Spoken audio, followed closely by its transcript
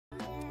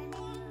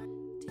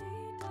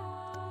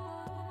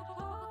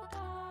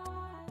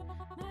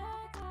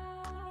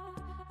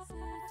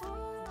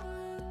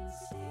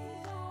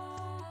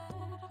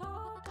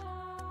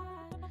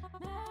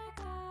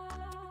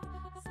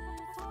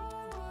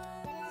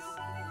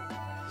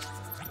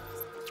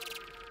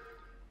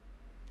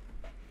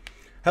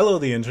Hello,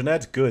 the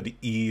internet. Good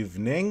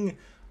evening.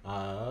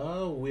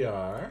 We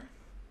are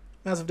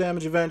Massive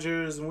Damage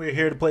Avengers, and we're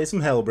here to play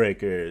some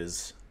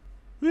Hellbreakers.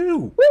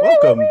 Woo!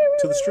 Welcome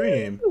to the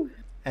stream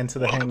and to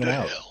the hanging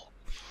out.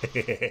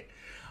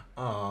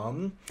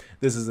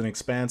 This is an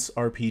Expanse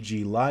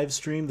RPG live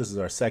stream. This is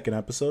our second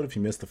episode. If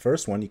you missed the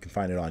first one, you can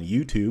find it on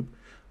YouTube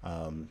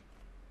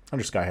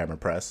under Skyhammer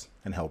Press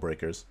and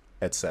Hellbreakers,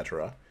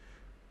 etc.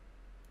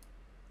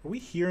 Are we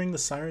hearing the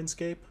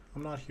Syrinscape?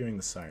 I'm not hearing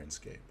the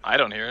Syrinscape. I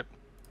don't hear it.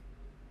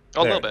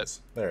 Oh, a little bit.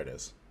 There it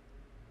is.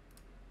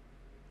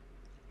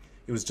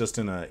 It was just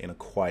in a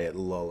quiet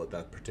lull at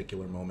that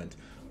particular moment.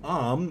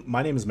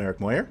 My name is Merrick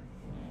Moyer,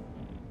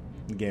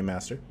 the Game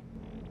Master.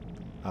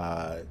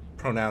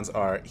 Pronouns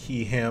are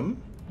he,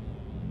 him.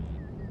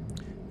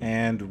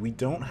 And we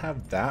don't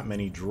have that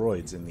many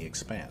droids in the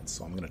Expanse,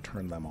 so I'm going to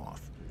turn them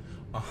off.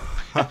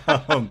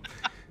 All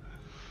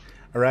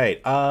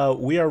right.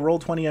 We are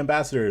Roll20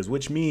 ambassadors,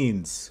 which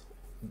means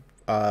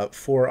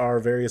for our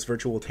various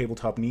virtual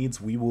tabletop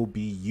needs, we will be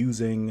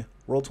using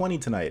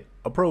Roll20 tonight,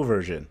 a pro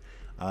version.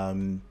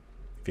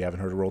 If you haven't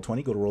heard of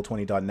Roll20, go to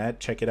roll20.net,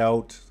 check it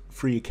out.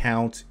 Free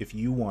account if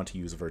you want to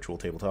use a virtual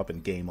tabletop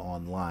and game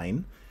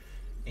online.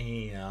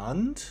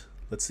 And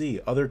let's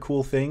see, other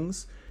cool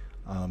things.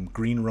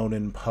 Green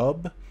Ronin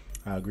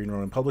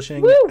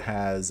Publishing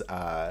has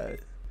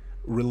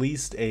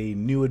released a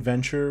new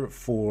adventure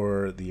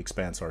for the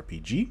Expanse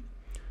RPG.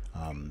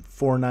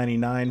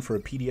 $4.99 for a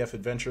PDF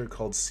adventure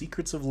called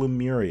Secrets of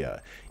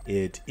Lemuria.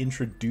 It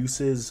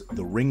introduces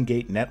the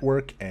Ringgate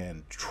network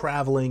and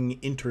traveling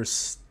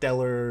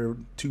interstellar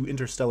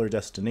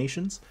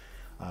destinations.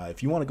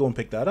 If you want to go and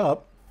pick that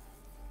up,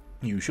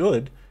 you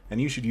should,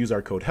 and you should use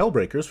our code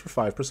Hellbreakers for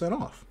 5%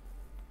 off.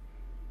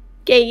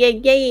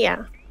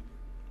 Yeah.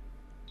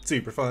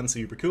 Super fun,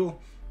 super cool.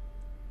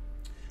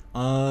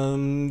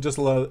 Just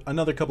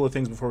another couple of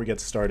things before we get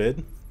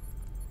started.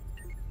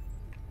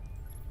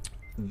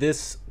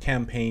 This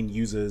campaign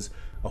uses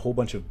a whole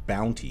bunch of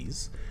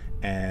bounties,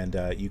 and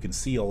you can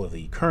see all of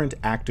the current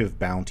active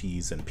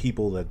bounties and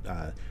people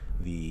that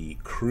the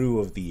crew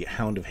of the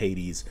Hound of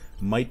Hades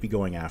might be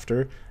going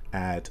after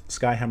at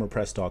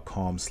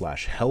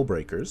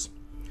skyhammerpress.com/hellbreakers.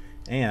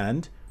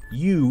 And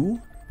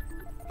you,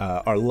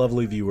 our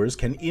lovely viewers,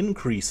 can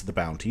increase the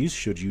bounties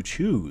should you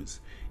choose.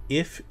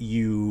 If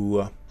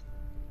you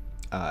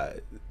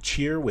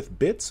cheer with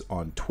bits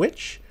on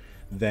Twitch,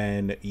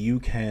 then you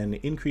can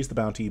increase the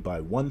bounty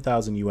by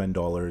 1,000 UN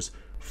dollars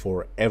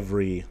for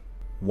every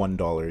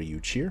 $1 you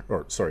cheer,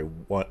 or sorry,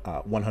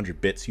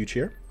 100 bits you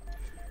cheer.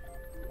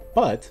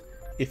 But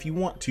if you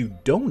want to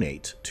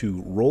donate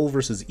to Roll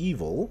vs.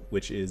 Evil,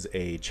 which is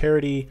a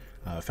charity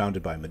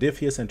founded by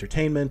Modifius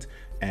Entertainment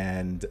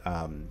and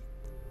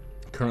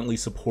currently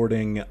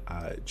supporting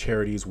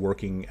charities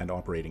working and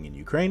operating in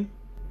Ukraine,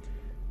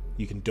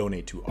 you can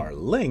donate to our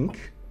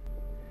link.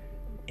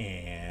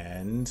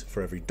 And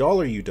for every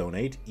dollar you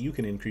donate, you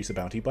can increase a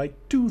bounty by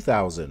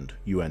 2,000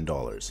 UN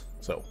dollars.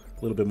 So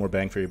a little bit more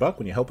bang for your buck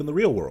when you help in the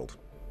real world.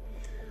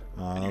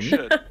 And you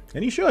should.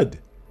 And you should.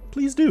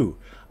 Please do.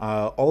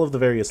 All of the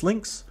various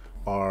links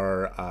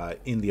are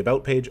in the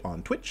About page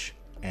on Twitch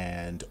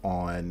and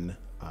on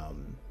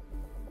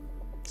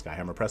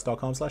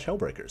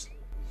skyhammerpress.com/hellbreakers.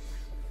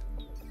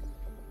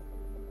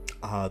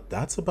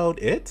 That's about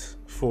it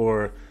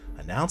for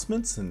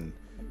announcements and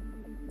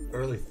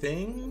early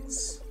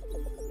things.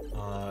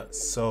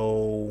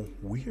 So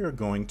we are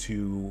going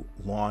to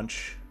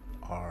launch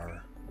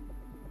our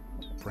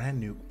brand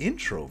new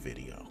intro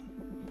video.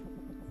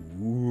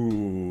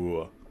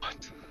 Ooh.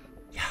 What?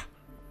 Yeah.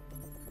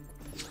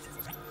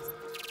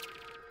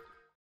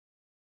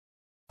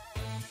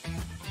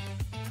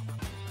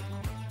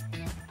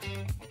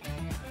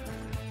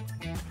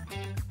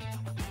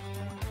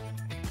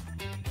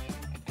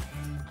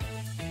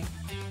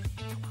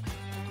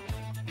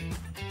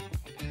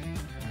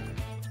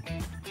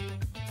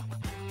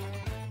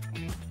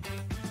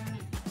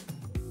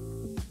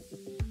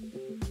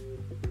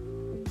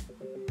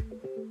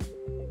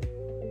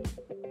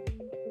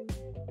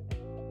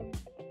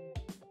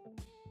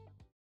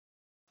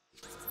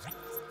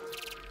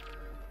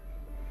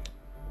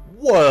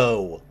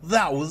 Whoa,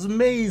 that was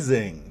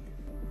amazing.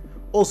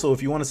 Also,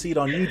 if you want to see it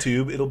on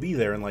YouTube, it'll be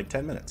there in like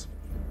 10 minutes.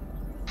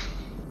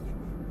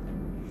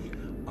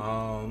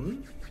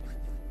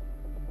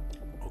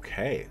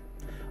 Okay.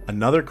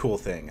 Another cool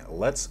thing.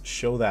 Let's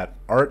show that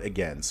art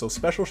again. So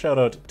special shout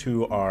out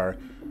to our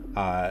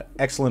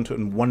excellent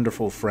and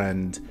wonderful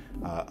friend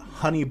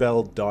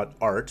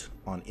honeybell.art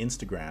on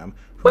Instagram,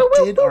 who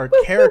did our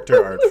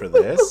character art for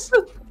this.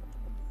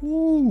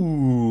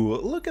 Ooh,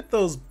 look at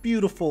those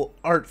beautiful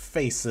art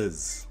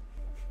faces.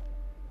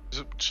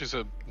 She's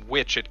a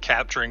witch at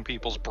capturing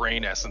people's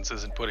brain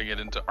essences and putting it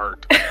into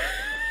art.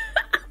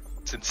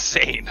 It's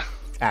insane.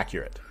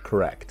 Accurate.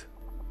 Correct.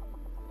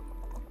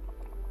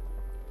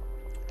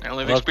 I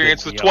only have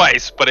experienced this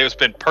twice, but it's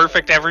been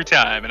perfect every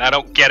time, and I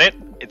don't get it.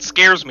 It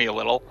scares me a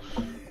little,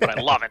 but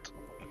I love it.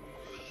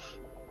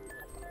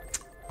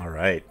 All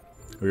right.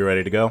 Are you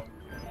ready to go?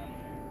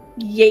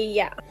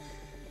 Yeah.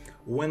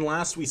 when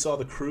last we saw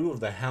the crew of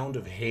the Hound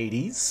of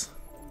Hades,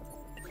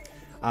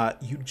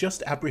 you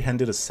just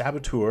apprehended a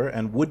saboteur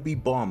and would-be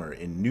bomber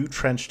in New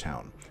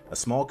Trenchtown, a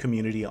small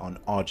community on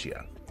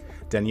Augia.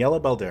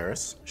 Daniela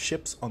Balderas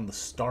ships on the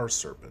Star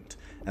Serpent,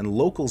 and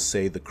locals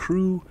say the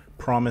crew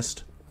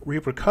promised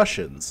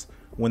repercussions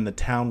when the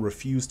town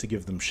refused to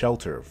give them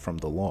shelter from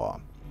the law.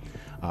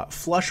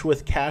 Flush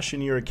with cash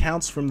in your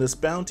accounts from this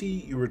bounty,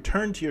 you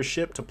return to your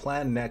ship to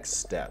plan next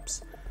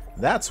steps.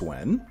 That's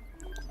when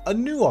a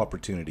new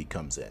opportunity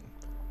comes in.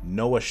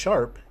 Noah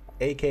Sharpe,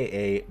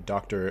 aka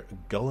Dr.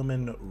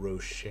 Gulliman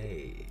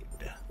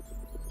Rochade.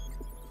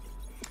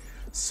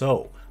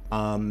 So,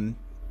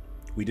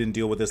 we didn't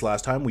deal with this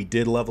last time. We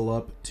did level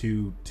up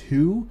to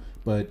 2,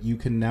 but you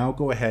can now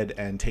go ahead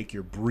and take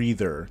your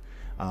breather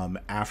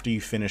after you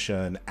finish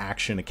an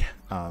action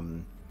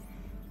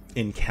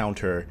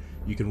encounter.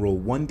 You can roll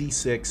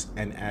 1d6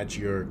 and add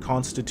your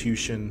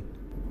constitution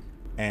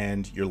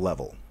and your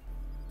level.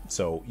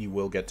 So you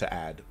will get to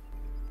add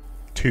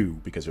 2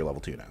 because you're level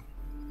 2 now.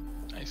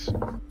 Nice.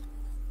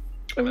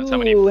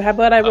 Ooh, how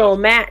about I roll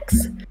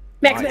max?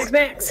 Max.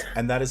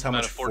 And that is how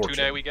much fortune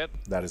fortune we get?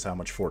 That is how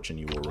much fortune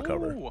you will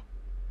recover. Ooh.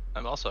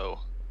 I'm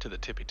also to the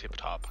tippy tip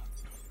top.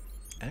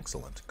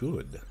 Excellent.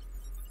 Good.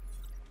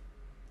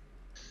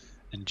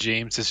 And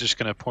James is just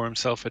going to pour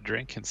himself a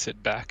drink and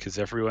sit back as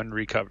everyone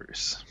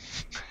recovers.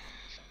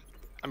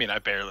 I mean, I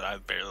barely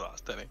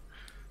lost any.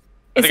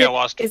 I think I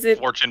lost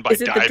fortune by diving.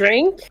 Is it the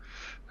drink?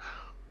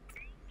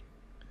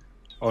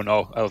 Oh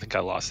no, I don't think I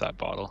lost that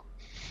bottle.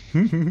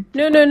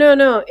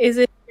 No. Is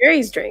it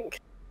Jerry's drink?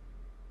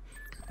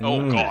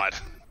 Oh God.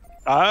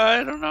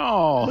 I don't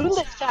know.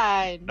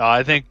 Moonshine. No,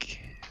 I think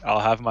I'll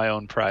have my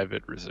own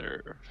private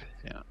reserve.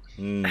 Yeah.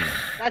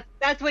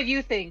 That's what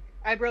you think.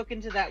 I broke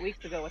into that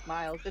weeks ago with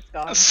Miles. It's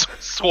gone.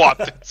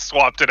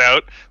 Swapped it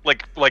out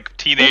like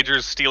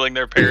teenagers stealing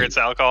their parents'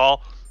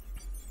 alcohol.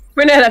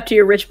 We're not up to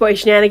your rich boy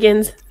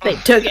shenanigans. They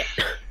took it.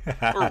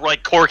 Or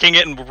like corking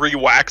it and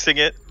re-waxing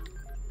it.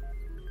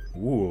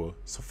 Ooh,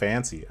 so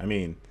fancy. I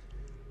mean,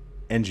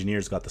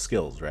 engineers got the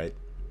skills, right?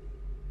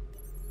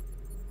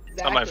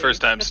 Not my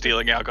first time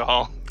stealing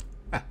alcohol.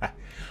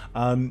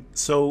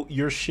 So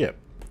your ship,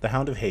 the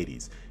Hound of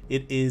Hades,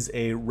 it is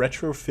a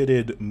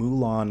retrofitted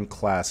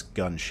Mulan-class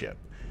gunship.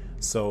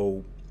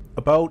 So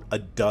about a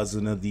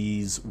dozen of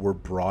these were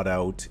brought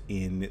out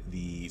in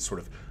the sort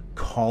of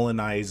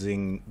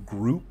colonizing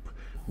group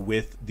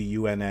with the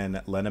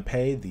UNN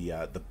Lenape,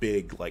 the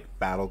big like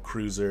battle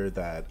cruiser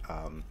that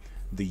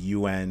the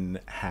UN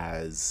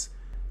has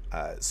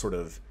sort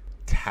of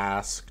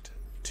tasked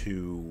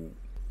to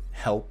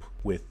help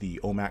with the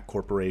OMAC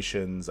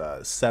Corporation's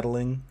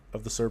settling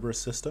of the Cerberus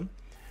System.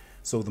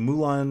 So the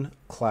Mulan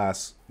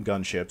class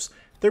gunships,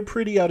 they're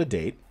pretty out of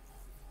date.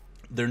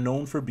 They're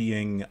known for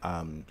being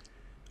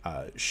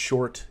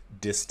short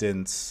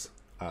distance,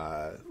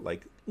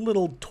 like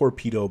little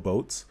torpedo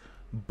boats,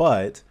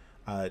 but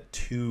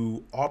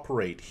to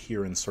operate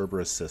here in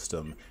Cerberus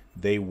System,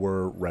 they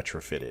were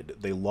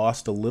retrofitted. They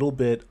lost a little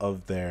bit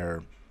of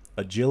their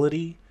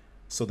agility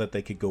so that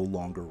they could go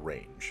longer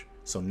range.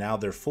 So now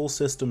they're full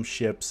system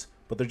ships,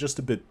 but they're just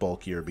a bit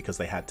bulkier because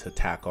they had to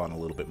tack on a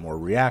little bit more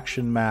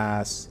reaction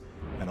mass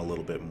and a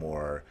little bit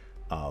more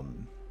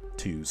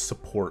to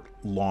support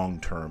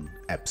long-term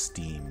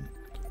Epstein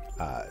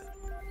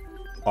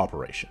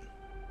operation.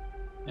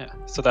 Yeah,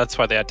 so that's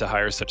why they had to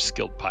hire such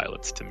skilled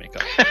pilots to make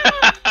up.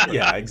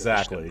 Yeah,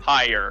 exactly.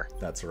 Hire.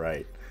 That's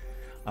right.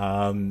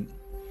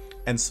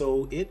 And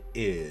so it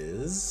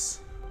is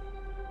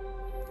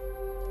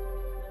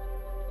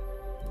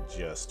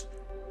just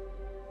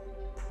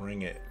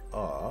bring it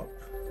up.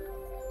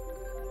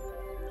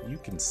 You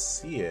can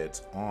see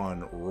it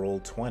on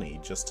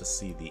Roll20 just to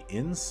see the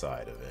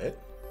inside of it.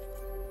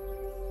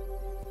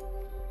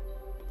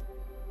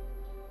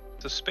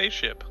 It's a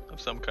spaceship of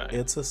some kind.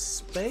 It's a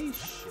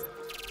spaceship.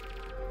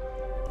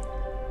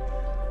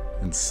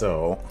 And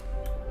so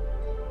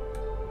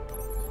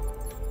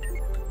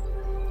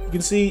you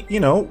can see, you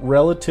know,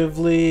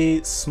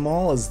 relatively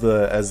small as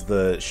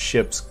the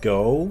ships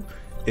go.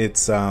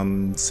 It's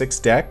 6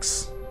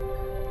 decks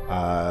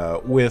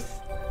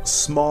with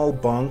small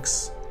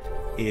bunks.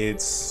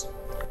 It's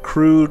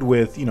crewed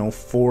with, you know,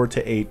 4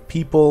 to 8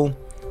 people.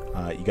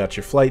 You got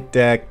your flight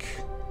deck,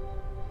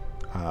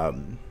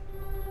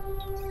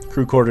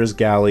 crew quarters,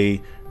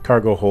 galley,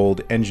 cargo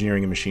hold,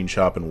 engineering and machine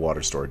shop, and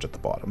water storage at the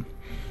bottom.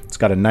 It's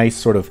got a nice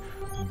sort of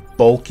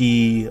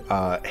bulky,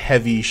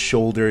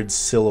 heavy-shouldered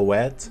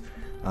silhouette,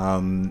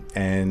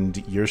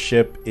 and your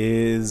ship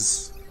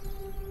is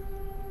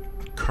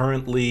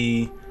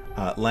currently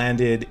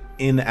landed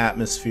in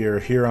atmosphere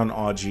here on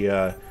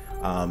Augia,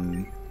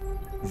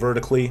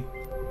 vertically,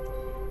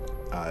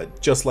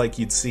 just like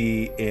you'd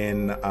see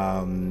in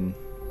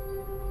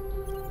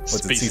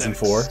what's it, season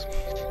 4?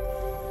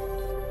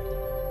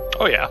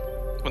 Oh yeah,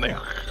 when they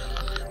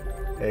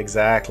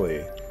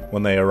exactly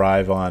when they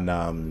arrive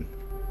on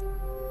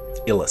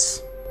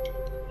Illis.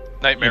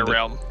 Nightmare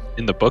Realm.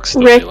 In the books,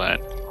 though, they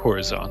land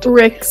horizontal.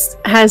 Rix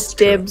has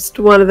dibsed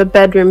one of the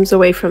bedrooms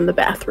away from the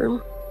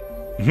bathroom.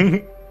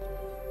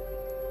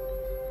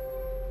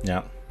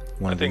 Yeah,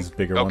 one I of think, these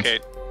bigger okay.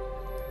 ones.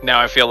 Now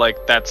I feel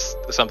like that's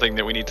something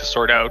that we need to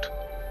sort out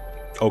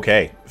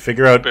Okay,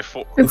 figure out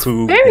before. It's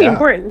who. very yeah.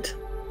 important.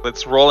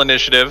 Let's roll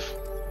initiative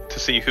to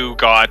see who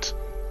got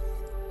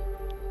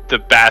the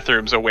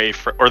bathrooms away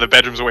from, or the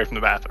bedrooms away from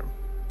the bathroom.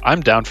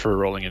 I'm down for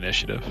rolling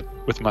initiative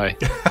with my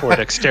 4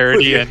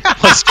 dexterity and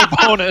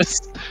 +2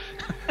 bonus.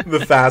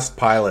 The fast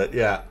pilot,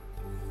 yeah.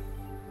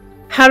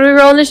 How do we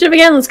roll initiative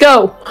again? Let's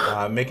go.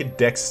 Make a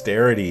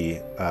dexterity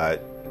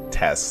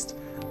test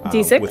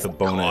D6? with a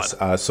bonus.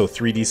 So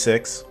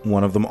 3d6,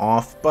 one of them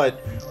off, but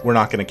we're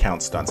not going to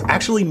count stunts.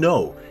 Actually,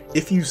 no.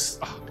 If you...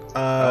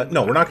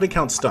 no, we're not going to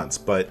count stunts,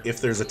 but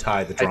if there's a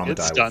tie, the drama did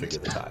die will stunt. figure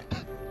the tie.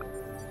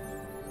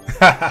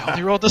 I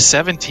only rolled a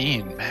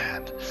 17,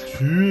 man.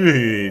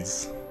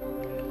 Jeez.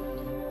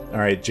 All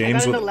right, I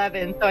James got an with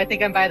 11, so I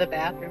think I'm by the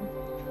bathroom.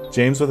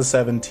 James with a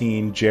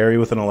 17, Jerry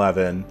with an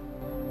 11.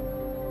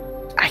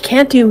 I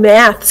can't do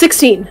math.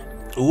 16.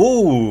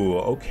 Ooh,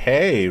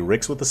 okay.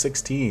 Rick's with a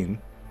 16.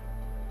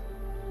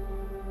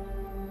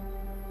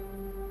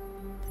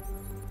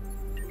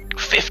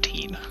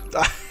 15.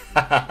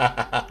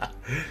 I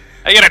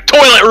get a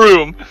toilet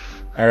room.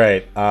 All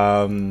right.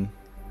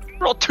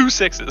 Roll 2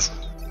 6s.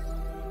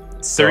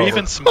 So, They're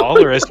even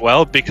smaller as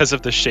well because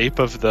of the shape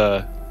of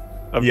the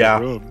Yeah.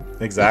 the room.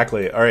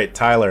 Exactly. All right,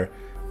 Tyler.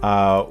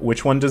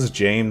 Which one does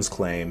James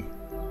claim?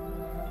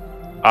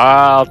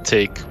 I'll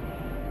take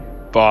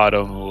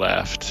bottom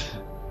left.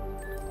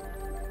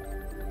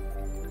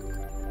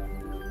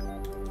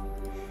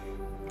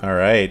 All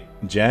right,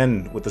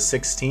 Jen with the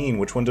 16.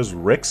 Which one does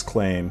Rick's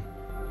claim?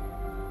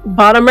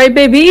 Bottom right,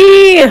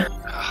 baby.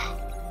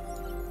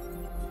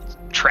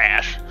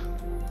 Trash.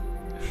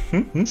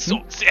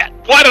 So sad.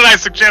 Why did I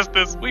suggest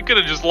this? We could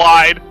have just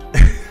lied.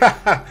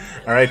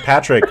 All right,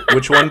 Patrick.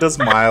 Which one does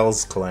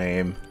Miles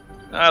claim?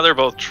 They're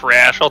both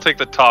trash. I'll take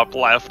the top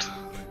left.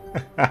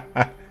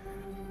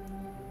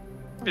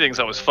 Everything's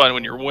always fun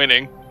when you're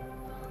winning.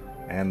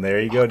 And there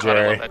you go, God, I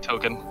Jerry. love that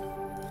token.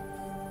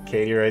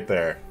 Katie, right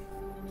there.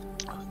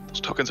 Those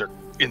tokens are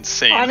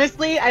insane.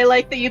 Honestly, I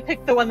like that you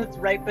picked the one that's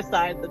right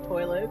beside the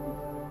toilet.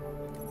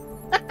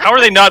 How are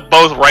they not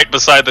both right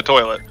beside the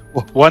toilet?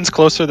 One's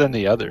closer than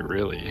the other,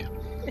 really.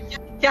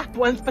 Yeah,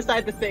 one's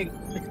beside the sink.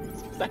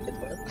 One's beside the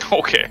toilet.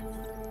 Okay.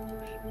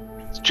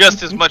 It's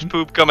just as much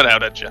poop coming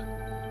out at you.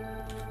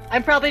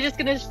 I'm probably just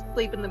gonna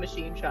sleep in the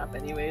machine shop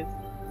anyways.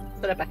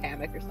 Set up a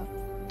hammock or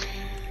something.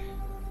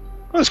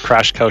 There's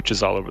crash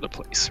couches all over the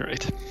place,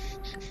 right?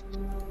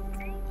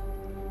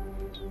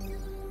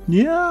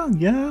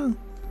 Yeah.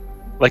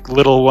 Like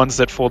little ones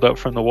that fold out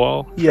from the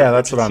wall. Yeah,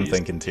 that's what I'm emergencies.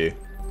 thinking too.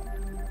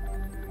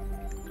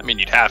 I mean,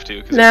 you'd have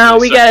to. 'cause Now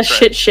it's we really got a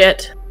such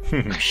shit.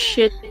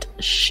 Shit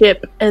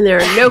ship, and there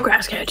are no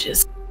crash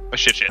couches. a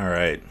shit. All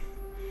right.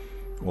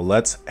 Well,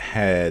 let's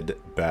head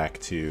back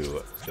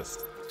to just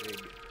big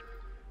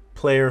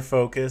player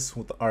focus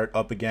with the art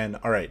up again.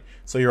 All right.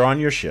 So you're on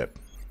your ship.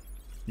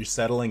 You're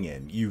settling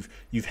in.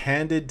 You've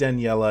handed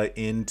Daniela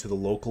in to the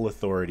local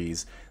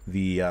authorities.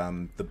 The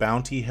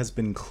bounty has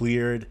been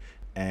cleared,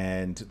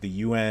 and the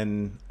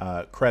UN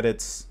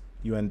credits,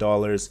 UN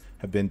dollars,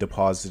 have been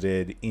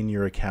deposited in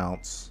your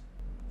accounts.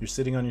 You're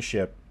sitting on your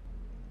ship.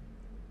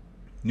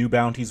 New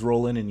bounties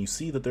roll in, and you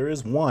see that there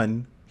is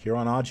one here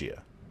on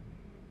Agia.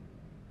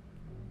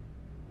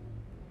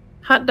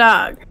 Hot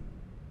dog.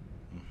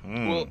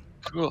 Well,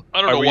 Cool. I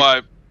don't Are know we-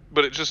 why,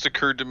 but it just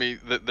occurred to me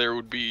that there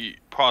would be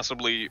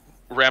possibly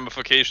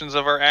ramifications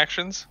of our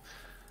actions.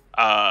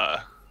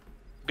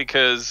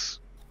 Because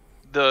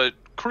the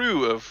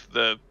crew of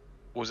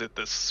was it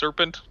the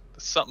Serpent?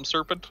 The something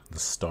Serpent? The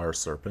Star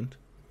Serpent.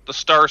 The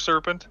Star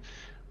Serpent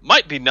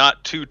might be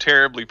not too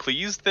terribly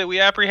pleased that we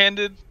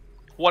apprehended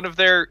one of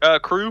their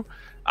crew.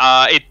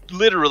 It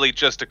literally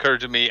just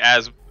occurred to me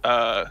as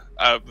the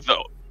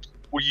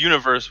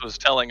universe was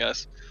telling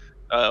us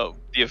the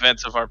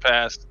events of our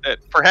past that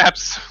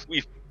perhaps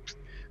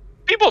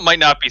people might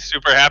not be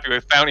super happy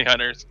with bounty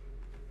hunters.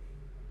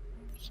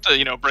 Just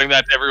to, bring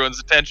that to everyone's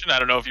attention. I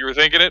don't know if you were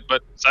thinking it,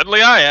 but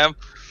suddenly I am.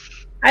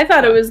 I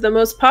thought it was the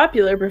most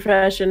popular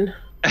profession.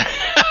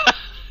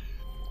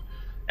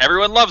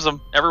 Everyone loves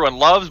them. Everyone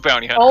loves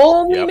bounty hunters.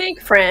 Only Yep.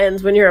 make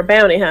friends when you're a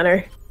bounty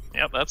hunter.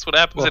 Yep, that's what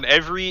happens in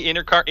every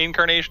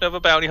incarnation of a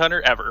bounty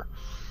hunter ever.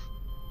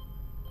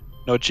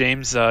 No,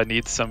 James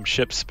needs some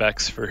ship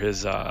specs for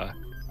his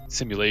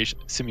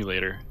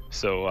simulator.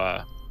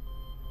 So,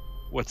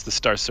 what's the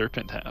Star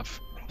Serpent have?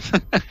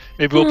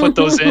 Maybe we'll put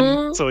those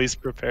in so he's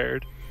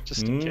prepared,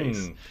 just in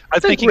case. I'm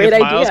That's a thinking great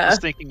if Miles idea. was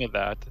thinking of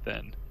that,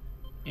 then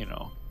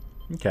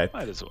Okay.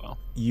 might as well.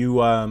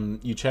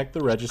 You check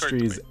the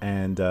registries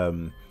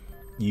and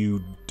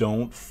you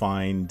don't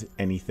find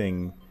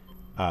anything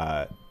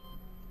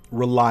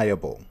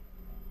reliable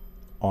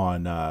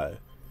on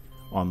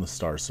the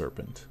Star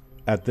Serpent.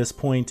 At this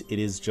point, it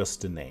is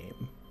just a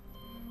name.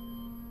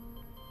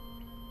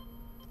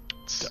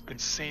 It's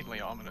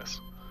insanely ominous.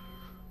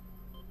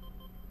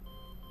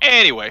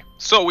 Anyway,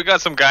 so we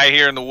got some guy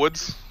here in the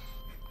woods.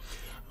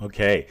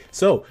 Okay,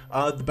 so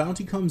the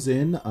bounty comes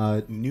in.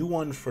 New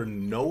one for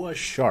Noah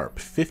Sharpe,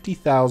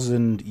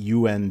 50,000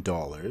 UN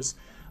dollars.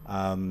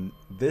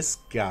 This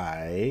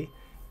guy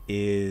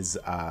is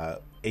a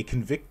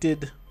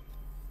convicted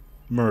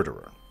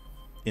murderer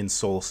in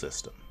Soul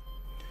System.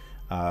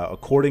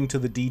 According to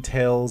the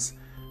details,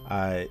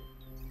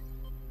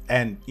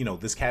 and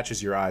this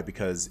catches your eye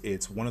because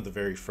it's one of the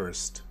very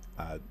first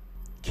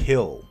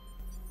kill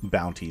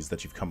bounties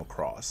that you've come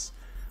across.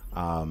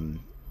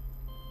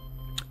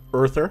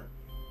 Earther.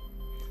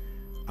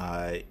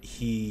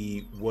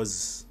 He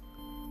was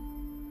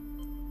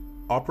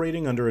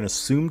operating under an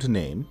assumed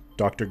name,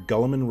 Dr.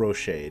 Gulliman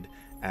Rochade,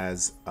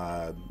 as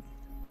a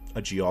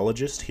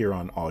geologist here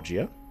on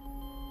Augia.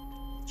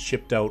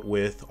 Shipped out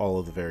with all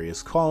of the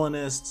various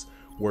colonists,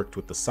 worked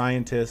with the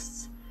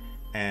scientists,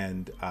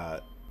 and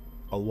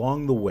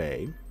along the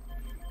way,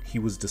 he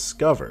was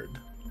discovered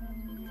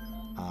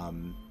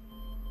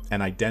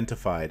and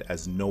identified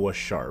as Noah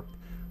Sharpe,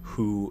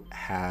 who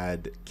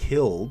had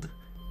killed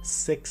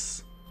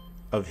 6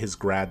 of his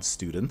grad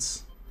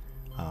students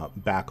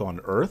back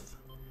on Earth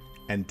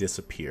and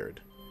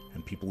disappeared.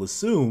 And people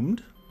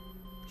assumed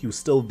he was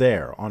still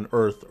there on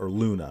Earth or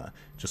Luna,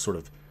 just sort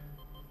of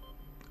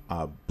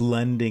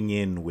blending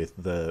in with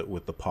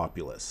the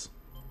populace.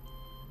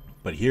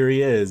 But here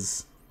he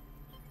is,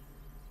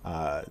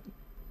 a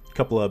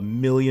couple of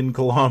million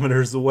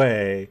kilometers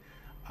away,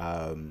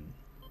 a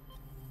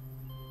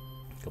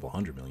couple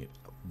hundred million,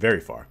 very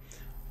far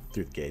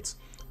through the gates.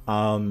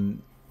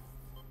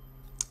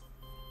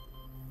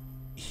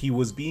 He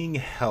was being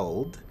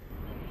held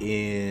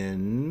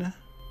in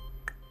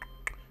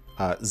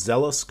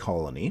Zealous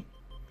Colony,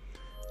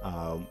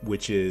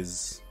 which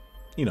is,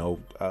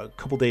 a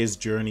couple days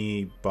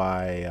journey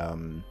by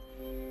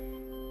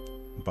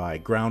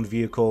ground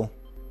vehicle.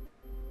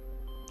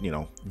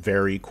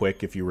 Very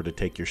quick if you were to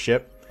take your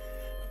ship.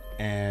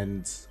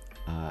 And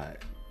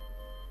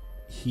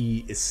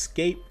he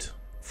escaped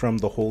from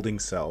the holding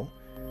cell,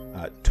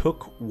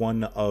 took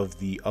one of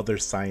the other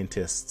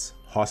scientists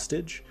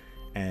hostage,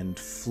 and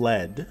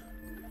fled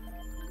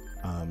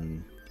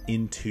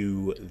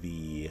into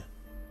the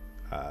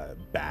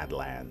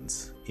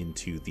Badlands,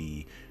 into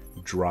the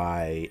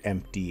dry,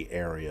 empty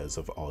areas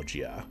of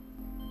Augia.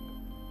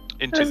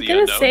 Into I was the gonna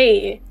unknown.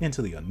 say,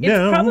 Into the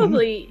unknown. it's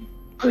probably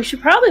we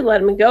should probably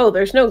let him go.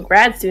 There's no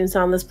grad students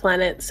on this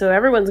planet, so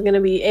everyone's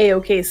gonna be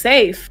a-okay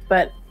safe.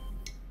 But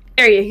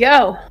there you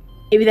go.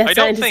 Maybe that I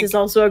don't scientist think- is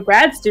also a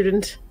grad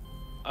student.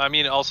 I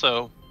mean,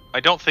 also, I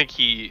don't think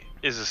he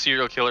is a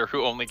serial killer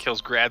who only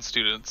kills grad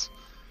students.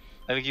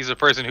 I think he's a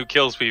person who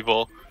kills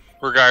people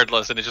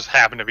regardless, and it just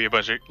happened to be a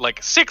bunch of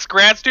 6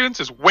 grad students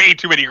is way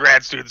too many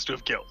grad students to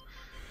have killed.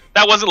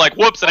 That wasn't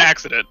whoops, an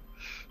accident.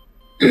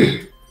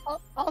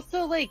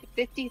 Also,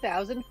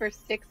 50,000 for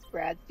 6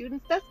 grad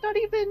students. That's not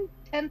even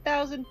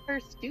 10,000 per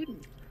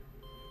student.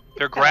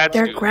 They're grad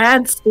They're students.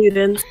 grad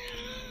students.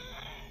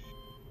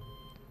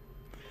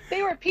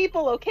 They were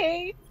people,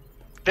 okay?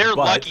 They're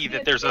But- lucky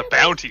that there's a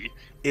bounty.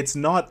 It's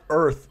not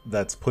Earth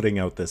that's putting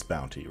out this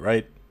bounty,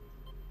 right?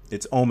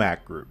 It's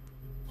OMAC Group.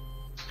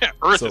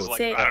 Earth So is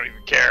it's- I don't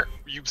even care.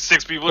 You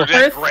 6 people are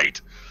dead, Earth-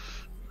 great.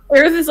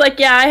 Earth is like,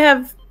 yeah, I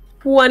have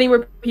 20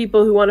 more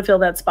people who want to fill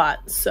that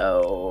spot.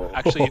 So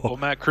Actually,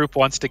 OMAC Group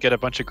wants to get a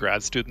bunch of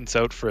grad students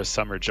out for a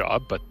summer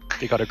job, but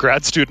they got a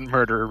grad student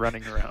murderer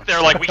running around.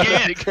 They're like, we Take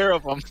can't. care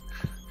of them.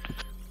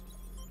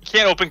 You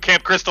can't open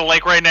Camp Crystal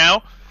Lake right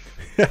now.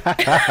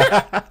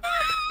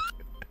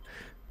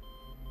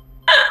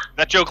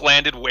 That joke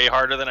landed way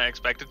harder than I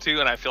expected to,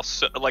 and I feel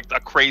a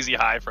crazy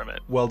high from it.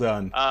 Well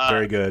done.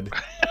 Very good.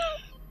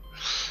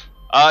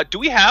 Do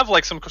we have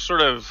some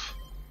sort of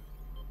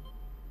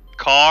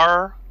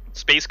car,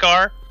 space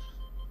car?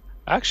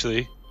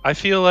 Actually, I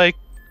feel like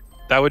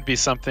that would be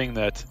something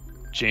that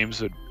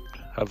James would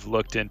have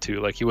looked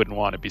into. He wouldn't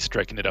want to be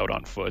striking it out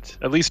on foot.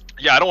 At least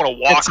Yeah, I don't want to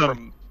walk Get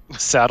some- from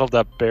saddled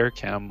up bear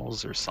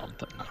camels or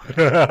something.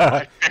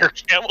 my bear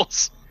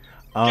camels.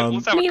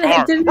 Let's have I mean, a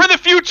car. didn't- We're the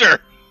future.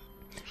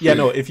 Yeah,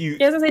 no, if you...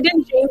 yeah, as I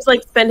didn't James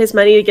spend his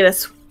money to get a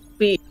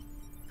sweet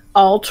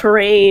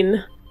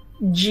all-terrain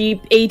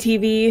Jeep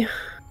ATV?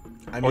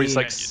 I Or he's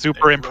mean,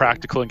 super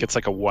impractical and gets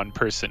a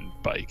one-person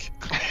bike.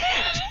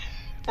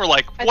 We're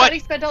like, I what? thought he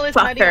spent all his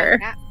money on Fucker.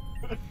 that.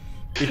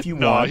 if you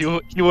No, want...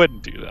 he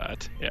wouldn't do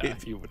that. Yeah,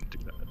 If- he wouldn't do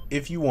that.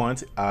 If you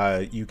want,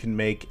 you can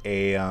make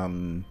a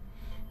a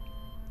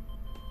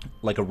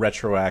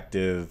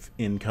retroactive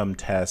income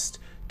test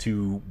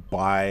to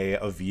buy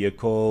a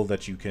vehicle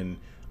that you can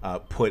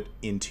put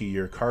into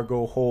your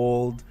cargo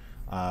hold.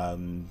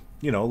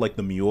 Like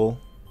the mule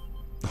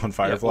on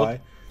Firefly.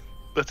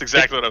 That's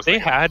exactly what I was They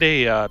thinking. had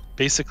a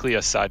basically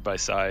a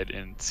side-by-side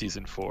in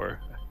season 4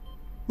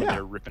 when Yeah.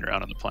 they're ripping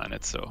around on the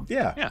planet. So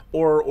Yeah. Yeah.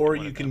 Or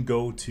One you of can them.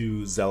 go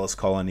to Zealous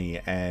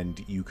Colony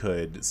and you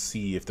could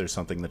see if there's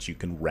something that you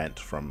can rent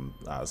from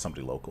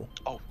somebody local.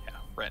 Oh yeah,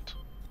 rent.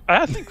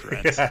 I think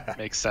rent Yeah.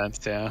 makes sense.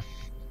 Yeah.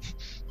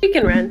 We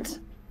can rent.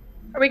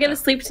 Are we going to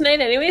sleep tonight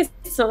anyways?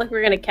 It's not like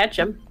we're going to catch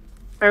him.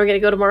 Are we going to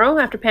go tomorrow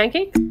after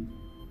pancakes?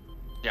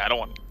 Yeah, I don't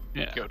want.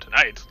 Yeah. Go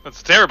tonight.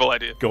 That's a terrible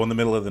idea. Go in the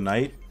middle of the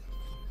night.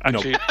 You know,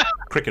 Actually,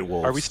 cricket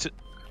wolves.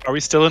 are we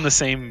still in the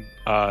same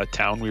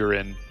town we were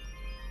in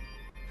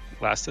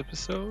last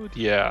episode?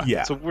 Yeah.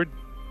 Yeah. So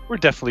we're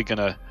definitely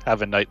gonna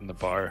have a night in the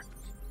bar.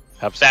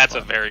 Have some That's a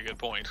fun. very good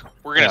point.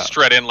 We're gonna Yeah.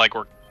 strut in like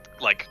we're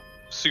like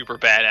super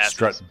badass.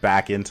 Strut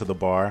back into the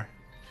bar.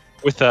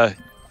 with a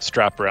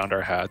strap around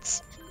our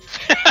hats.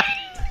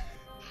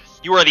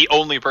 You are the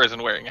only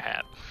person wearing a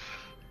hat.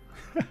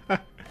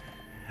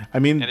 I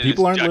mean, And it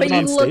people is aren't judged. living But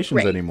on you look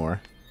stations great.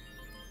 anymore.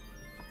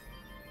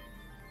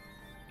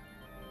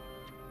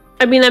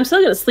 I mean, I'm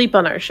still gonna sleep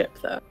on our ship,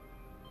 though.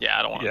 Yeah,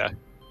 I don't want. Yeah.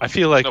 I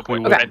feel like No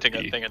point we in would renting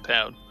a thing in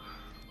town.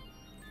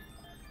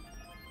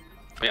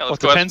 But yeah, Well, let's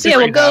it go have depends some Yeah, if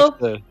we'll you drinks. go- have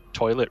the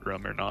toilet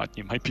room or not.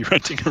 You might be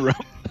renting a room.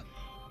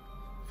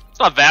 It's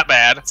not that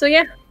bad. So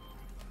yeah,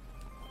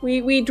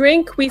 we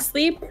drink, we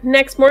sleep.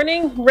 Next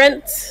morning,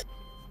 rent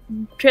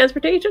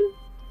transportation.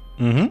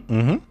 Mm-hmm.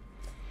 Mm-hmm.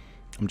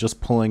 I'm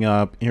just pulling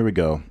up. Here we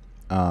go.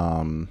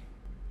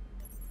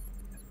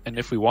 And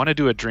if we want to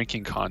do a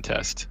drinking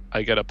contest,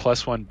 I get a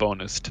 +1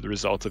 bonus to the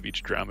result of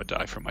each drama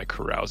die for my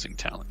carousing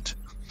talent.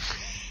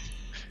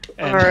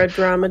 And Or a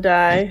drama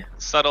die.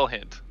 Subtle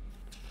hint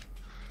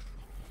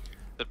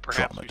that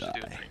perhaps Drama we should do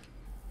a die. drink.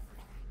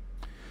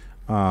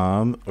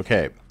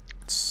 Okay.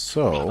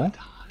 So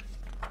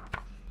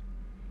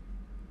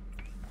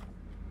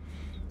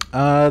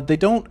they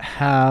don't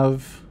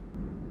have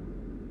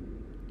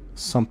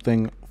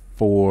something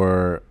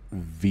for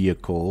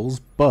vehicles,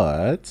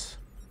 but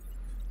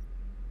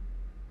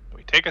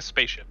We take a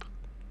spaceship.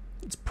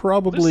 it's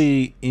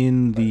probably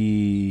in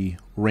the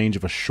range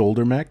of a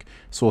shoulder mech.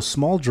 So a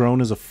small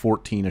drone is a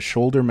 14, a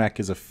shoulder mech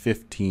is a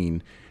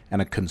 15,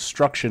 and a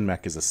construction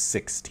mech is a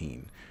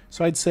 16.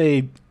 So I'd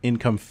say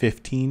income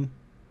 15,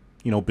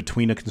 you know,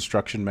 between a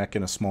construction mech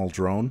and a small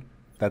drone.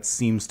 That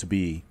seems to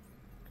be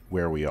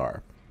where we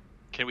are.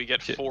 Can we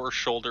get 4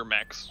 shoulder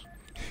mechs?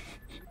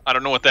 I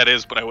don't know what that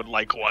is, but I would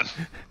like one.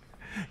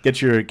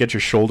 Get your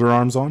shoulder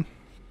arms on.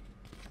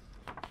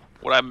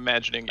 What I'm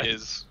imagining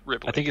is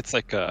Ripley. I think it's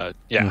like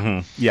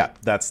yeah. Yeah,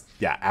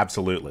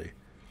 absolutely.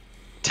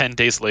 10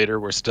 days later,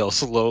 we're still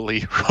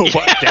slowly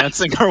robot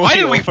dancing our way Why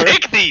did we over.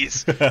 pick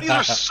these? These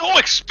are so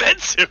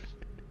expensive.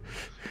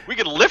 We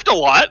could lift a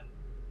lot.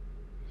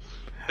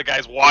 The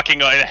guy's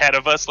walking ahead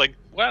of us like,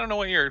 well, I don't know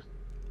what your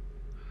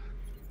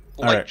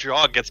right.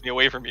 jog gets me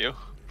away from you.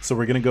 So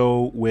we're gonna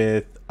go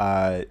with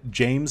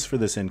James for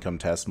this income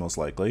test, most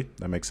likely.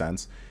 That makes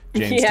sense.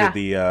 James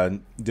Yeah.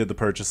 did the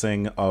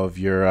purchasing of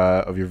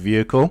your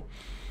vehicle,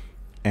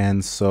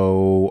 and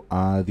so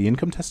the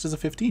income test is a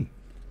 15.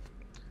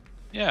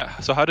 Yeah.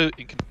 So how do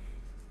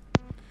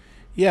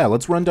Yeah,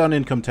 let's run down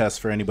income tests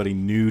for anybody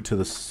new to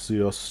the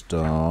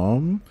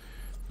system,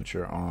 which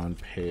are on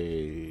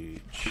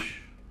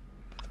page.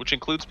 Which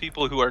includes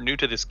people who are new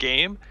to this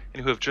game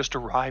and who have just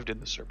arrived in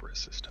the Cerberus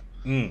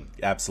system.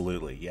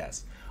 Absolutely,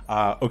 yes.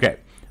 Okay,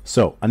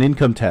 so an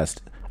income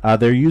test.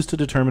 They're used to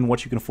determine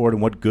what you can afford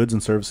and what goods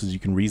and services you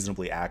can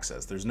reasonably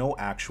access. There's no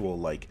actual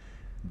like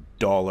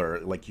dollar,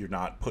 like you're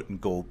not putting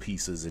gold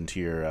pieces into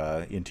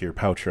your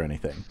pouch or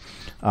anything.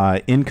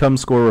 Income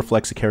score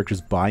reflects a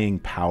character's buying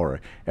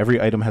power.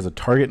 Every item has a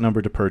target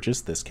number to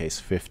purchase, this case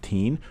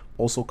 15,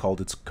 also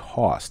called its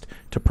cost.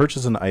 To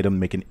purchase an item,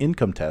 make an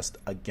income test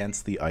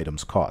against the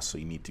item's cost. So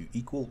you need to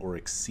equal or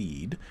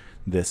exceed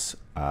this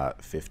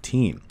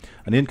 15.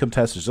 An income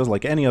test is just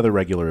like any other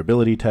regular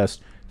ability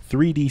test,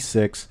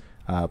 3d6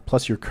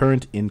 plus your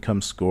current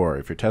income score.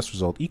 If your test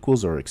result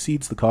equals or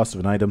exceeds the cost of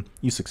an item,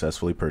 you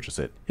successfully purchase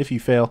it. If you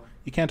fail,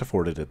 you can't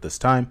afford it at this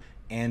time,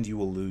 and you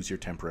will lose your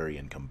temporary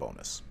income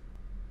bonus.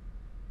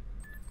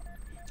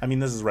 I mean,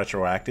 this is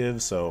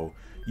retroactive, so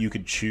you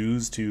could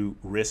choose to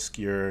risk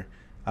your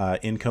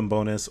income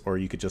bonus, or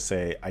you could just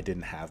say, I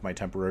didn't have my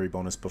temporary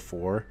bonus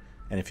before,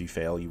 and if you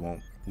fail, you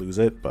won't lose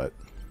it, but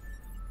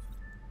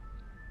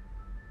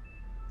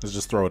let's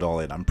just throw it all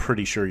in. I'm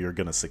pretty sure you're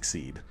going to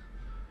succeed.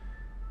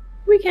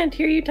 We can't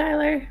hear you,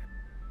 Tyler.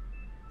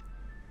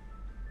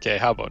 Okay,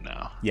 how about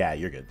now? Yeah,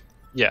 you're good.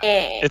 Yeah.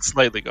 It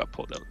slightly got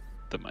pulled out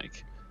the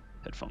mic.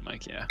 Headphone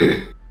mic, yeah.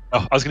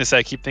 Oh, I was gonna say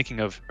I keep thinking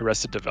of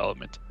Arrested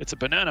Development. It's a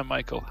banana,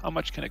 Michael. How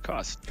much can it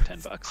cost?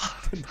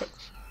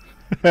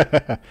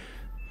 $10.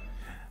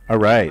 All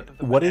right.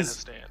 The What banana is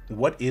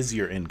stand.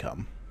 your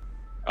income?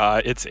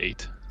 It's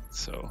 8.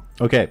 So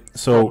Okay,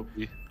 so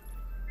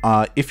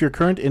probably- if your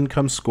current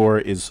income score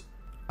is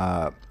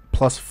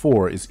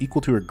 +4 is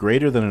equal to or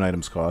greater than an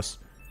item's cost,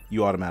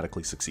 you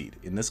automatically succeed.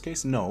 In this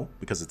case, no,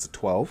 because it's a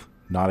 12,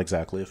 not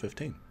exactly a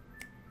 15.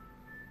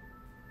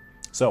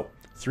 So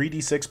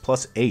 3d6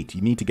 plus 8.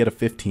 You need to get a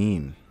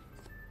 15.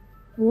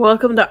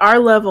 Welcome to our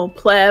level,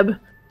 pleb.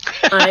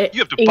 You have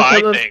to buy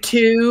income of things.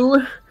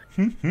 2.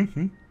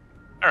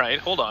 All right,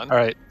 hold on. All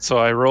right, so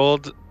I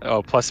rolled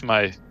plus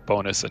my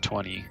bonus a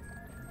 20.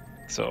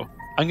 So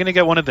I'm gonna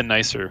get one of the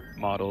nicer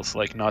models,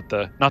 like not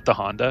the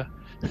Honda.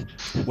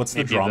 What's the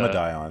Maybe drama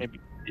die on? Maybe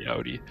the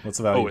Audi. What's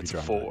the value Oh, of it's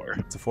your a drama 4. die?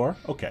 It's a 4?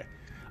 Okay.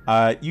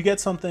 You get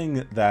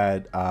something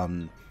that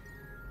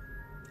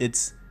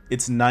it's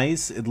It's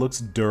nice. It looks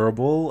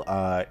durable.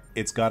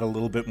 It's got a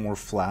little bit more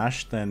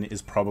flash than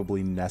is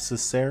probably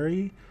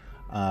necessary.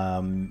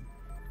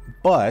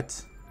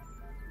 But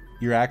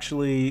you're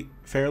actually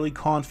fairly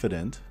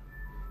confident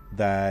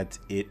that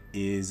it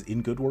is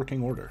in good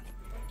working order.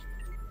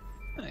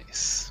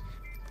 Nice.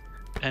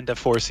 And a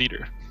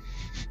 4-seater.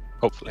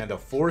 Hopefully. And a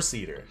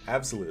 4-seater.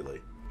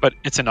 Absolutely. But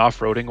it's an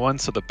off-roading one,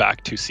 so the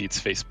back 2 seats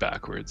face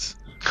backwards.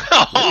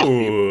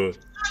 Ooh.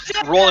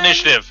 Roll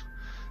initiative.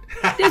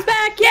 He's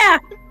back, yeah!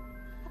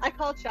 I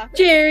called shotgun.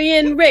 Jerry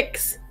and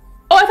Rix.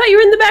 Oh, I thought you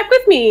were in the back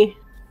with me.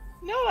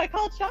 No, I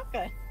called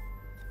shotgun.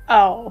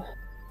 Oh.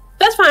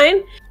 That's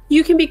fine.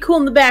 You can be cool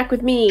in the back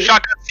with me.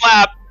 Shotgun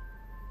slap.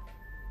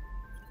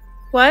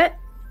 What?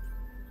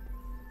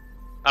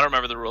 I don't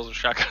remember the rules of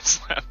shotgun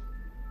slap.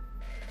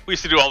 We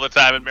used to do all the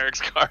time in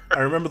Merrick's car.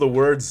 I remember the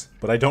words,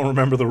 but I don't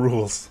remember the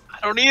rules. I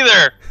don't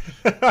either.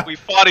 We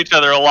fought each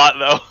other a lot,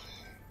 though.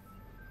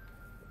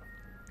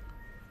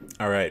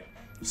 All right.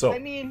 So I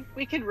mean,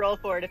 we can roll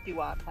for it if you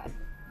want, Pat.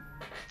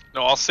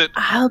 No, I'll sit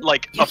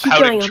like you a keep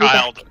pouting going, I'll be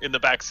child in the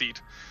back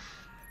seat.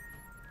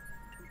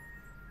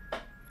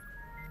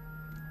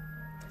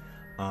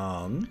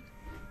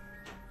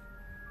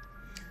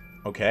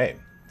 Okay.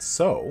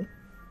 So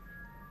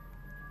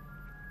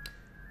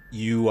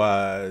you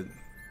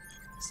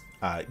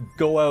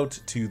go out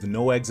to the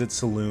No Exit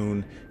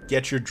Saloon,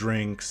 get your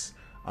drinks,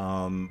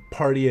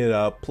 party it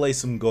up, play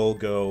some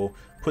go-go,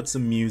 put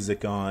some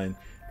music on,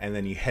 and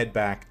then you head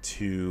back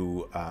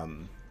to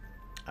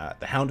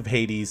the Hound of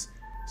Hades,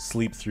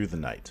 sleep through the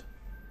night.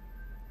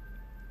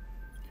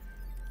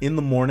 In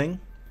the morning,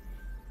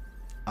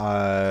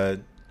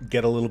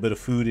 get a little bit of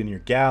food in your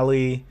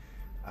galley.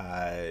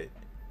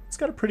 It's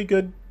got a pretty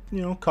good,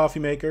 coffee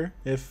maker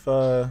if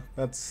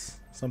that's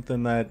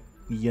something that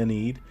you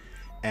need.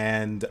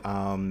 And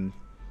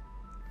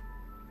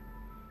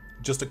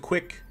just a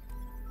quick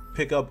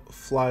pickup,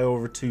 fly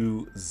over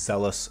to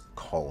Zealous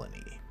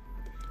Colony.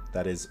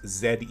 That is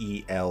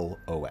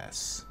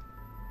Zelos.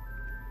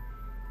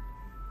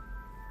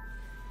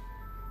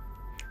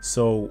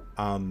 So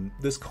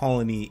this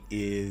colony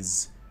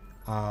is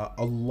a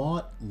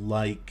lot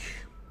like...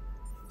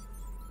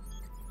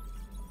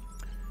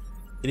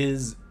 It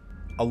is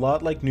a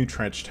lot like New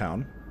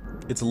Trenchtown.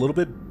 It's a little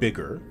bit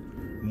bigger,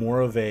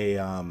 more of a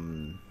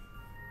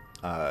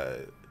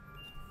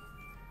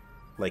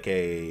like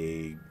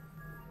a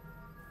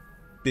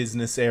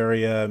business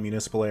area,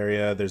 municipal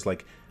area. There's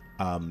like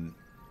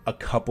a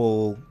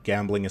couple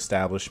gambling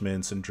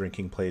establishments and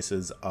drinking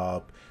places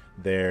up.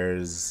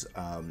 There's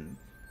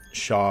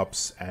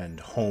shops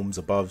and homes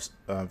above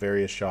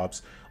various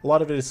shops. A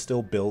lot of it is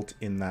still built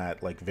in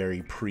that like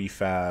very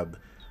prefab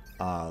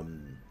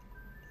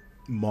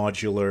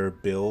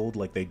modular build.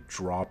 Like they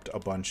dropped a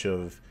bunch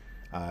of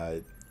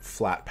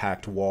flat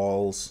packed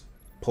walls,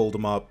 pulled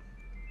them up,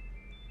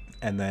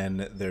 and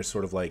then they're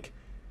sort of like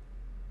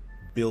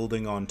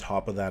building on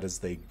top of that as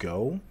they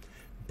go.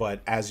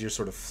 But as you're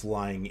sort of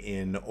flying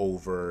in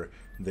over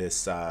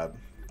this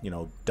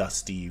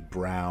dusty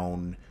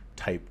brown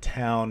type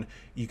town,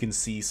 you can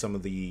see some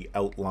of the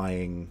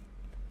outlying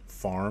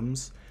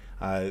farms.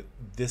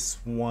 This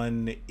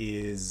one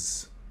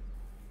is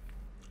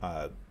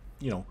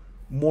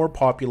more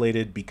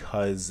populated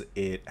because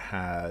it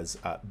has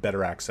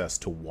better access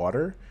to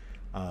water,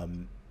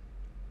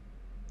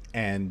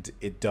 and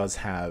it does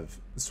have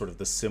sort of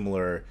the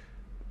similar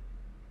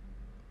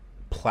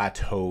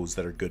plateaus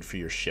that are good for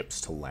your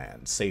ships to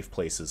land, safe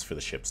places for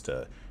the ships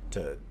to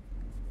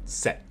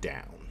set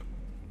down.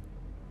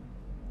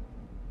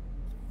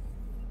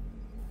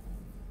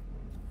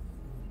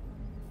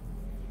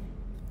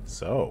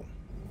 So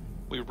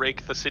We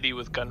rake the city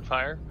with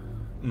gunfire.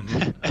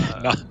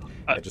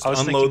 Just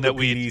unload the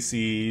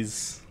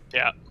PDCs.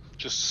 Yeah,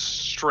 just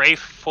strafe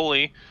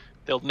fully.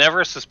 They'll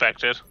never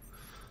suspect it.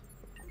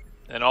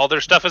 And all their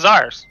stuff is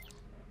ours.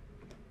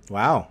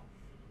 Wow.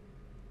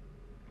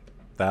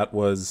 That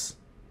was...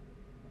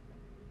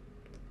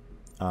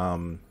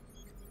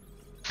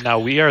 Now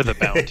we are the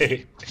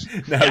bounty.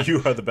 Now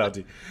you are the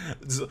bounty.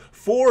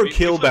 4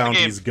 kill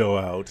bounties go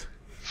out.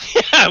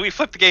 Yeah, we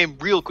flipped the game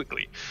real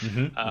quickly.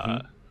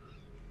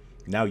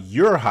 Now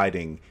you're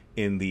hiding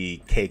in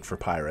the cake for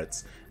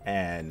pirates,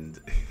 and...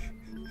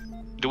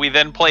 Do we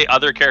then play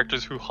other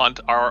characters who hunt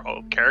our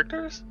own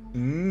characters? Do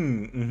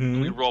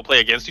we roleplay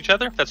against each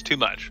other? That's too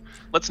much.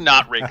 Let's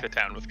not rake the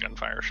town with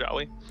gunfire, shall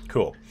we?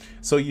 Cool.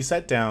 So you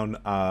set down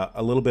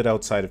a little bit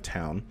outside of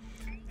town,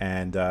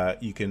 and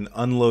you can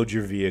unload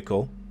your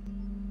vehicle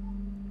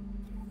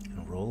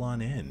and roll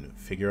on in.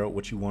 Figure out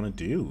what you want to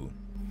do.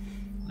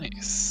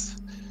 Nice.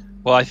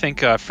 Well, I think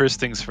first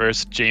things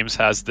first, James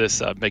has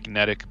this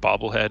magnetic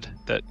bobblehead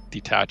that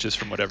detaches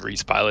from whatever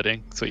he's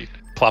piloting. So he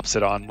plops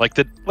it on, like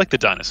the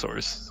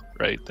dinosaurs,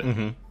 right?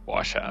 That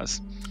Wash has.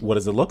 What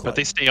does it look like? But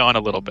they stay on a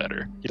little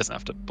better. He doesn't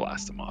have to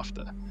blast them off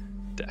the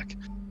deck.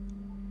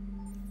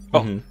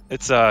 Oh,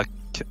 it's a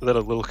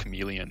little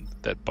chameleon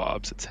that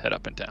bobs its head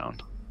up and down.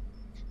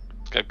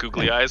 It's got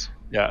googly eyes.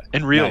 Yeah,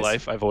 in real Nice.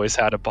 life, I've always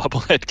had a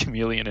bobblehead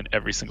chameleon in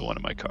every single one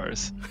of my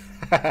cars.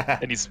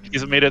 and he's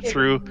made it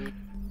through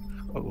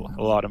a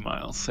lot of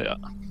miles. Yeah.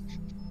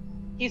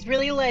 He's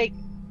really like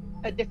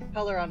a different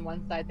color on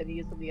one side than he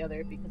is on the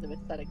other because of his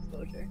sun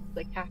exposure. It's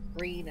like half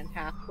green and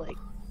half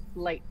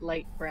like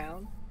light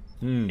brown.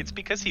 It's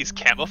because he's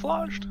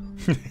camouflaged.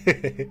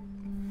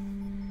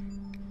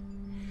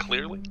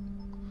 Clearly.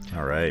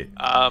 All right.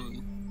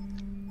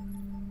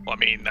 Well, I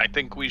mean, I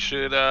think we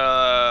should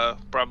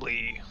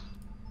probably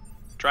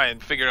try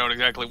and figure out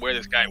exactly where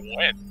this guy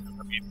went.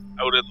 I mean,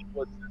 out in the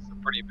woods is a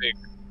pretty big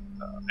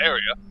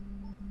area.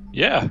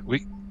 Yeah,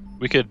 we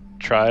could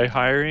try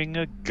hiring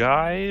a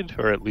guide,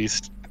 or at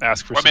least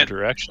ask for some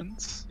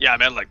directions. Yeah, I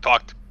meant like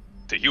talk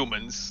to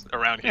humans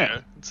around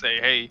here and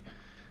say, hey,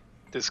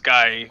 this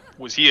guy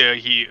was here.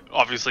 He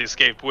obviously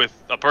escaped with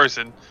a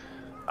person.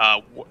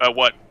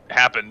 What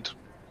happened?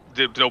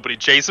 Did nobody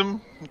chase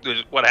him?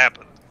 What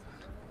happened?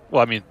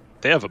 Well, I mean,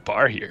 they have a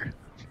bar here.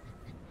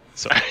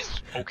 So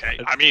okay.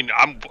 I mean,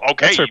 I'm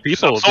okay. That's where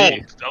people will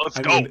be. Let's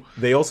go. Mean,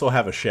 they also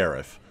have a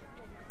sheriff.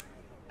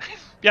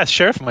 Yeah,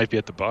 sheriff might be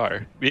at the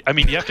bar. I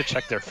mean, you have to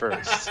check there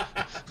first.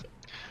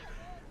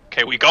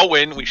 Okay, we go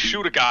in, we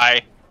shoot a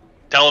guy,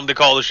 tell him to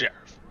call the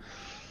sheriff.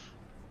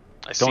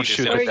 Don't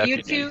shoot Or the you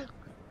deputy. two,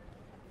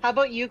 how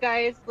about you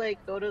guys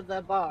like go to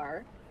the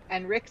bar,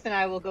 and Rix and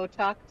I will go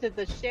talk to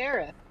the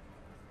sheriff.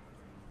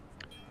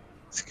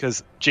 It's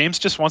because James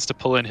just wants to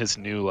pull in his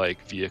new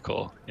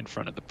vehicle in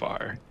front of the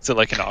bar. It's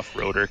like an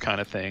off-roader kind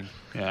of thing.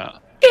 Yeah.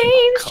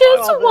 James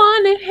just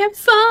want to have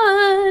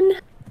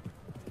fun.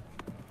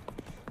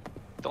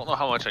 Don't know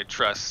how much I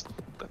trust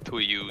the two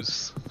of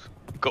yous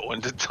going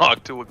to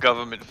talk to a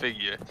government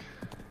figure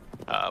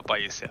by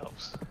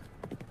yourselves.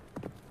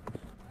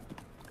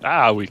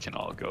 We can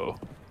all go.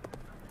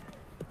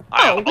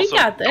 I Oh, we also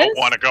got this. don't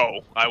want to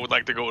go. I would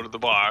like to go to the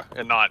bar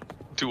and not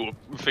to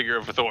a figure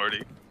of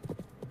authority.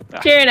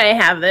 Jerry and I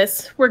have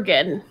this. We're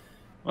good.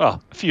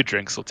 Well, a few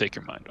drinks will take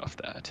your mind off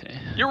that.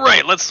 You're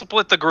right. Let's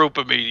split the group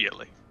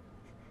immediately.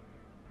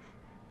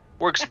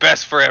 Works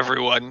best for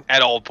everyone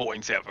at all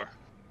points ever.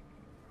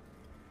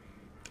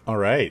 All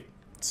right.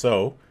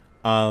 So,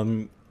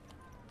 do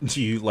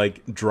you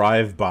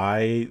drive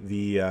by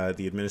the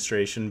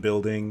administration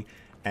building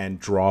and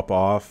drop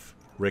off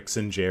Rix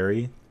and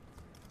Jerry?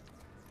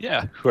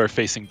 Yeah, who are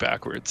facing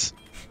backwards,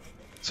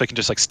 so I can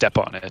just step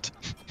on it.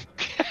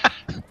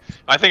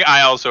 I think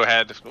I also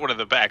had one of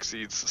the back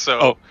seats.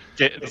 So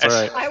that's all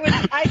right.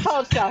 I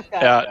called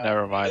shotgun. Yeah,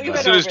 never mind. We as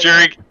went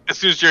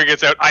soon as Jerry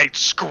gets out, I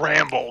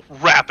scramble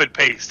rapid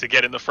pace to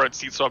get in the front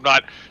seat, so I'm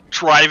not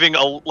driving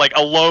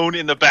alone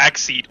in the back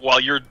seat while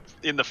you're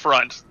in the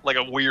front like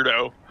a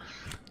weirdo.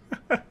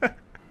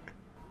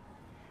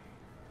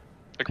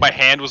 My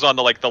hand was on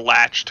the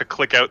latch to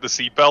click out the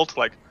seatbelt.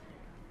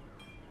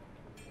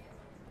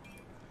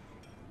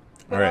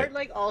 But All right.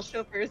 aren't all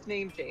chauffeurs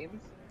named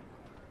James?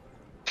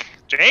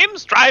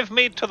 James, drive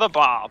me to the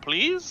bar,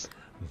 please.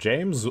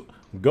 James,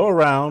 go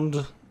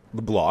around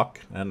the block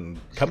and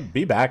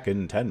be back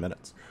in 10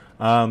 minutes.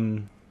 All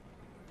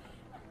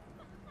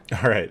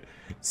right.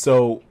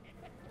 So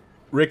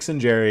Rix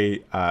and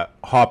Jerry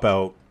hop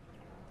out.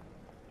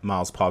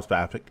 Miles pops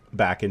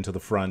back into the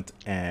front,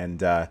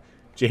 and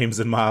James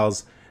and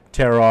Miles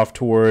tear off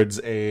towards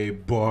a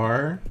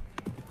bar.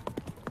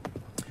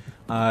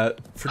 For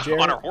Jerry,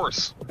 On our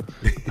horse.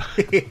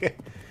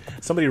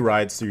 somebody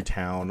rides through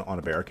town on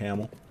a bear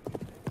camel.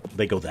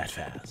 They go that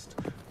fast.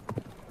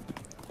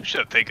 You should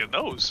have taken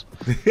those.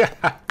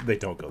 They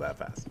don't go that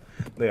fast.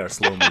 They are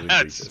slow-moving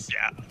creatures.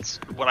 That's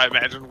what I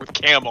imagined with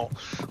camel.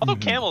 Although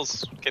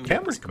camels can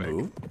Camels move pretty can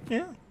move.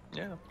 Yeah. quick.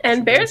 Yeah.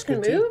 And bears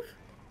can good too. move.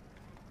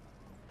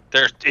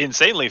 They're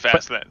insanely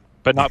fast then.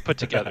 but not put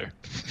together.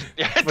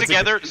 Yeah,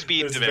 together,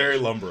 speed It's diminish. very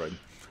lumbering.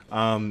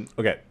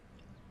 Okay.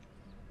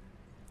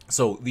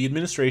 So the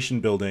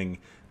administration building,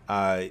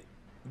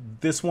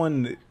 this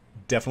one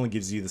definitely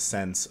gives you the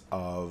sense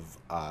of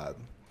a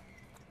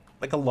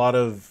lot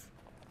of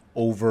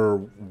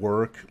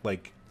overwork,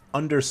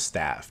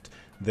 understaffed.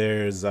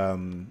 There's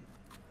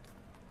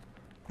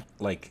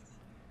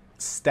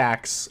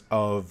stacks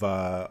of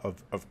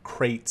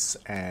crates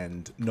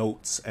and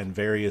notes and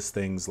various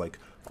things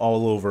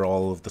all over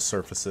all of the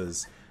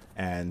surfaces,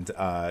 and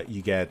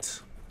you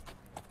get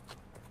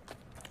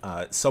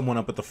someone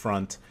up at the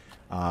front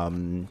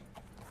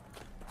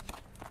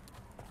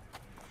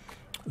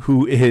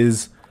who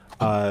is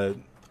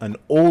an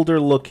older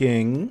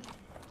looking,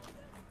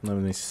 let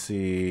me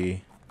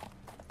see,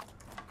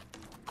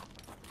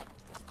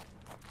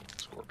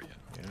 Scorpion.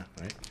 yeah,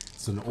 right,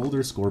 it's an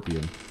older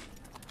scorpion,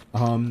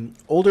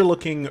 older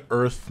looking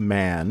earth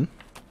man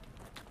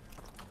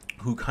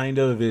who kind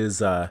of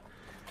is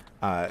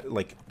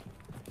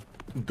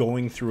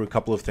going through a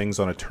couple of things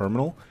on a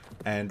terminal,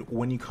 and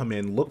when you come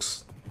in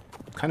looks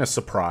kind of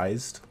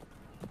surprised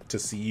to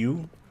see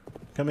you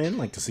come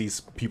in, to see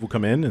people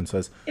come in, and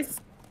says,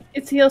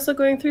 Is he also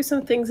going through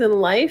some things in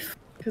life?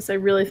 Because I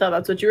really thought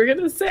that's what you were going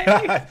to say.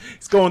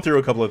 he's going through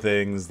a couple of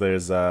things.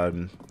 There's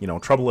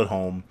trouble at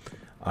home.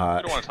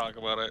 I don't want to talk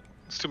about it.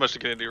 It's too much to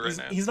get into right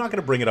now. He's not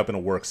going to bring it up in a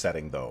work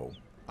setting, though.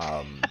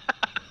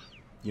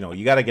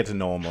 you got to get to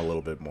know him a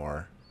little bit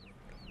more.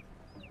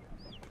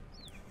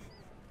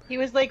 He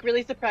was like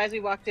really surprised we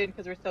walked in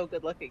because we're so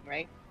good looking,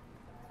 right?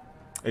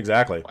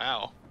 Exactly.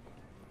 Wow.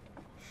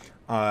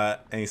 And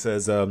he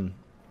says,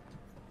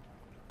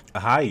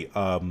 "Hi.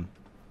 How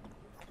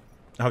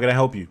can I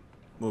help you?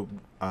 Well,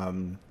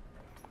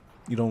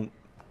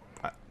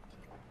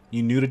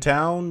 you new to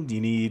town? Do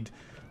you need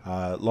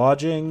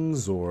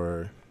lodgings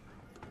or?"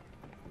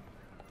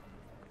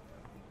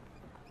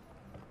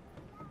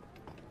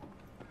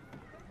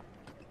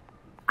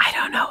 I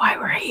don't know why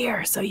we're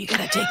here, so you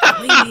gotta take the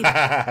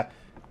lead.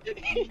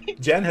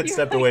 Jen had You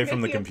stepped were, like, away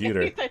from the making a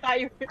computer. face.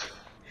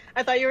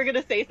 I thought you were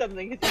gonna say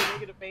something because you were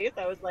making a face.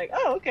 I was like,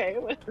 oh, okay.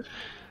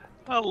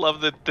 I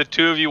love that the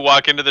two of you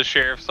walk into the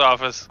sheriff's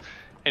office,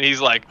 and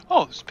he's like,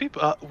 "Oh, there's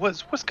people.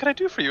 What can I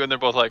do for you?" And they're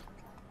both like,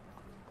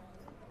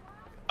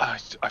 "I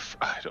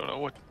don't know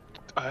what.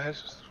 I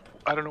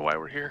don't know why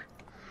we're here."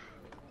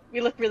 We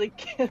look really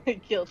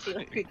guilty,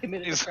 like we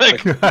committed. He's a crime.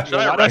 like, "Should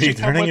I Are arrest you you?"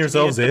 turning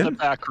yourselves in? The in?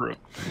 back room.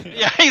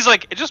 Yeah, he's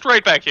like, "Just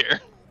right back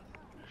here."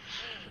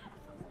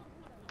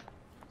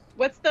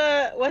 What's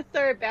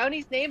our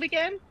bounty's name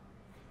again?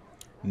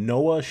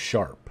 Noah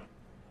Sharpe.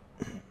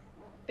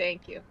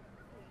 Thank you.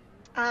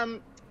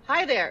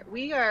 Hi there.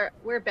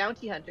 We're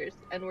bounty hunters,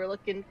 and we're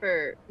looking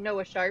for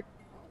Noah Sharpe,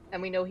 and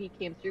we know he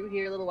came through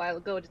here a little while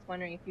ago. Just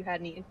wondering if you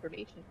had any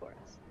information for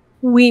us.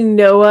 We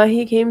know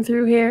he came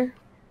through here.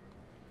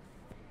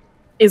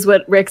 Is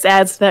what Rix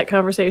adds to that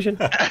conversation.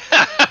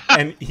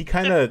 And he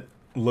kind of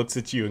looks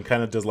at you and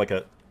kind of does like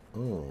a,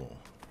 oh.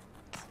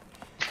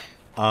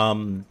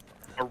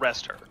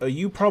 Arrest her.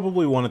 You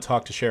probably want to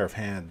talk to Sheriff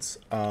Hands.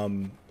 Let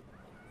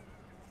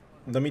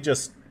me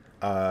just,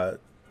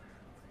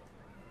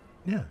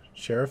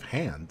 Sheriff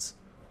Hands.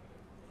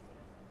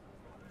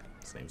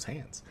 His name's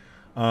Hands.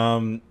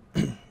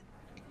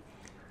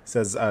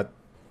 Says,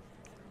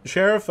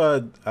 Sheriff,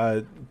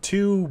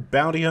 two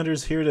bounty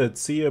hunters here to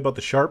see you about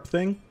the Sharpe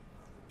thing.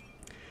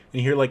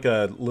 And you hear like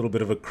a little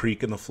bit of a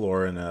creak in the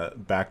floor, and a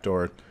back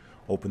door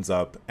opens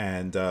up,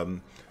 and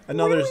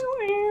another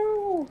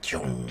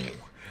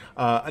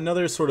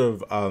sort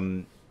of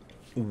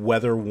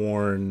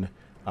weather-worn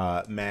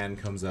man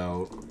comes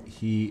out.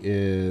 He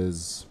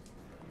is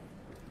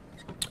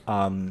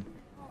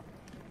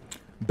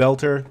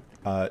Belter,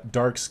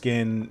 dark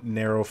skin,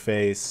 narrow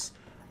face,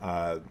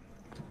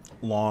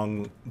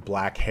 long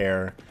black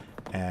hair,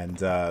 and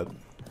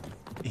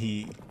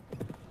he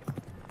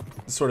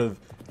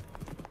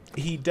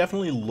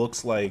definitely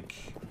looks like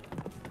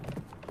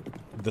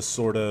the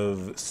sort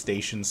of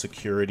station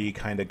security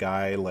kind of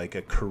guy, like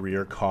a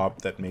career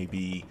cop that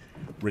maybe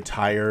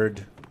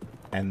retired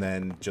and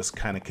then just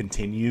kind of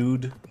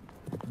continued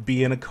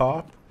being a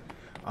cop.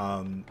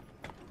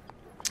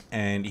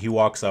 And he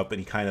walks up and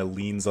he kind of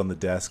leans on the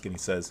desk and he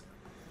says,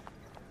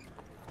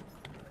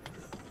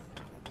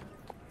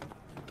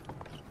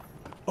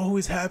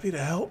 "Always happy to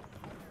help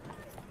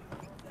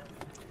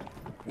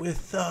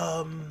with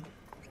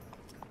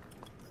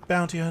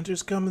bounty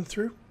hunters coming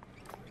through.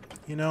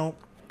 You know,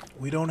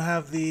 we don't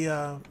have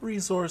the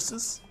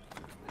resources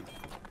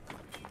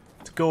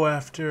to go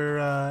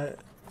after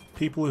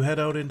people who head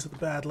out into the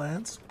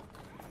Badlands.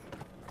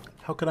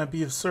 How can I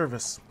be of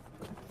service?"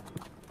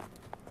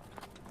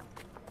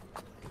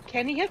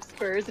 Can he have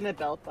spurs and a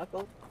belt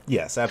buckle?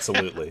 Yes,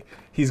 absolutely.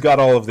 He's got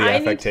all of the I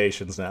need-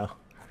 affectations now.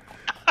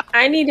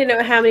 I need to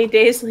know how many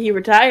days till he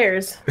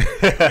retires.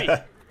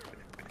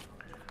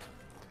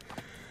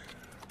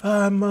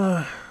 I'm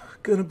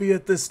gonna be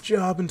at this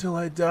job until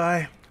I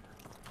die.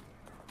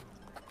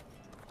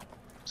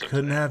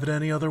 Couldn't have it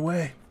any other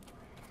way.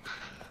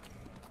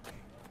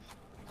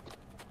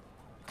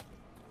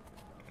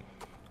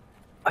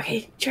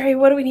 Okay, Jerry,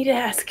 what do we need to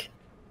ask?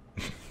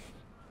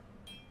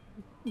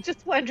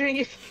 Just wondering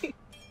if you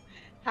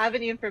have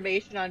any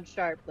information on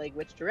Sharpe, like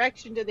which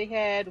direction did they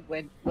head,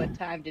 what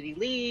time did he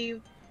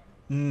leave?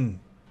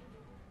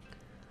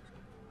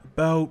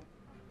 About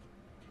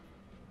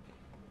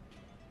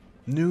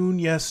noon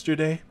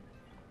yesterday,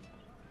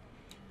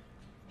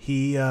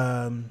 he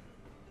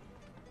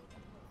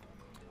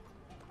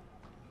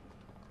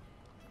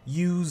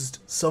used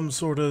some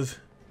sort of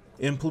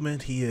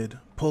implement he had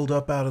pulled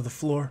up out of the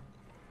floor.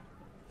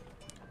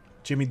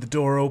 Jimmied the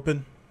door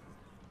open.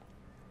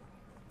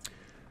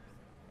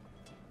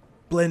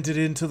 Blended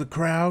into the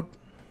crowd.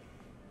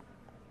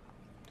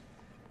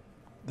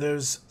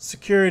 There's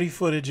security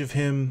footage of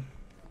him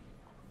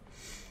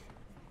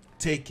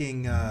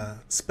taking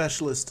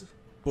Specialist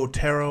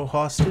Botero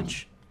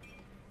hostage,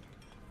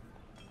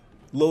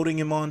 loading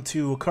him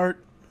onto a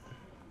cart,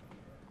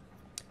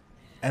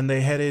 and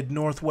they headed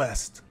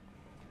northwest.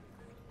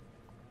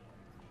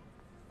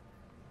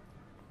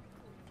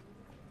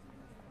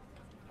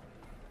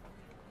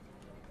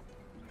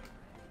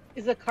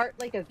 Is a cart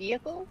like a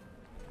vehicle?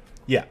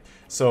 Yeah.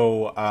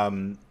 So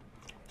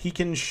he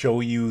can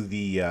show you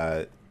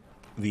the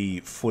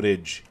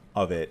footage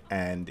of it,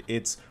 and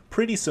it's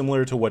pretty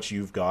similar to what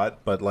you've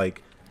got, but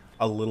like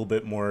a little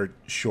bit more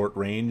short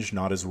range,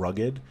 not as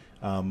rugged.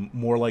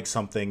 More like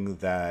something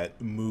that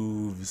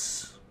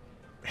moves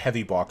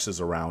heavy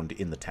boxes around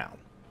in the town.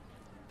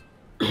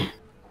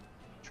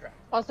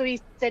 Also,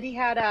 he said he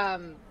had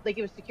like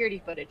it was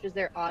security footage. Is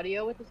there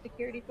audio with the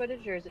security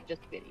footage, or is it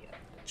just video?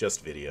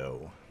 Just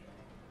video.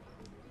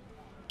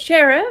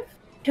 Sheriff,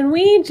 can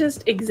we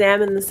just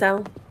examine the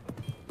cell?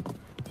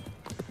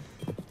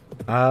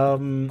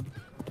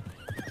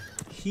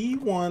 He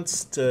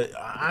wants to...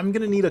 I'm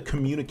going to need a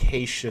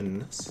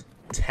communications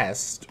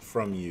test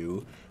from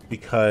you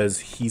because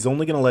he's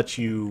only going to let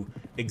you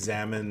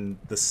examine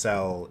the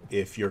cell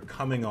if you're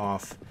coming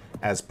off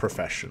as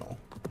professional.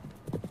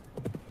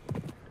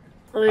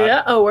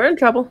 Yeah, we're in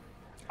trouble.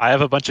 I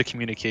have a bunch of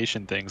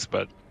communication things,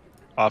 but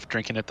off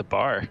drinking at the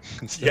bar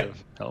instead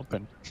of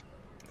helping.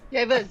 You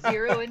have a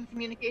 0 in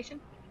communication?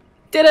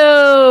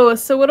 Ditto!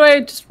 So what do I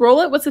just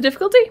roll it? What's the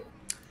difficulty?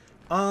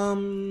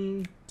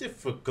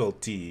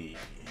 Difficulty.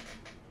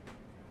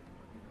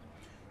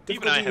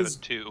 Even I have a is...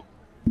 2.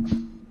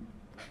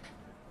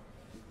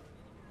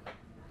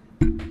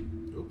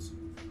 Oops.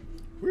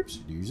 Whoops.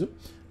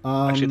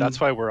 Actually, that's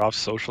why we're off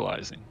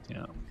socializing.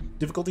 Yeah.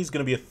 Difficulty is going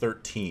to be a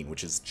 13,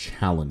 which is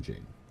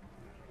challenging.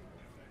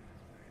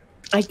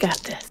 I got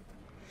this.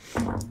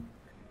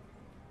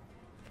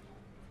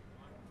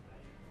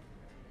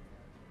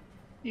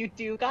 You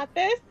do got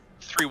this?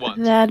 3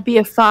 ones. That'd be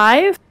a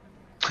 5.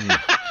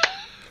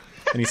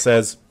 And he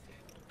says,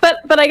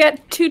 But I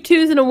got 2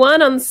 2s and a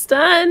 1 on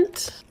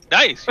stunt.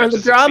 Nice. You Or have the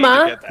to succeed to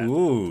drama. get that.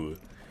 ooh.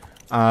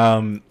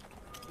 And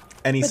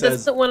he But says,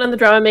 doesn't one on the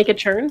drama make a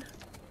turn?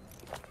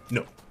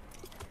 no.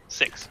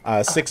 6.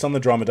 6 on the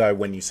drama die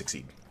when you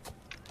succeed.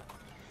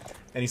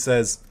 And he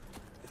says,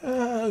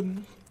 you're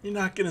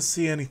not going to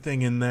see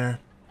anything in there.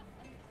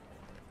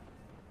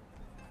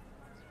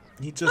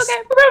 He just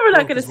Okay, we're probably not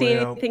broke going to his see way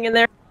out. anything in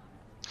there.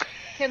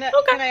 Can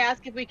I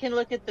ask if we can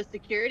look at the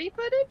security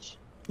footage?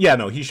 Yeah,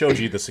 no, he showed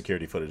you the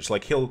security footage.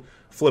 Like, he'll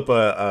flip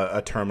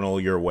a terminal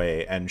your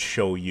way and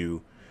show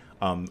you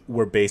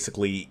where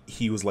basically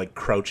he was, like,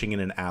 crouching in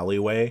an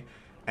alleyway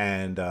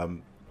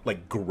and,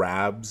 like,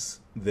 grabs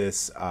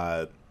this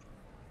tall,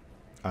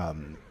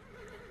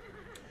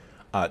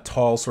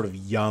 sort of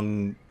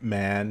young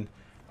man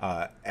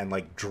and,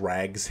 like,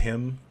 drags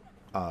him,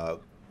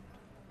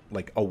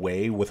 like,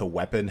 away with a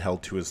weapon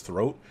held to his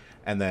throat.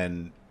 And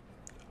then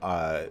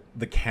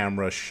the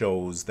camera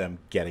shows them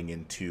getting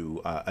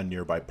into a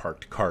nearby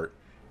parked cart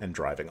and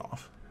driving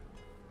off.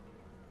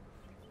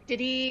 Did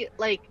he,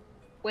 like,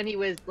 when he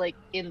was, like,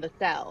 in the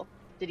cell,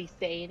 did he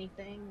say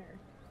anything? Or,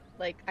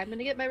 like, I'm going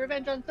to get my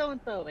revenge on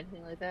so-and-so,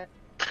 anything like that?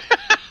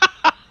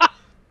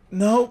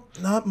 No,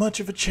 not much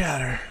of a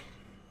chatter.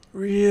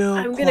 Real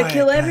I'm going to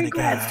kill every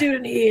grad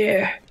student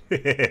here.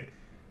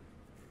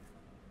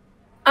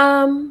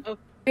 I'm going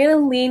to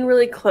lean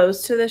really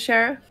close to the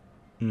sheriff.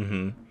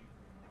 Mm-hmm.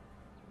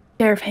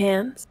 Pair of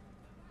hands.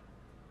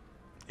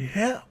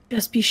 Yeah.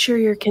 Just be sure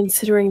you're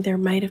considering there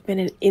might have been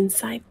an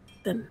inside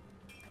then.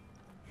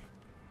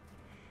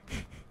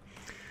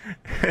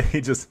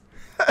 He just...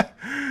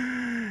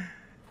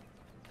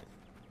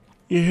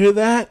 You hear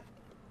that?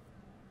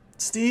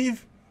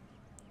 Steve?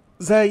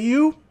 Is that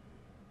you?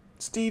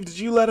 Steve, did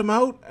you let him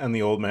out? And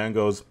the old man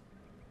goes,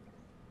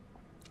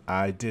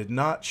 I did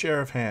not,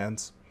 Sheriff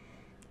Hands.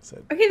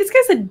 Said, Okay, this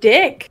guy's a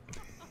dick.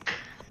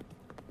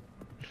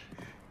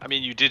 I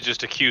mean, you did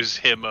just accuse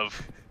him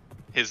of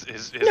his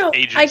No, I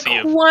agency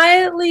of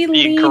quietly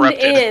being leaned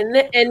corrupted.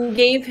 in and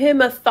gave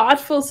him a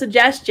thoughtful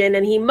suggestion,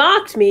 and he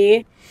mocked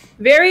me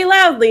very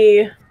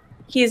loudly.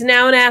 He's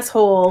now an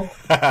asshole,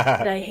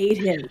 and I hate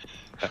him.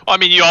 Well, I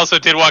mean, you also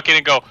did walk in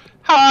and go,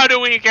 how do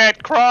we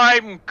get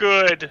crime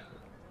good?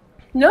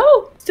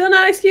 No, still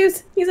not an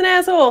excuse. He's an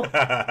asshole.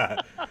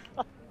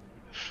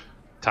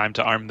 Time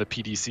to arm the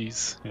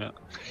PDCs. Yeah.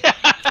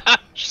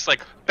 Just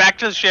like, back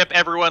to the ship,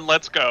 everyone,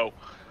 let's go.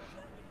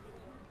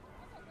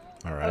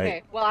 All right.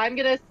 Okay, well, I'm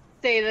going to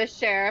say to the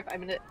sheriff,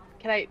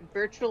 can I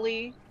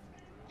virtually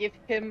give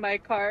him my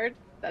card?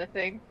 Is that a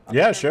thing?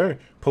 Yeah, sure.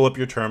 Pull up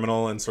your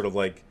terminal and sort of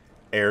like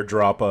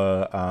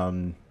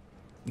airdrop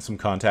some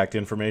contact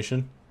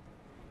information.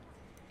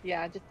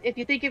 Yeah, just if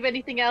you think of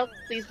anything else,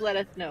 please let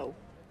us know.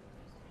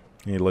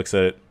 And he looks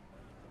at it.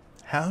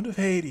 Hound of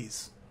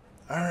Hades.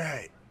 All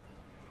right.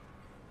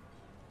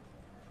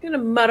 I'm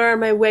gonna mutter on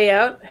my way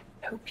out.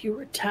 I hope you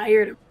were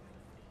tired.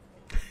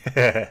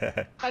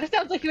 That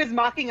sounds like he was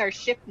mocking our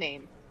ship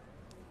name.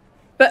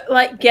 But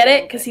like, get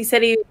it? Because he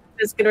said he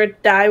was gonna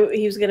die.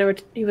 He wasn't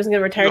gonna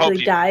retire till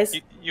he dies.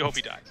 You hope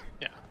he dies.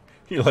 Yeah.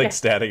 You're like Yeah.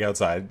 standing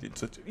outside.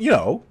 It's,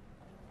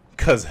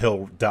 because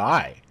he'll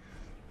die.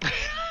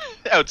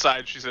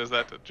 Outside, she says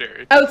that to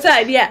Jerry.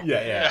 Outside, yeah.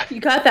 Yeah. You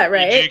got that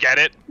right. Did you get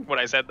it when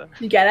I said that?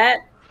 You get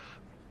it?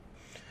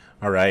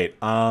 All right.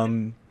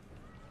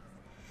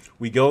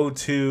 We go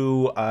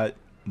to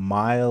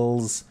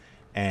Miles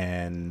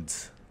and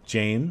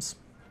James,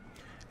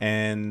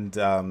 and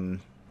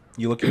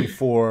you're looking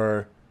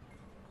for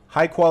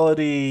high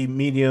quality,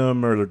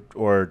 medium,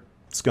 or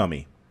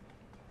scummy.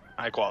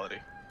 High quality.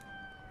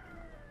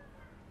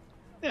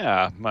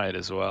 Yeah, might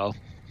as well.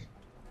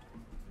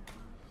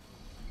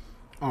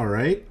 All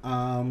right.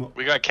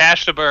 We got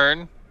cash to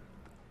burn,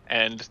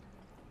 And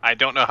I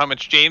don't know how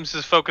much James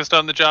is focused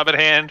on the job at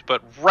hand,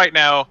 but right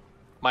now,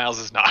 Miles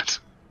is not.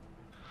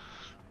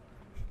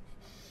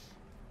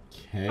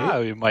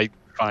 Okay. We might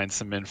find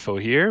some info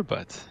here,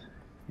 but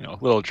a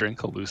little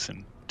drink will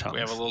loosen tongues. We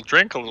have a little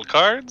drink, a little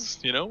cards,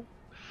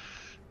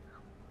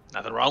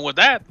 Nothing wrong with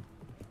that.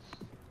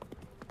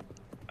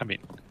 I mean,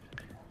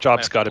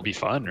 job's got to be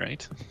fun,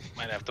 right?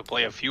 Might have to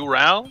play a few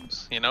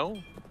rounds,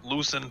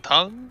 loosen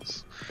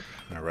tongues.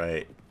 All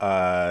right.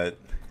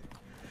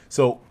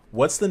 So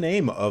what's the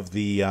name of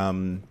the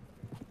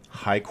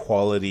high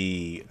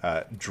quality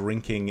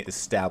drinking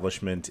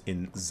establishment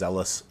in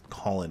Zealous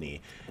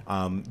Colony?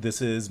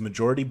 This is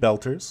Majority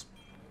Belters.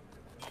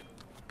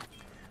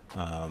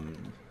 A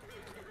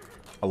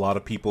lot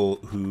of people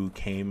who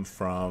came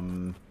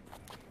from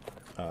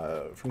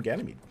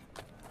Ganymede,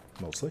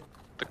 mostly.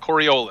 The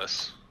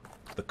Coriolis.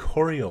 The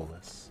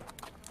Coriolis.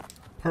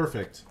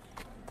 Perfect.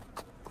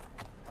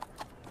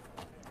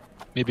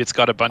 Maybe it's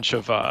got a bunch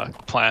of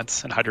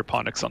plants and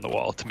hydroponics on the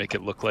wall to make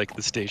it look like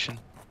the station.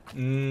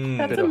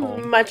 That's a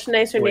much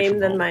nicer name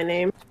than my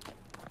name.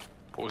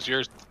 What was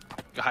yours?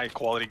 High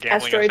quality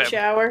gambling. Asteroid FM?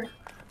 Shower.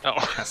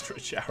 Oh,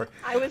 Asteroid Shower.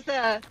 I was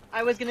gonna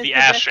The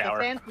ash suggest the shower.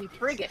 fancy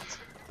frigate.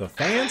 The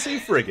fancy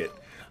frigate.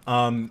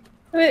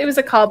 It was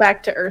a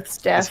callback to Earth's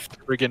This death.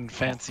 friggin'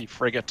 fancy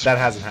frigate. That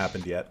hasn't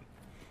happened yet.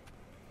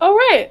 Oh,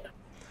 right.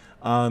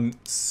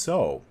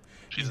 So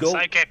she's Go- a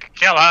psychic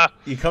killer.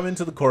 you come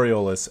into the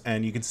Coriolis,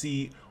 and you can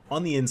see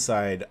on the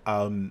inside,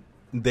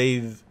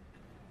 they've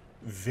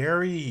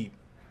very,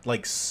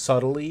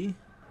 subtly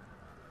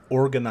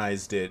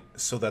organized it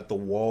so that the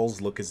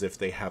walls look as if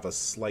they have a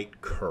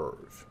slight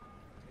curve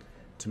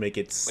to make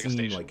it Like a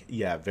seem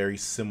station. very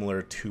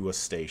similar to a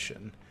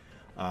station.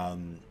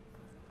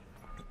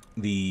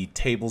 The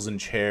tables and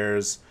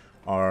chairs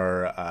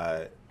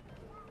are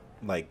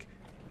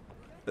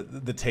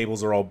the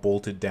tables are all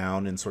bolted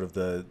down in sort of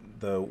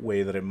the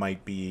way that it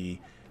might be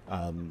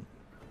on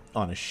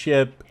a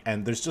ship,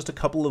 and there's just a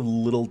couple of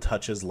little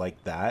touches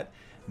like that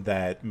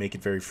make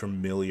it very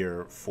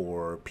familiar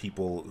for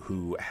people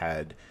who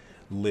had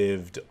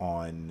lived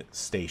on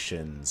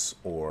stations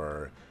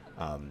or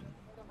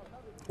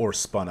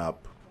spun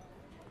up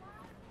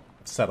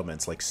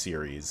settlements like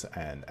Ceres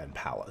and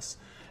Pallas.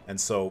 And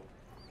so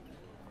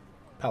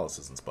Pallas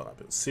isn't spun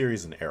up. It was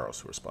Ceres and Eros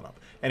who were spun up.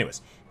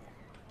 Anyways,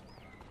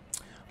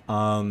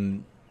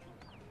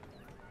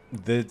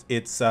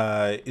 it's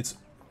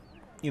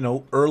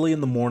early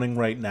in the morning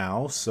right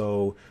now,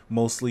 so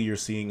mostly you're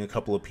seeing a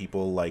couple of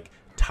people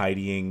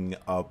tidying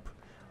up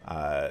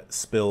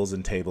spills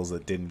and tables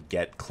that didn't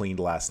get cleaned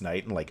last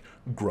night and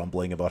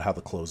grumbling about how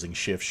the closing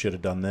shift should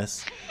have done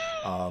this.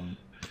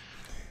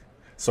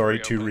 Sorry,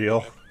 too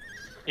real.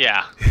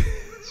 Yeah.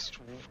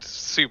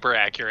 Super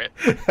accurate.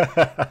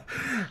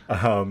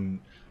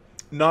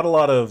 Not a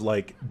lot of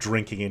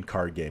drinking and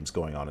card games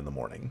going on in the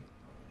morning.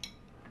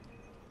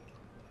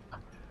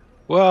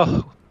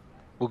 Well,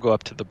 we'll go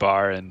up to the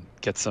bar and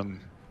get some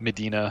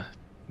Medina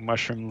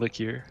mushroom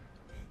liqueur.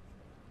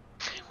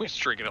 We're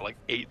drinking at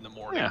 8 in the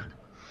morning. Yeah.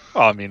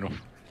 Well, I mean,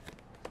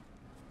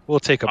 we'll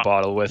take a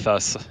bottle with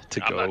us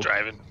to I'm go. not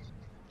driving.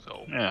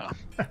 So Yeah.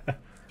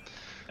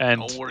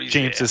 And No worries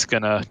James there. is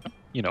gonna,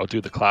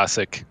 do the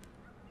classic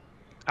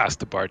ask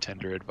the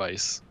bartender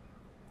advice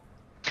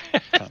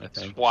kind of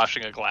thing. just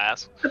washing a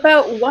glass.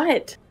 About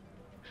what?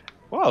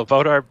 Well,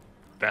 about our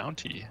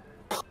bounty.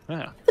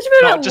 Yeah. What you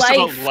mean Not about just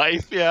life? about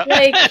life, yeah.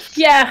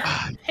 Yeah.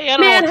 Hey, I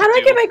don't Man, know how what do I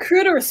to get my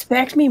crew to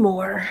respect me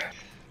more?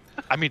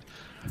 I mean,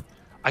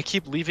 I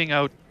keep leaving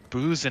out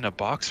booze in a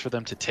box for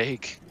them to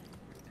take.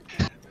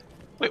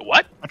 Wait,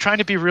 what? I'm trying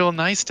to be real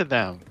nice to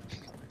them.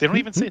 They don't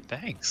even say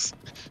thanks.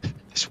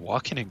 Just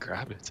walk in and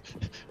grab it.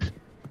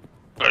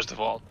 First of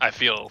all, I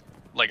feel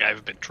like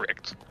I've been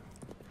tricked.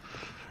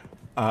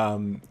 All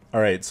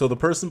right, so the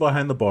person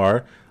behind the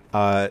bar,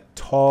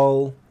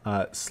 tall,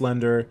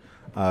 slender,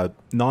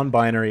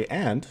 non-binary,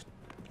 and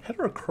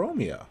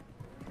heterochromia.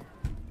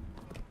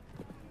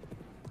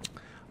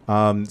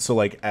 So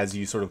as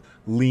you sort of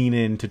lean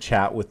in to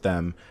chat with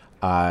them,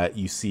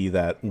 you see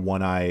that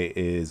one eye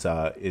is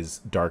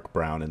dark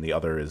brown and the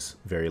other is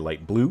very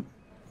light blue.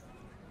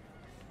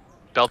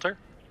 Belter?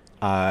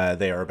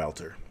 They are a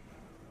belter.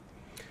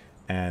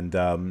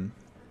 And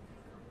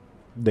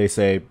they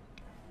say,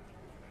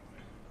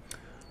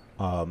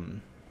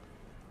 it's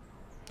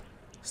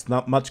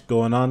not much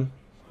going on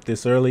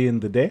this early in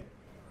the day.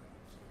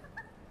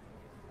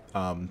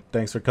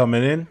 Thanks for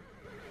coming in.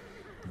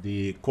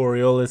 The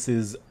Coriolis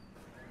is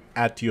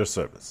at your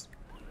service.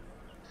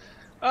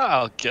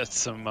 I'll get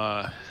some,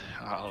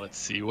 let's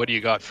see, what do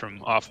you got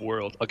from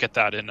off-world? I'll get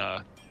that in,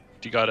 do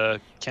you got a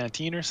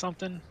canteen or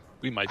something?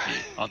 We might be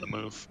on the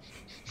move.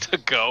 To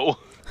go?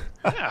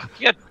 Yeah.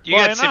 You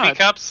Why got sippy not?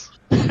 cups?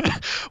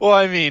 Well,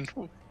 I mean,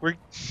 we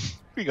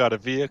got a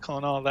vehicle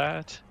and all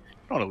that. I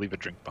don't want to leave a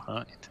drink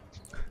behind.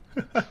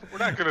 We're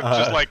not gonna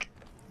just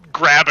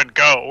grab and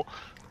go.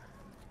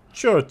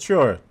 Sure.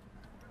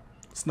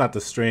 It's not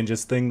the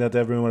strangest thing that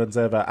everyone has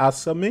ever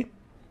asked of me.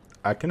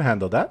 I can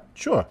handle that,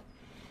 sure.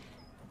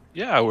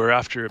 Yeah, we're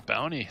after a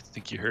bounty. I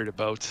think you heard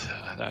about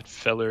that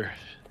feller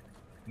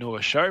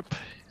Noah Sharpe.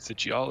 He's a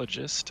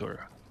geologist,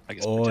 or I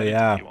guess Oh, pretending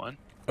yeah. to be one.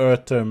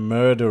 Earther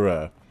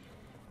murderer.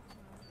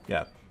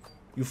 Yeah.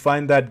 You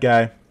find that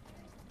guy.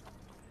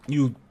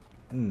 You...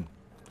 I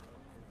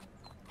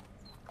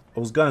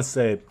was gonna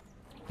say,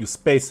 you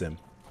space him.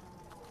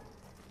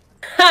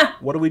 Ha!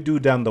 What do we do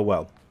down the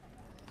well?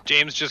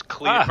 James just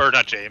or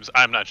not James.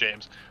 I'm not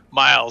James.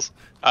 Miles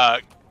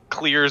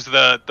clears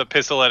the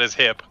pistol at his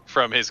hip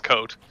from his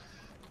coat.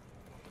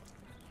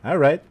 All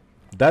right.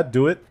 That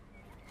do it.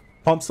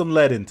 Pump some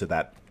lead into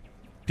that.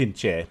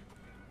 Pinche.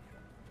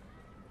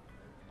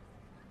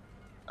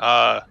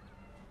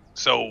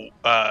 So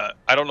I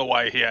don't know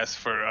why he asked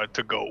for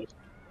to go,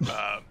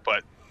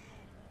 but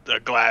a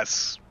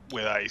glass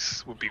with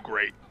ice would be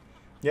great.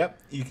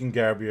 Yep, you can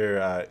grab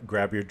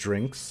your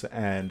drinks,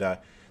 and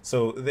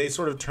so they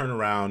sort of turn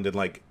around and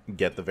like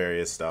get the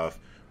various stuff,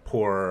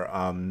 pour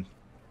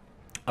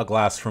a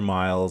glass for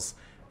Miles,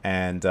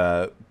 and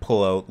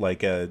pull out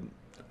like a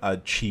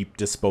cheap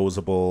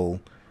disposable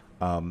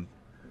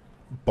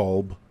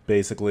bulb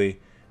basically,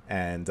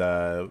 and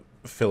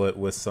fill it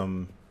with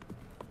some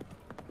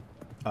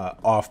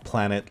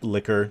off-planet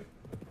liquor,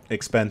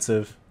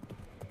 expensive.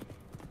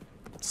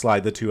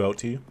 Slide the two out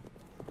to you.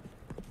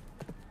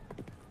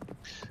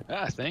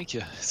 Thank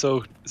you.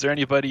 So, is there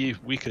anybody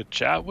we could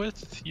chat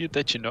with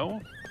that you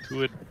know who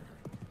would,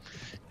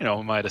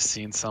 might have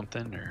seen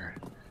something, or,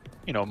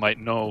 might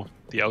know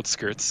the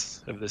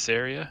outskirts of this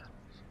area?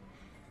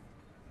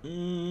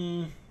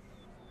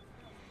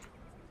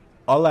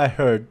 All I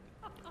heard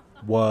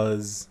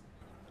was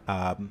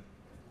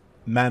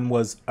man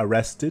was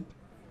arrested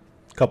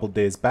a couple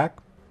days back,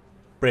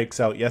 breaks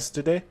out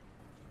yesterday,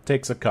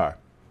 takes a car.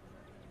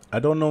 I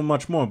don't know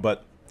much more,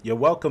 but you're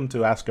welcome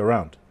to ask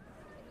around.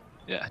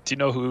 Yeah. Do you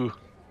know who,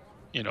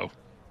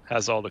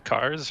 has all the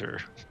cars or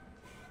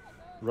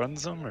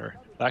runs them or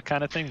that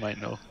kind of thing? Might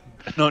know.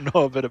 I don't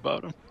know a bit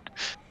about them.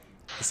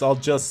 It's all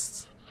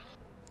just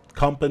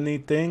company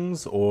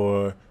things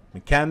or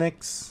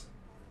mechanics.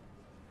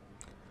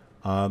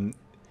 If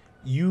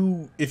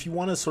you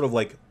want to sort of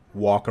like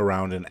walk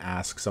around and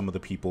ask some of the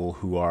people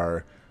who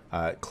are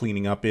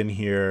cleaning up in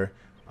here,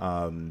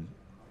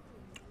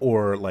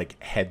 or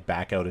like head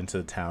back out into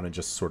the town and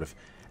just sort of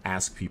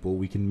ask people,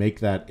 we can make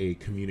that a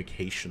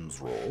communications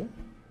roll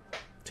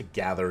to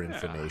gather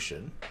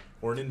information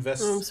or an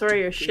investigation. I'm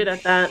sorry you're shit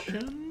at that.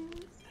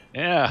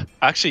 Yeah,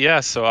 actually, yeah.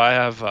 So I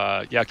have,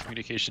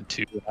 communication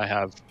too. I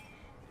have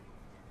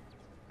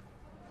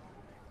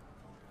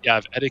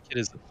etiquette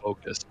as the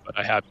focus, but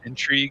I have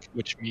intrigue,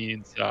 which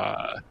means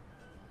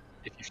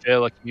if you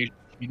fail a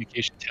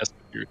communication test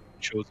with your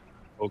chosen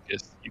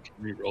focus, you can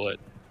re-roll it,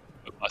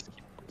 but must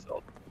keep the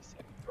result in the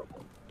second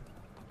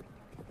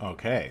roll.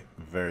 Okay,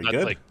 very That's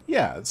good. like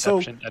Yeah, so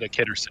Deception,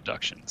 etiquette, or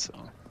seduction. So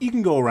you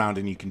can go around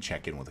and you can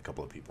check in with a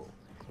couple of people.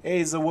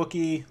 Hey,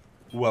 Zawookie,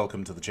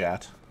 welcome to the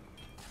chat.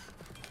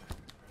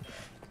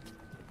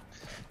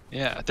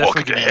 yeah, Welcome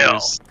definitely to gonna hell.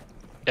 use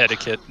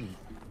etiquette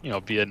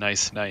and be a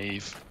nice,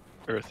 naive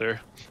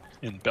earther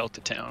in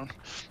Belta Town.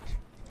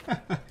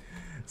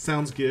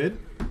 Sounds good.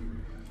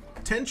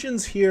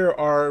 Tensions here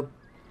are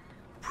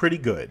pretty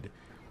good.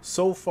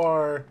 So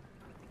far,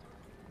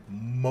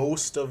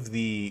 most of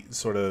the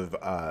sort of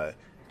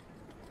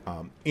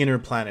inner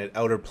planet,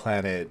 outer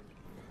planet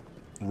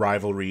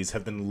rivalries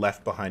have been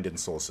left behind in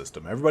Soul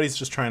System. Everybody's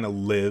just trying to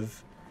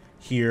live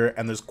here,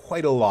 and there's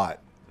quite a lot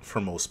for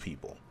most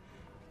people.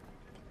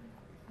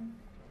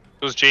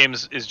 Is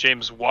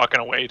James walking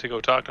away to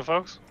go talk to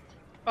folks?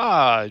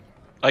 I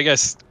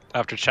guess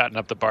after chatting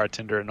up the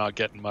bartender and not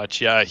getting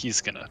much, yeah,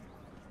 he's gonna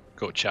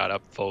go chat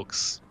up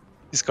folks.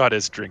 He's got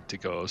his drink to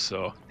go,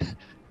 so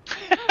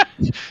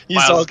he's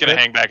Miles all is gonna good.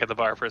 hang back at the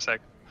bar for a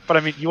sec. But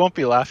I mean, you won't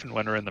be laughing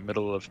when we're in the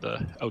middle of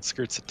the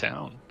outskirts of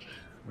town.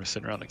 We're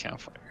sitting around the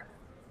campfire,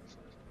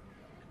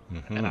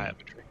 and I have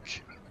a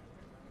drink.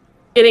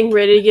 Getting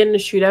ready to get in a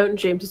shootout, and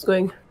James is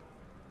going,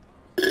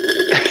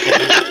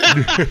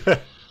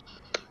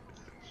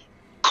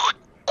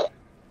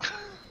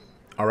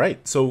 All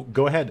right, so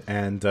go ahead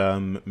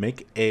and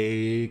make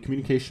a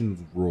communications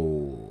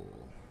roll.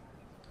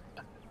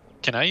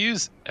 Can I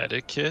use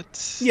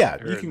etiquette? Yeah,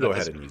 Or you can that go ahead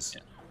doesn't- and use.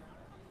 yeah.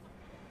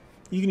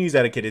 You can use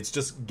etiquette. It's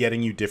just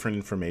getting you different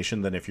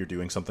information than if you're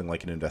doing something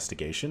like an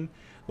investigation.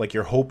 Like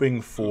you're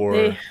hoping for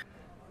Hey.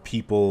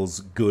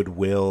 people's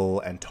goodwill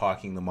and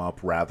talking them up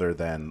rather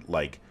than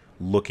like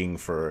looking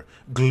for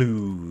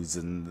glues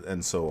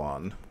and so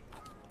on.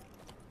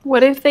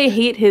 "What if they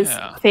hate his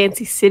Yeah.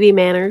 fancy city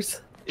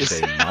manners?"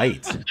 They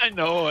might. I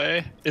know,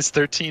 eh? It's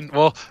 13.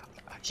 Well,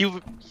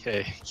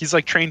 he's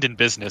like trained in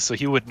business, so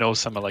he would know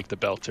some of like the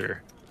Belter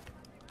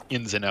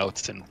ins and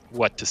outs and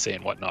what to say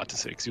and what not to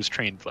say, because he was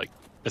trained like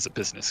as a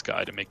business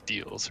guy to make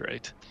deals,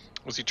 right?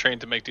 Was he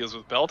trained to make deals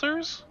with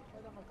Belters?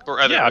 Or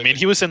other? Yeah, I mean,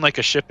 he was in like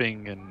a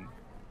shipping and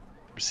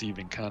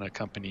receiving kind of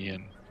company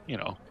and,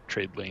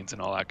 trade lanes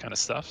and all that kind of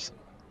stuff. So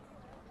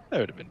that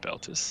would have been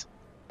Beltis.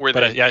 where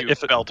but, they yeah, view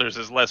if it- Belters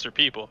as lesser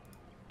people.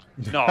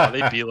 No,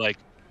 they'd be like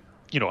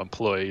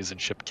employees and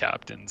ship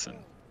captains and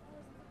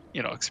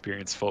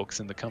experienced folks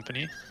in the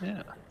company.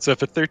 Yeah. So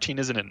if a 13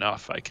 isn't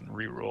enough, I can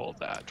re-roll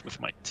that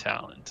with my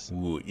talent.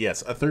 Ooh,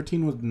 yes, a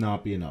 13 would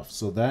not be enough.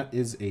 So that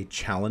is a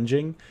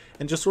challenging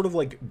and just sort of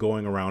like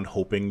going around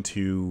hoping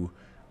to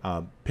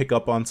pick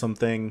up on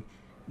something.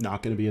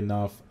 Not going to be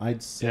enough.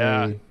 I'd say.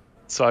 Yeah.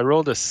 So I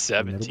rolled a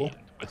 17 Formidable?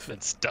 with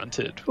been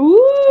stunted.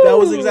 Ooh. That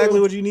was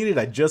exactly what you needed.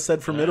 I just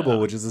said formidable,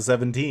 Yeah. which is a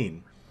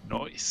 17.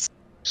 Nice.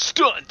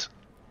 Stunt.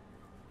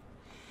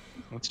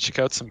 Let's check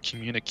out some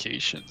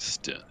communication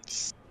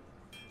stunts.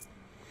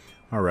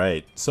 All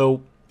right.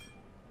 So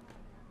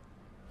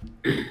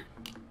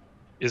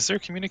Is there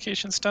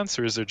communication stunts,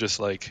 or is there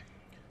just like...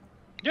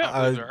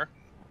 Yeah, there are.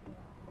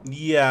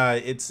 yeah,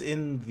 it's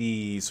in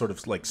the sort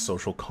of like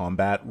social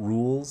combat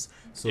rules.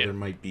 So Yeah. there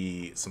might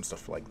be some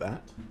stuff like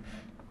that.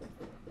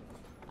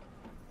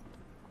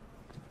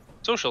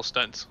 Social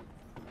stunts.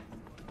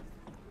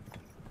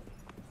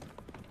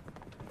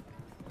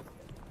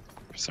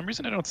 For some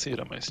reason, I don't see it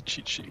on my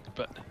cheat sheet,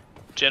 but...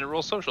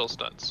 General social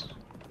stunts.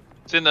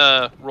 It's in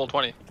roll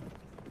 20.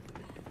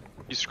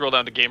 You scroll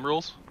down to game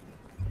rules.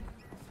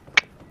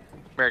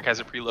 Merrick has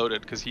it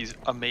preloaded because he's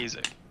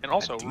amazing. And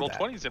also, do roll that.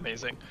 20 is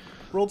amazing.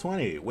 Roll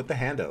 20 with the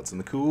handouts and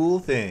the cool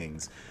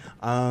things.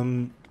 I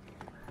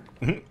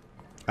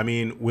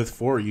mean, with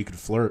 4 you could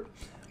flirt.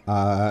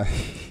 I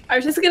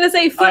was just gonna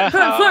say flirt,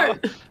 flirt,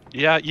 flirt.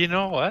 Yeah, you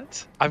know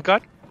what? I've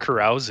got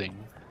carousing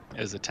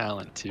as a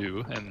talent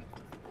too, and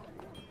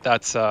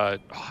that's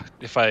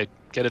if I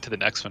get it to the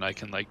next one, I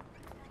can like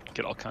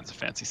get all kinds of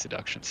fancy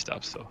seduction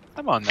stuff. So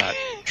I'm on that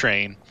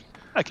train.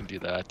 I can do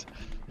that.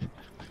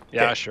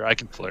 Yeah, Okay. sure, I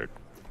can flirt.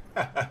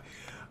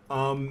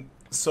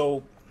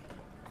 So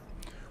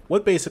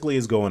what basically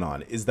is going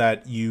on is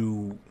that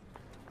you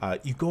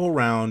go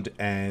around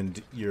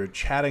and you're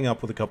chatting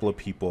up with a couple of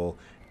people,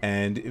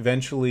 and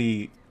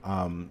eventually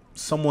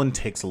someone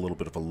takes a little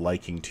bit of a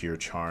liking to your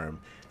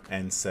charm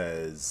and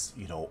says,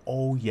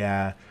 oh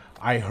yeah,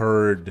 I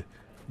heard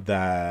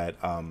that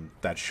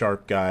that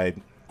Sharpe guy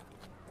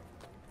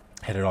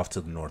headed off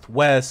to the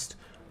northwest,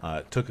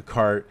 took a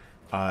cart.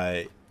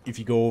 If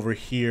you go over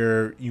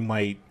here, you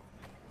might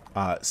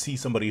see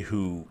somebody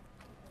who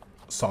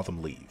saw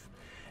them leave.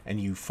 And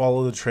you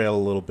follow the trail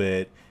a little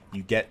bit.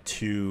 You get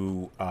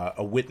to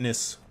a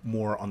witness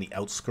more on the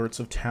outskirts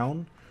of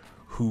town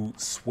who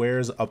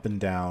swears up and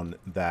down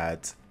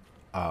that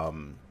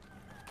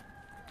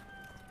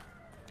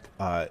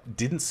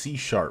didn't see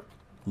Sharpe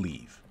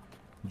leave.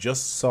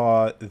 Just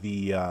saw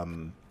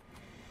the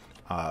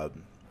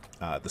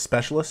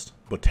specialist,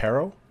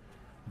 Botero,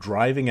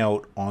 driving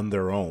out on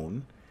their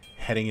own,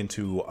 heading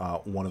into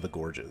one of the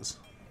gorges.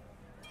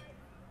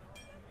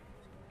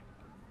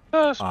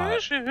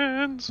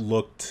 Suspicions.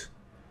 Looked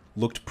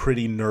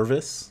pretty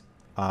nervous,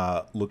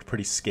 looked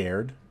pretty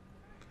scared,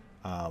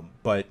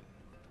 but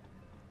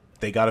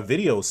they got a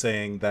video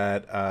saying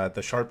that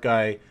the Sharpe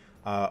guy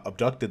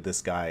abducted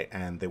this guy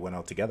and they went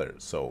out together.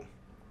 So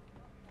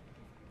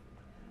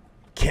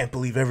can't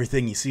believe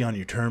everything you see on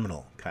your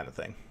terminal kind of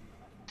thing.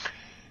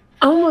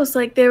 Almost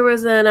like there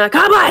was an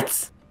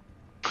combats.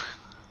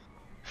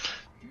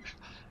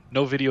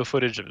 No video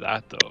footage of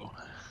that though.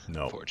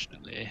 No.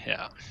 Unfortunately,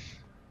 yeah.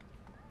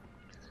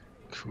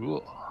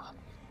 Cool.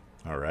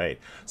 All right.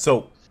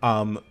 So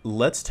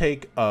let's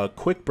take a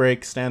quick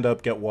break, stand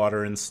up, get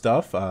water and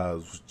stuff.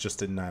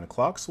 Just at 9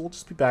 o'clock, so we'll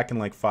just be back in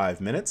like 5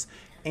 minutes.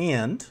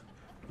 And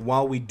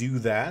while we do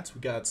that,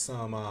 we got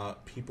some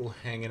people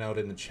hanging out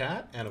in the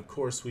chat, and of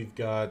course we've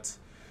got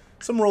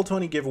some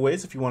Roll20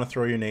 giveaways. If you want to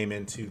throw your name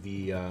into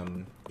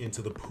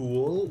the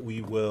pool,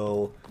 we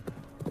will.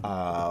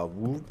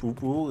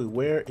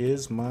 Where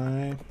is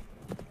my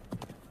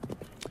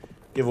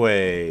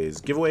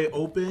giveaways? Giveaway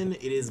open.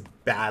 It is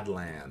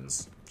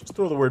Badlands. Just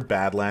throw the word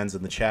Badlands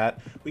in the chat.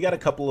 We got a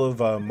couple of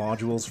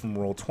modules from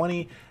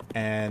Roll20,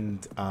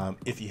 and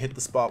if you hit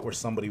the spot where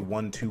somebody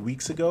won 2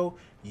 weeks ago,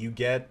 you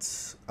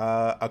get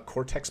a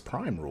Cortex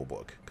Prime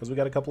rulebook, because we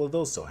got a couple of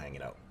those still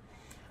hanging out.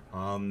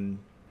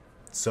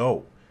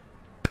 So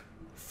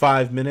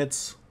 5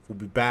 minutes, we'll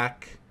be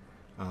back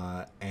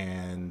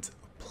and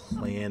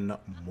playing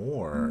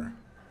more.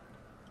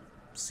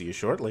 See you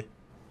shortly.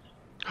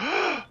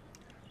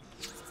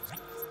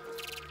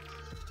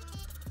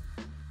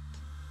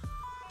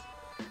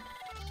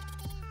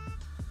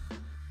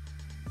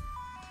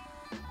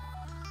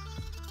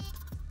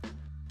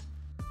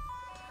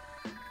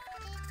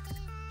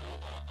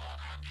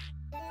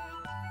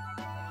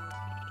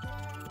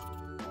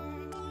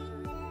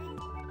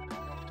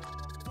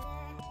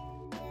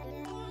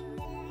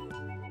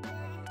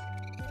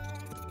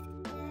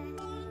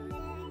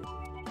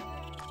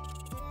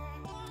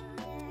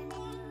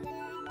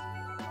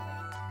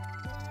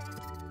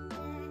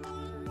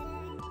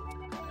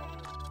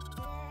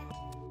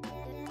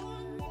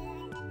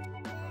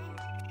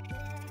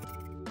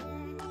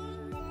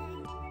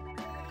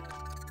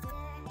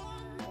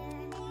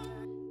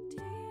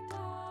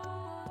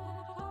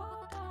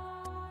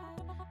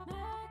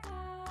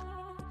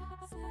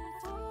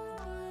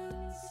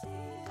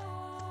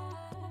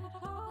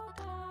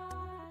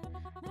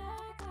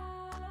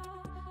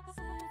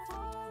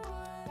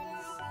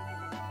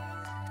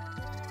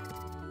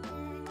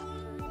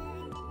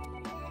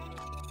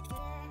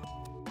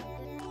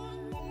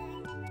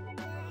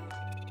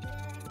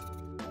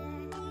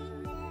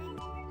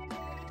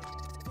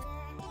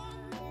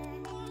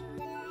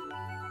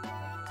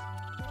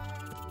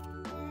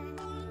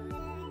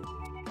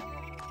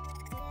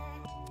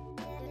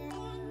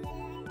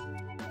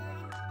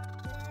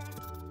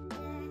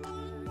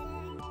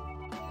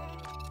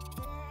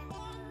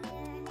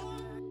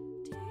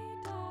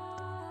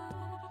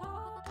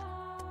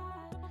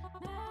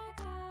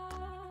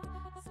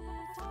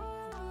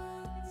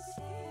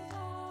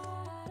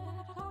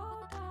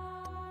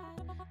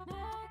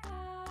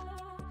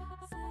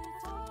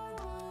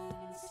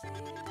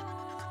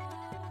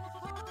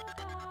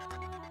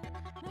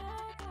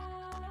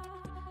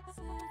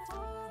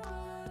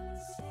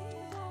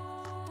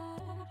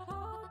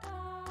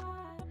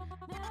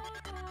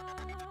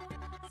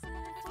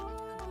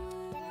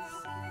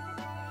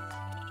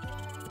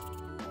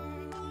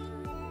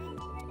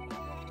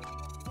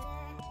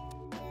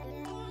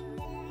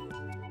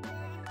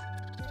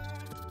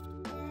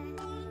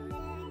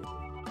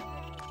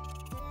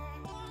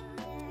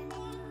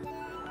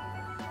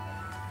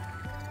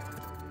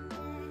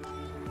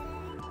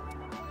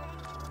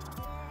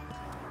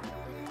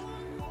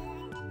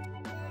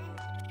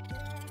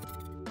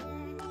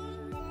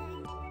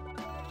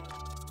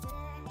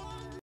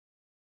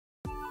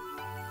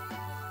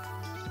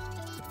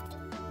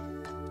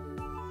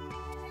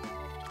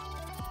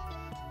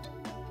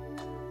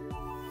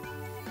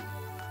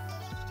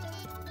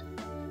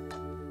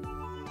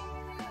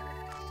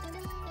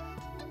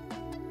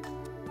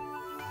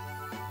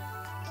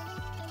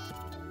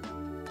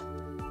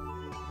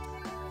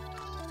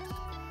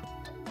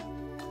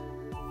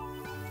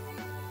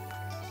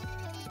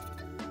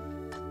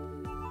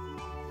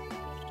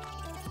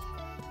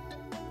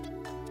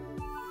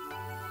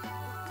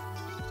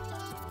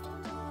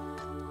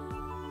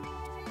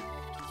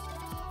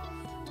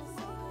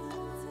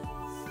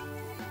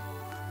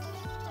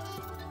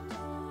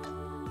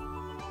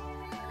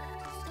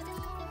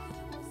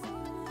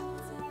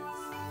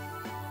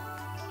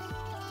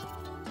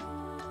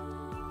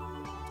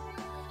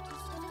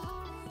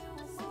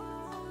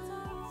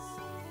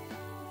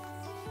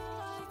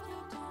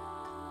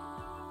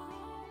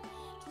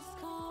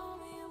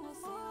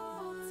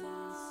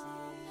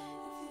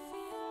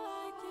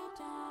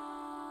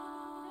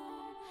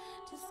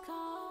 Just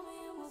call me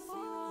and we'll see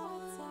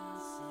what's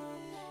up.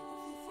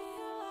 If you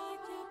feel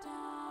like you're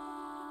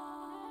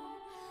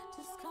down,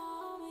 just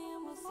call me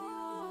and we'll see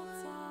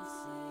what's up.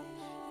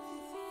 If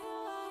you feel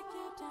like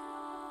you're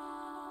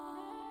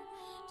down,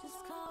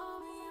 just call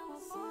me and we'll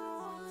see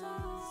what's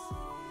up.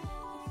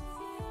 If you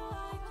feel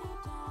like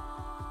you're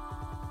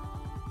down,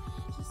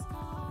 just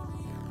call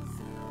me and we'll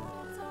see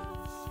what's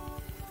up.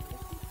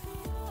 If you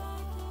feel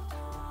like you're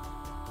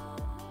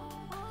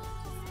down,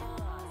 just call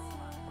me.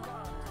 Just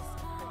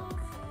call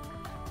me.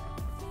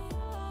 Feel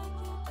like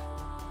you're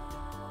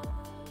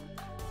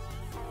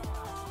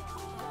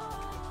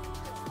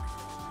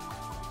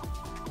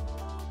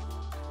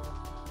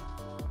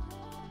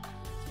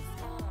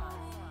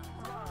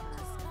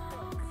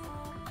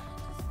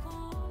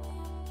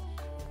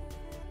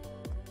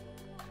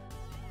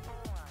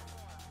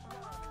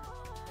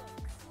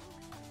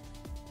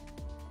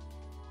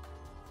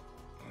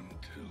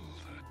Until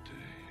that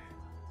day,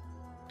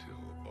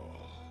 till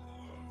all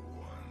are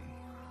one.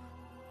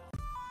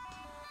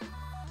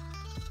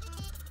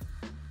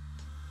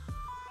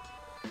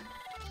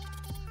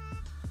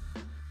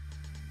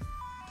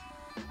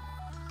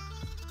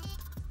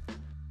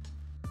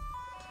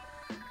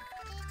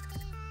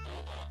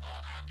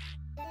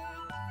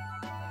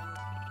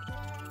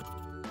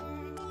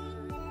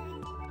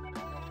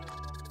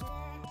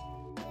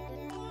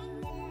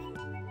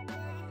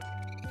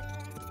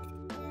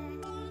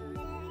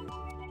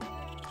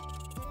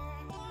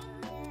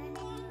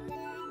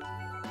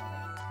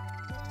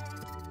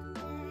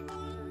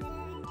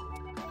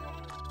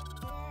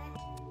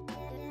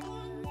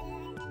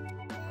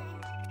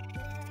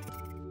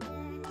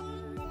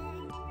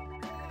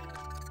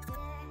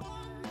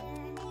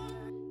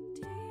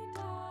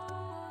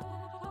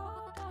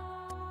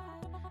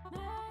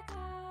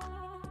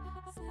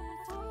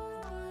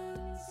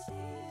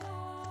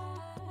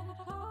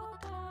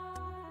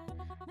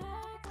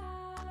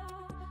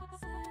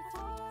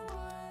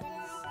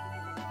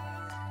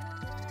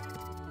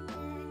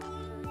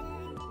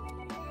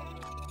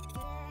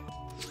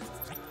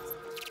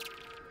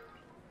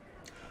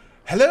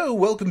 Hello,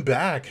 welcome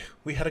back.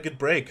 We had a good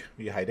break.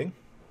 Are you hiding?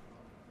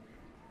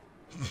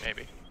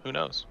 Maybe. Who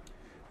knows?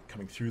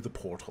 Coming through the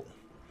portal.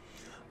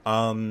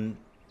 The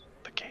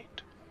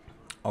gate.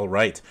 All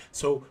right.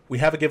 So we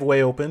have a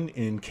giveaway open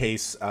in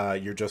case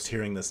you're just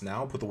hearing this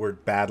now. Put the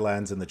word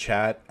Badlands in the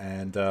chat,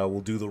 and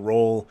we'll do the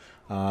roll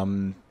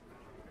in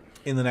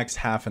the next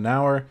half an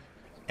hour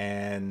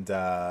and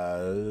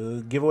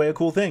give away a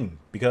cool thing.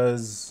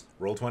 Because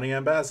Roll20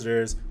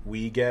 ambassadors,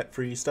 we get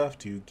free stuff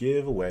to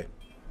give away.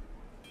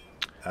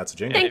 That's a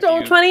jingle. Thanks,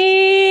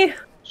 Roll20!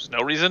 There's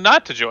no reason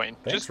not to join.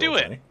 Thanks, Just do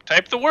Roll20. it.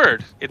 Type the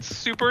word. It's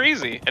super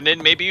easy. And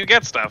then maybe you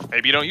get stuff.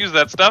 Maybe you don't use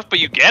that stuff, but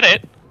you get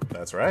it.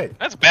 That's right.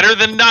 That's better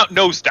than not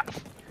no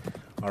stuff.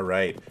 All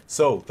right.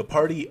 So the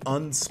party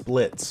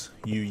unsplits.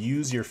 You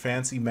use your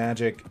fancy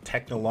magic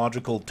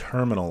technological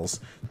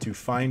terminals to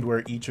find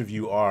where each of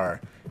you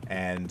are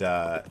and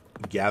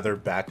gather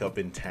back up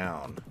in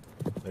town.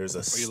 There's a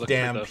Or you look for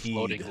the stampede.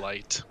 floating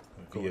light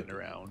going Vehicle-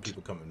 around.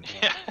 People coming.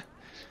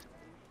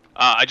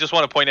 I just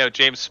want to point out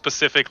James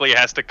specifically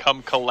has to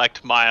come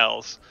collect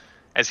Miles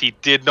as he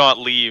did not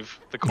leave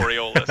the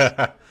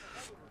Coriolis.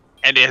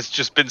 And has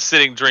just been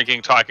sitting,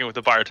 drinking, talking with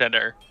the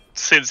bartender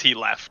since he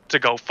left to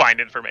go find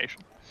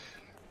information.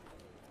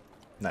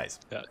 Nice.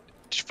 Did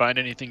you find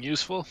anything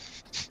useful?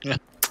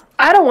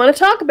 I don't want to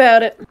talk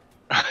about it.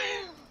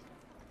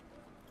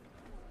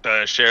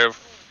 The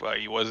sheriff,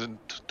 he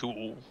wasn't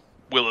too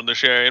willing to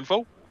share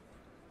info.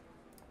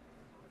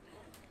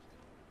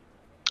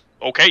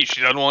 Okay, she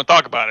doesn't want to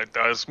talk about it.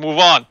 Let's move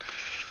on.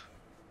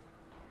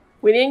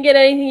 We didn't get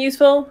anything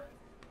useful.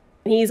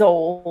 He's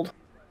old.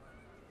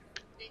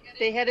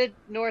 They headed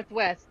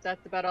northwest.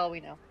 That's about all we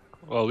know.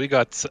 Well, I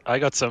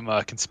got some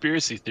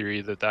conspiracy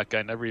theory that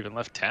guy never even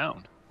left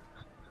town.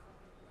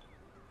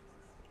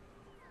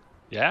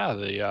 Yeah,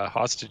 the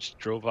hostage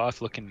drove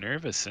off looking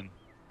nervous and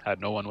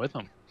had no one with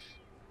him.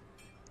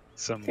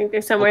 Think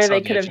there's somewhere they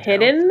could have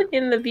hidden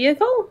in the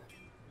vehicle?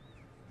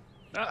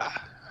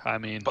 I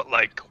mean, But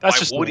like, that's why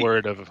just would the he?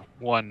 word of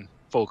one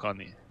folk on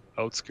the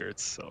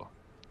outskirts, so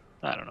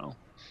I don't know.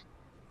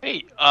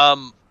 Hey,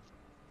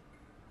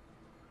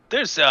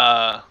 there's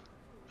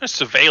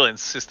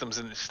surveillance systems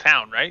in this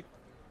town, right?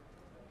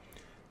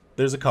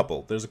 There's a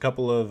couple. There's a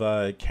couple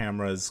of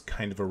cameras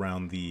kind of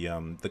around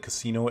the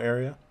casino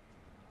area.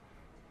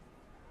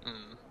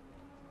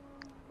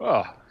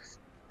 Oh,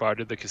 bar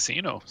to the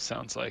casino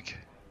sounds like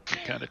good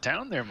kind of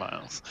town there,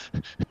 Miles.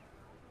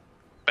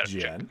 Better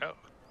check Jen? it out.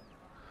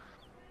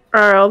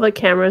 Are all the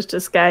cameras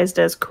disguised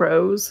as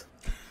crows?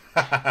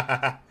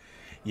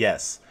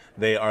 Yes,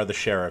 they are the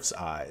sheriff's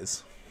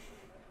eyes.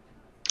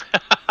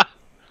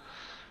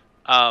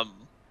 I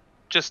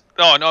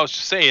was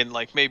just saying,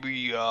 like,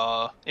 maybe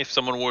if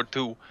someone were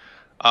to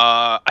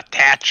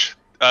attach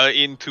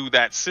into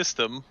that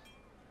system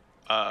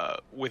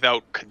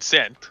without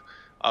consent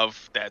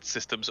of that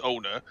system's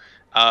owner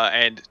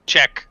and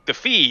check the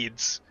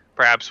feeds,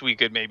 perhaps we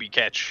could maybe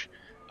catch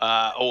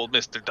old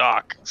Mr.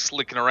 Doc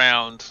slicking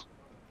around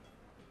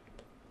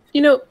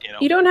You know, You know.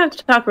 you don't have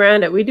to talk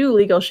around it. We do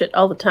legal shit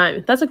all the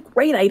time. That's a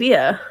great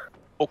idea.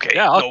 Okay,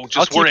 Yeah, no,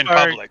 just we're keep in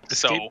our public,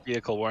 escape so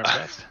vehicle warmed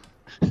up.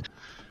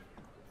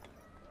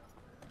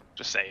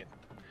 just saying.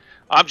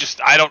 I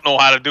don't know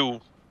how to do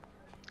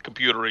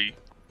computery,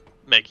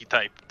 makey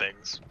type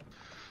things.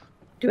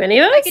 Do any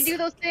of us? I can do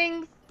those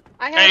things.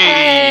 I have.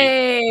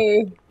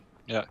 Hey!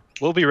 Yeah,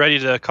 we'll be ready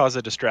to cause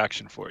a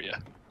distraction for you.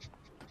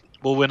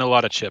 We'll win a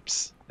lot of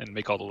chips and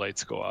make all the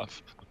lights go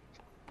off.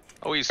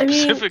 Are you I mean-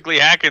 specifically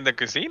hacking the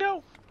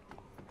casino?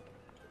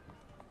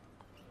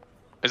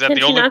 Is that Can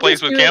the she only not place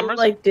just with do it, cameras?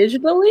 like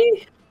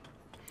digitally?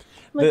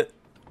 The,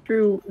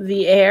 Through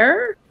the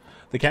air?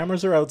 the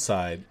cameras are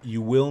outside.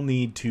 You will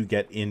need to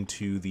get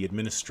into the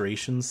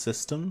administration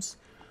systems,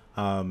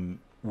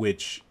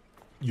 which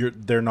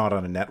they're not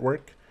on a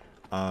network.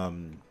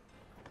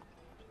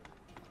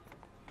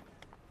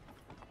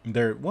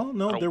 There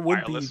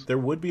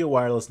would be a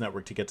wireless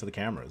network to get to the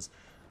cameras.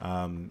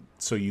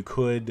 So you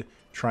could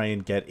try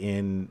and get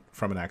in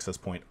from an access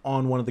point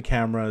on one of the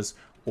cameras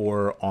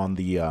or on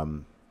the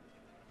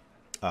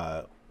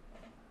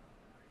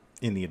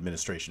in the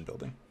administration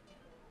building.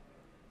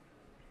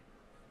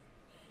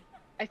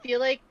 I feel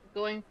like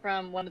going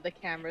from one of the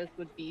cameras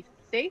would be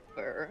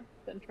safer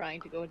than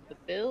trying to go into the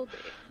building.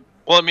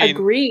 Well, I mean,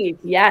 Agreed,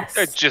 yes.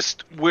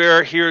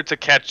 we're here to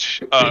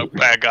catch a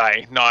bad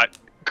guy, not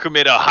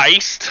commit a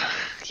heist.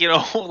 You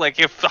know, like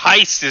if the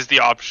heist is the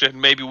option,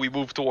 maybe we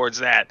move towards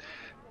that.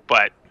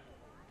 But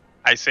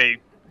I say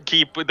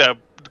keep the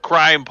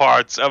crime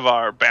parts of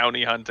our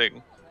bounty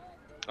hunting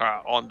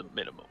on the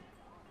minimum.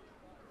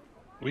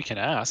 We can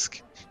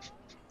ask.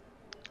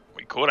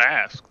 We could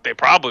ask. They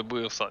probably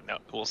will say no.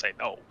 Will say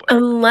no. But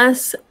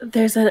Unless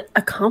there's an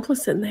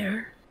accomplice in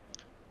there.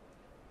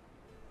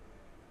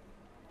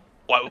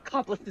 why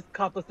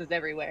Accomplices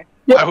everywhere.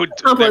 would there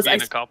Accomplice, be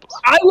an I- accomplice?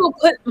 I will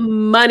put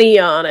money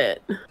on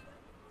it.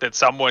 That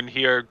someone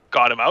here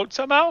got him out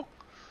somehow?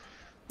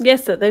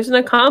 Yes, there's an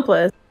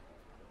accomplice.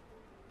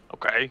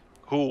 Okay.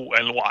 Who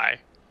and why?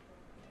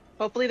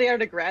 Hopefully they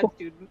aren't a grad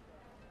student.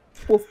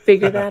 We'll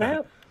figure that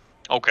out.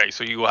 Okay,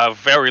 so you have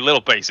very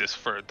little basis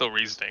for the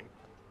reasoning.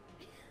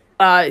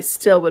 I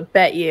still would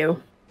bet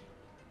you.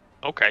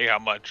 Okay, how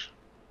much?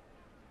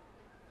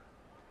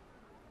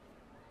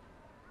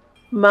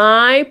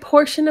 My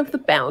portion of the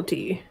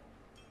bounty.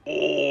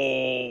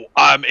 Oh,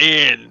 I'm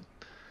in.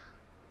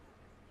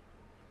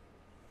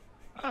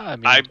 I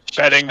mean, I'm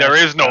betting there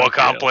is no Shaq-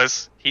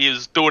 accomplice. He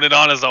is doing it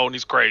on his own.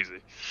 He's crazy.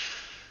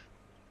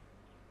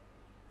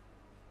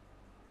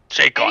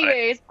 Shake on it.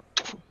 Anyways,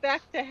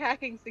 back to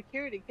hacking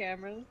security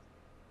cameras.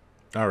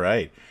 All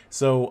right.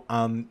 So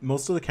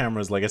most of the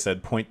cameras, like I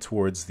said, point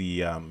towards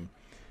the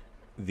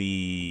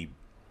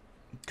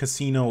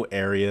casino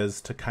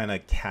areas to kind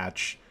of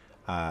catch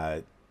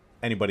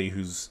anybody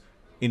who's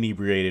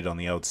inebriated on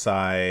the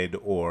outside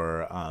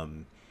or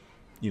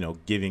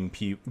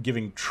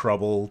giving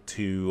trouble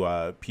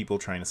to people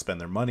trying to spend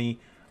their money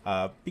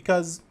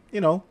because they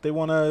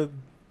want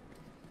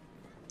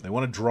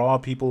to draw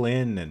people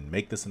in and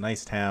make this a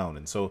nice town,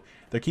 and so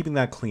they're keeping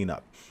that clean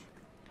up.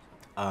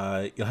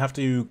 You'll have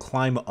to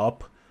climb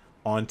up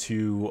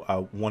onto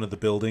one of the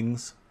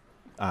buildings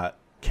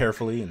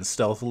carefully and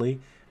stealthily,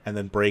 and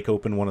then break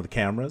open one of the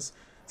cameras.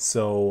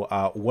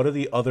 So what are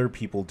the other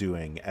people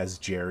doing as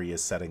Jerry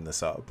is setting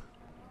this up?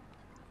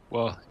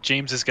 Well,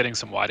 James is getting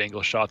some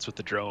wide-angle shots with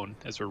the drone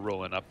as we're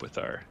rolling up with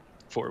our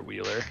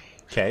four-wheeler.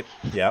 Okay,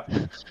 yep.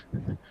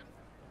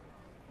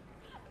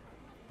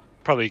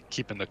 Probably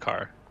keeping the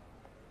car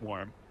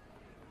warm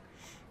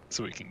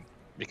so we can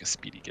make a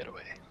speedy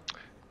getaway.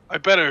 I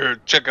better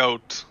check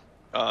out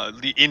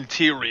the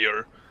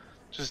interior,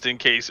 just in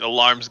case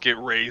alarms get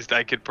raised.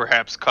 I could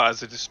perhaps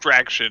cause a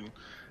distraction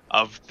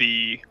of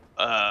the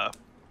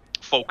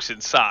folks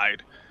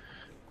inside.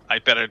 I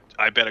better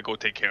go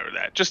take care of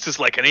that. Just as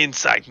like an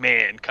inside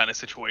man kind of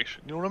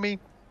situation. You know what I mean?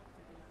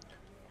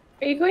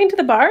 Are you going to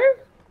the bar?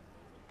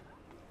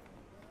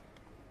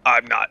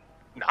 I'm not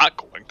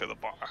going to the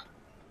bar.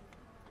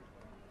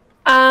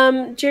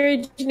 Jerry,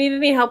 do you need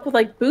any help with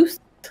like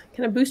boost?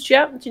 Can I boost you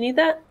up? Do you need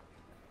that?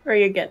 Or are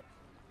you good?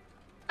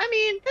 I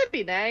mean, that'd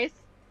be nice.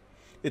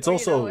 It's Or,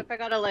 also if I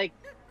gotta like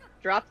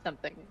drop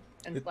something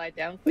and slide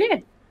down. Yeah.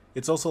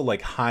 it's also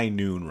like high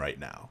noon right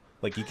now.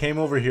 Like you came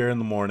over here in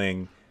the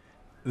morning.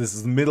 This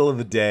is the middle of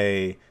the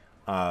day.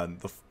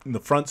 The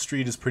front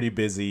street is pretty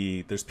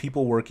busy. There's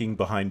people working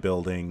behind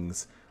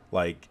buildings.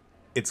 Like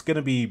it's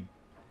gonna be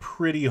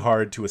pretty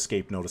hard to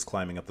escape notice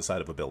climbing up the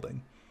side of a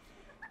building.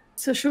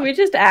 So should we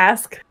just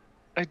ask?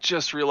 I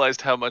just realized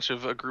how much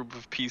of a group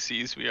of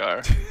PCs we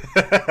are.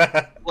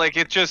 Like,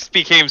 it just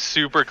became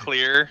super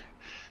clear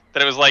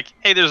that it was like,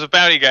 hey, there's a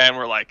bounty guy, and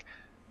we're like,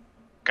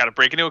 gotta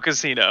break into a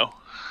casino.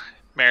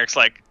 Merrick's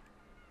like,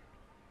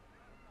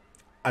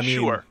 I mean,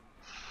 sure.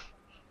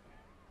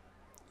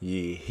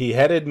 He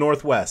headed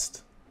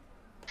northwest.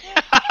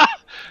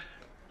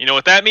 You know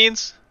what that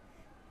means?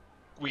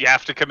 We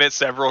have to commit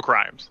several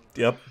crimes.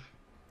 Yep.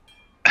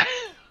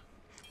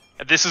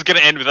 And this is gonna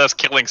end with us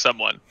killing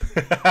someone.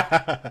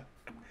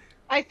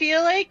 I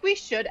feel like we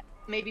should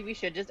maybe we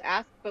should just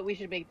ask, but we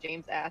should make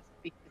James ask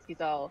because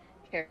he's all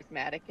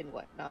charismatic and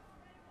whatnot.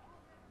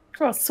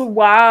 Oh,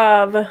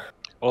 suave.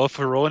 Well, if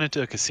we're rolling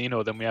into a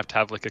casino, then we have to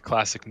have like a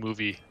classic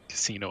movie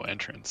casino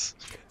entrance.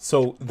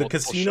 So the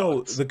Multiple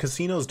shots. the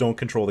casinos don't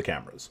control the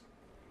cameras.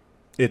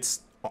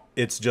 It's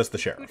just the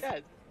Who sheriff.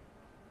 does?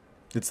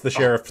 It's the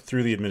sheriff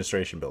through the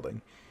administration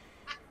building.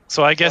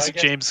 So I guess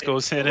James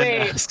goes in Wait.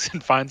 and asks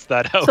and finds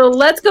that out. So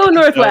let's go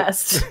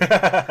northwest.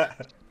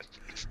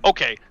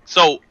 Okay,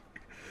 so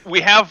we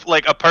have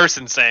like a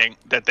person saying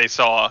that they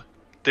saw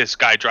this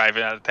guy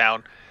driving out of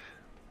town.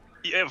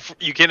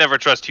 You can never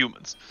trust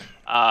humans.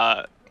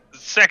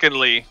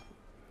 Secondly,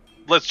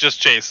 let's just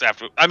chase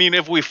after. I mean,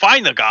 if we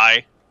find the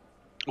guy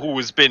who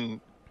has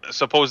been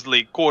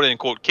supposedly quote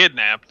unquote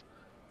kidnapped,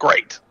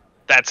 great.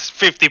 That's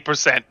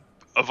 50%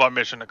 of our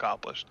mission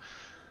accomplished.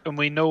 And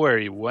we know where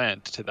he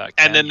went to that.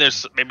 And then canyon.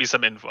 there's maybe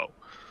some info.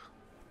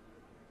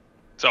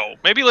 So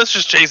maybe let's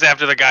just chase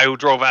after the guy who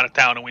drove out of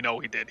town, and we know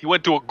he did. He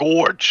went to a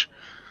gorge.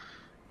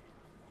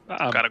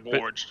 Got a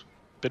gorge.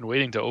 Been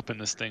waiting to open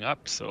this thing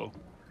up, so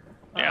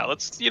Yeah,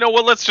 let's. You know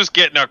what? Let's just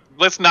get in our.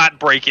 Let's not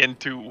break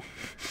into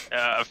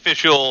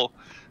official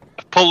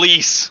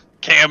police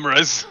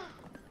cameras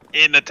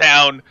in the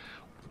town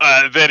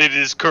that it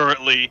is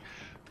currently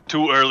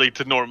too early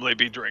to normally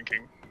be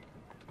drinking.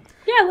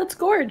 Yeah, let's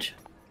gorge.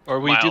 or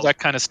we do Miles that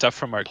kind of stuff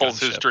from our Pulls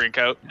his gunship. drink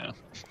out. Yeah.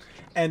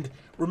 And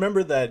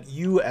remember that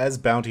you, as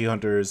bounty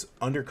hunters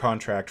under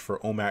contract for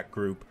OMAC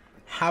Group,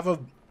 have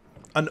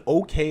an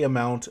okay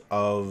amount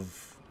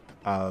of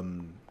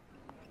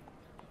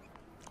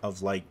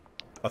like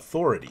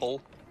authority.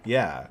 Pull.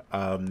 Yeah.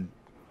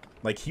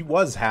 Like he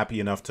was happy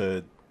enough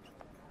to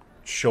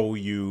show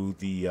you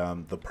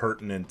the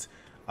pertinent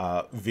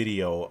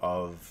video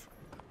of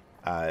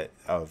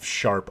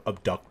Sharpe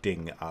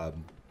abducting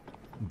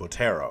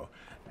Botero.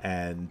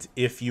 And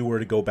if you were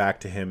to go back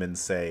to him and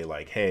say,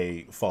 like,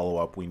 hey, follow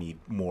up, we need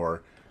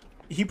more,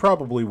 he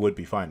probably would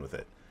be fine with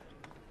it.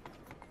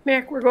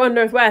 Merrick, we're going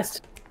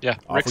northwest. Yeah,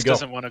 Off Rix we go.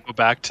 doesn't want to go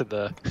back to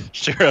the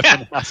sheriff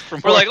and ask for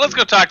more. We're like, let's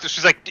go talk to.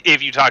 She's like,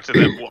 if you talk to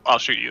them, well, I'll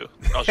shoot you.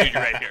 I'll shoot you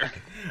right here.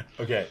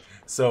 Okay,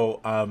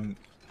 so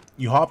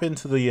you hop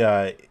into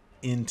the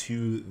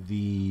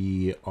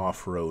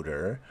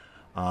off-roader,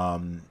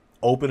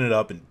 open it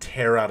up and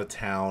tear out of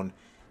town,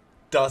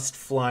 dust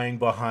flying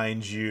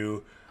behind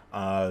you,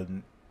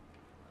 and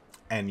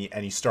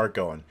you start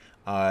going.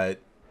 He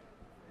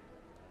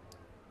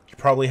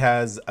probably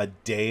has a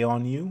day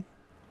on you,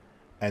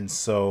 and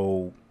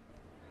so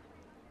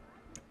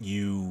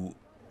you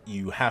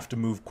have to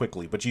move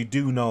quickly, but you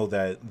do know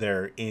that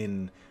they're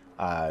in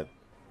a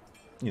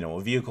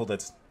vehicle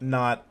that's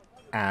not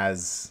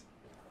as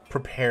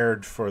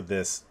prepared for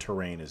this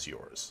terrain as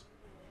yours.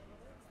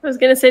 I was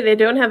gonna say they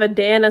don't have a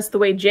day on us the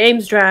way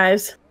James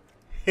drives.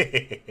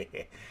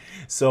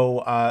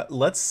 So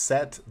let's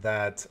set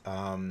that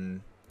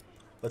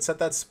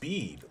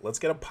speed. Let's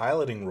get a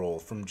piloting roll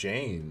from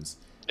James.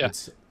 Yeah.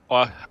 It's-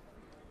 Well,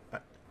 I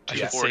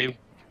Yeah. should say,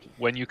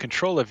 when you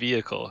control a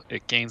vehicle,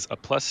 it gains a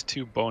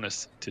 +2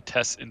 bonus to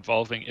tests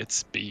involving its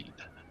speed.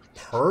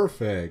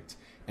 perfect.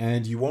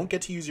 And you won't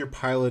get to use your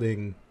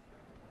piloting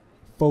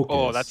focus.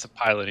 Oh, that's a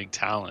piloting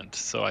talent,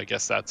 so I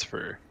guess that's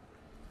for...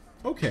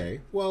 Okay.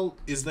 Well,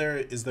 is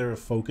there a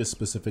focus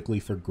specifically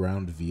for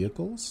ground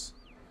vehicles?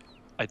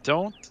 I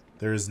don't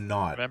There is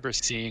not. remember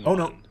seeing Oh one.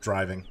 no,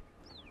 driving.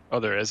 Oh,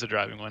 there is a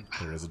driving one.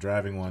 There is a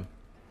driving one.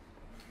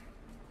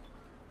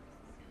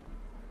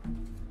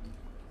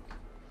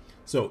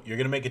 So you're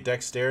gonna make a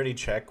dexterity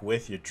check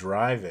with your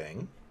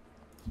driving,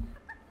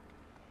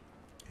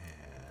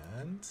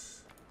 and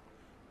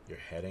you're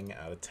heading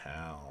out of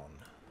town.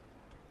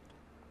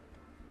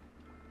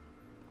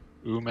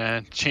 Ooh,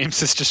 man.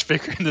 James is just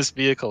figuring this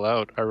vehicle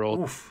out. I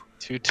rolled Oof.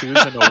 2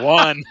 2s and a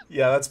 1.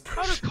 Yeah, that's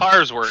How do pretty.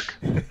 cars work?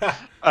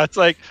 It's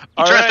like, You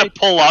all try to right.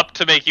 pull up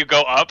to make you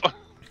go up.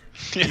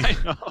 Yeah, I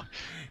know.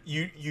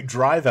 You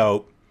drive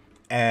out,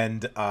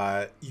 and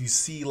you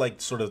see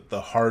like sort of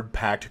the hard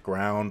packed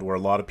ground where a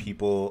lot of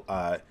people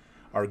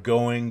are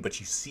going, but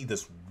you see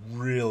this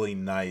really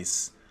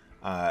nice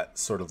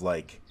sort of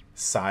like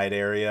side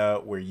area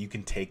where you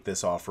can take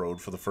this off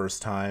road for the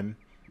first time.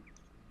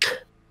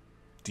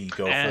 Do you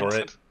go for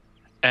it?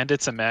 And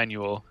it's a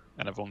manual,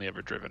 and I've only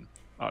ever driven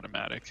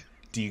automatic.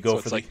 Do you go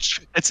So for it's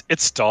like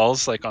it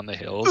stalls like on the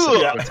hills. Ugh.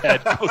 So its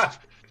head goes-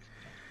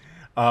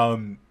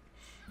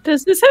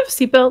 Does this have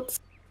seatbelts?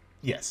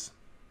 Yes.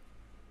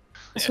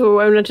 So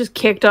I'm not just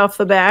kicked off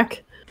the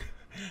back.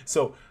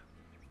 So,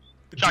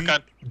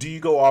 Shotgun. do you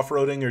go off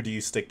roading or do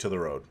you stick to the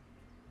road?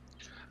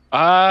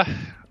 I'm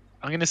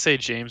gonna say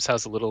James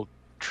has a little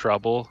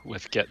trouble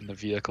with getting the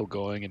vehicle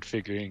going and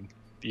figuring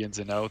the ins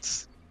and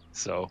outs.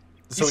 So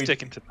So he's he-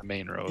 sticking to the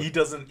main road. He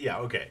doesn't. Yeah,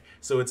 okay.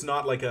 So it's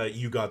not like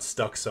you got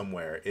stuck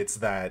somewhere. It's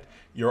that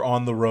you're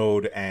on the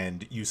road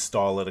and you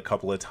stall it a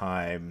couple of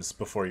times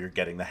before you're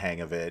getting the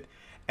hang of it,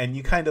 and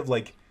you kind of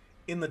like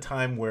in the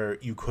time where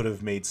you could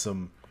have made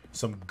some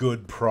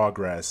good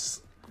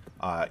progress,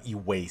 you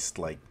waste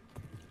like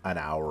an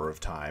hour of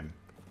time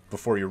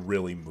before you're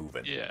really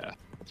moving. Yeah.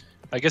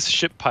 I guess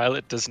ship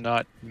pilot does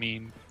not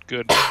mean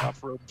good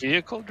off-road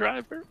vehicle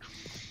driver.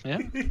 Yeah.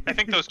 I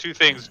think those two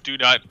things do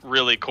not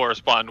really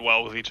correspond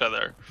well with each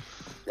other.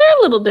 They're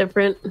a little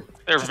different.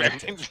 They're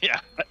very,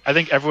 yeah. I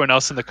think everyone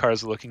else in the car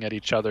is looking at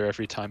each other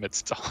every time it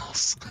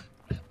stalls.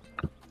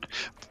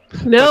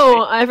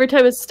 No, every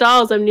time it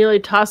stalls, I'm nearly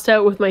tossed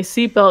out with my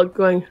seatbelt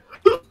going,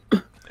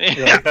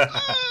 Yeah.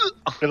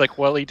 They're like,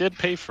 well, he did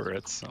pay for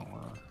it, so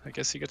I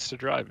guess he gets to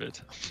drive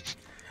it.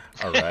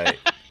 All right.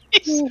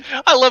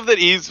 I love that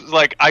he's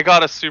like, I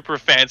got a super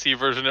fancy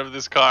version of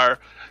this car,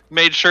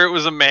 made sure it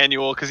was a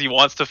manual because he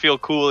wants to feel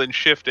cool in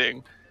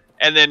shifting,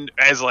 and then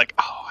as like,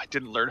 oh, I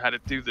didn't learn how to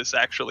do this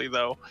actually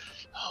though.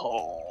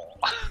 Oh.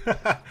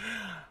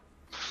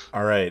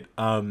 All right.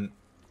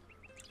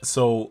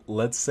 So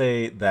let's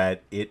say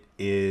that it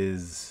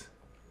is.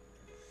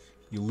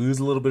 You lose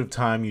a little bit of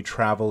time. You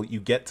travel. You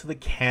get to the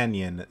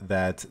canyon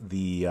that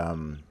the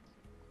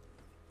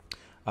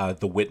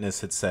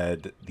witness had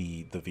said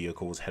the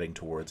vehicle was heading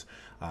towards.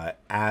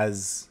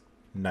 As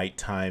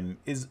nighttime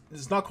is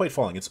not quite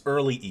falling. It's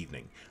early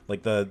evening.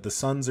 Like the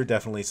suns are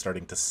definitely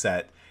starting to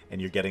set,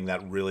 and you're getting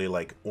that really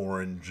like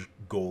orange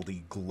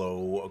goldy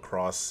glow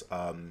across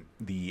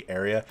the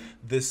area.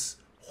 This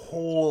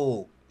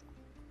whole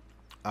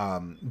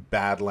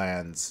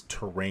Badlands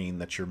terrain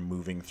that you're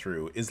moving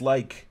through is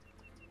like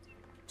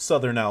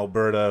southern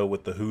Alberta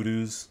with the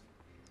hoodoos.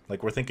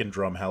 Like we're thinking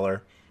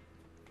Drumheller.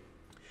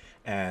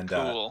 And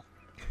Cool.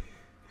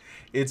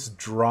 it's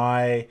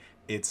dry,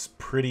 it's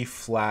pretty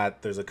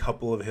flat, there's a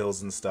couple of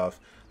hills and stuff,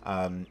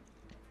 and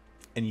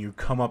you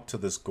come up to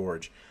this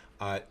gorge.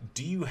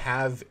 Do you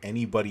have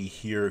anybody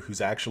here who's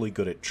actually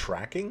good at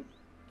tracking?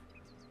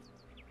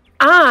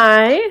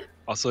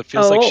 Also, it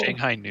feels like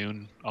Shanghai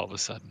noon all of a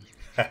sudden.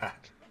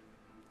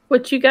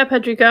 What you got,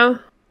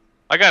 Pedrico?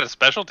 I got a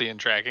specialty in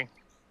tracking.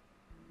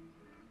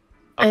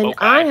 And Okay.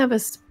 I have a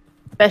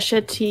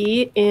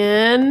specialty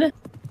in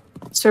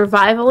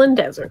survival in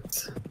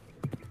deserts.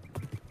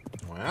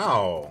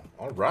 Wow.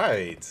 All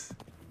right.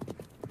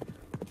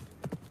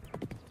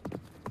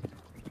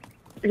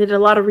 I did a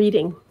lot of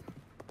reading.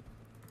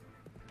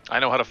 I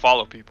know how to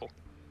follow people.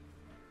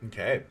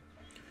 Okay.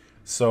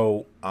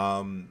 So,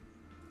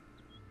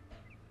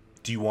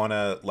 do you want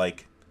to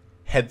like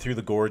head through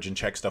the gorge and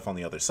check stuff on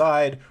the other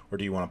side, or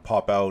do you want to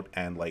pop out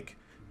and like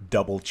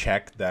double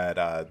check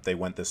that they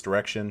went this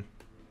direction?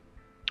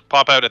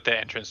 Pop out at the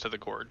entrance to the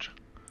gorge.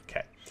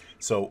 Okay.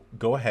 So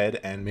go ahead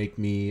and make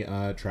me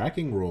a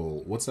tracking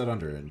roll. What's that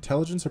under?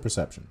 Intelligence or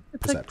perception?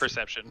 It's like-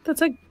 Perception.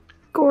 That's a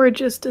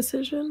gorgeous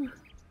decision.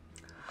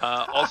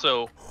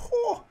 Also,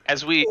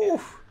 as we...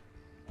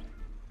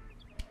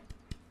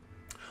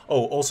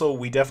 Oh, also,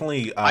 we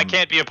definitely... I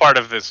can't be a part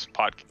of this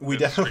podcast. We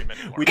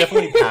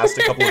definitely passed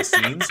a couple of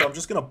scenes, so I'm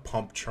just going to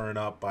pump Churn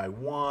up by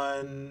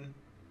 1.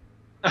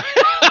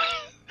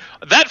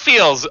 That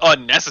feels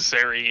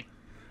unnecessary,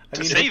 to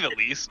I mean, say the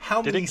least.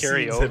 How Did many it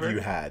carry scenes over? have you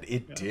had?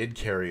 It did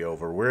carry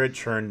over. We're at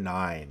Churn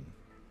 9.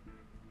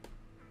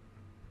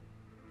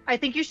 I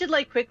think you should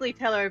like quickly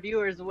tell our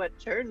viewers what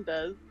churn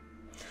does.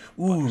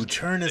 Ooh,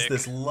 Churn is Sick.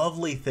 this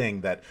lovely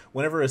thing that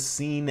whenever a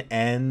scene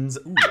ends...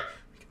 Ooh,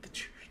 get the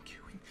churn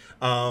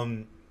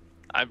going.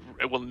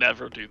 I will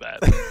never do that.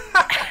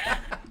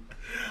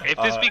 If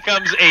this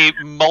becomes a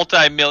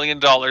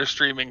multi-million-dollar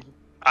streaming,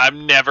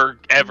 I'm never,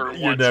 ever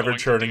You're once never going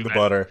to churning do the that.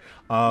 butter.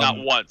 Not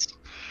once.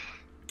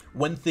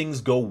 When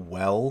things go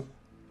well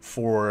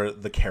for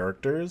the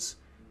characters,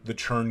 the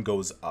churn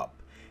goes up.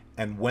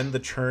 And when the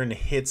churn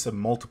hits a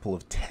multiple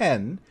of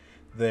 10,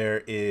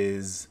 there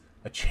is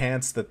a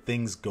chance that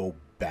things go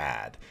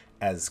bad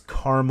as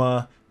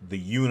karma, the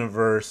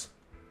universe,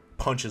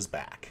 punches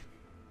back.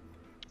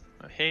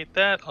 I hate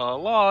that a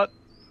lot.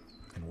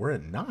 And we're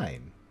at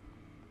 9.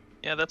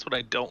 Yeah, that's what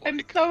I don't I'm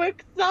like. so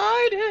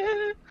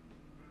excited.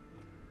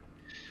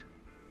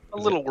 A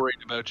little worried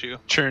about you.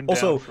 Churn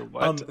Also, down for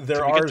what?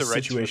 there Can we get are the rights for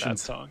that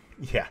situations- song?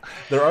 Yeah,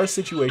 there are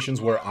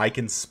situations where I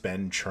can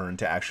spend churn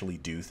to actually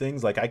do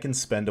things. Like I can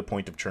spend a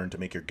point of churn to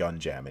make your gun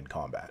jam in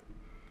combat.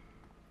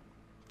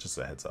 Just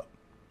a heads up.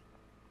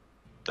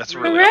 That's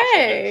really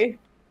Hooray!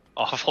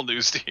 awful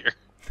news to hear.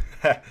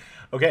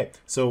 Okay,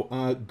 so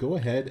go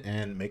ahead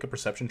and make a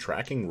perception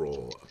tracking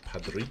roll,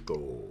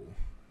 Padrico.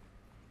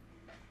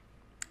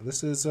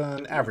 This is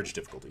an average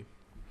difficulty.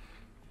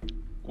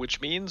 Which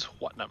means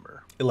what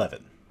number?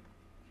 11.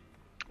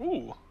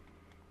 Ooh.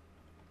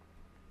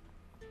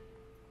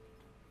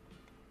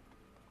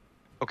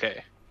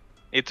 Okay.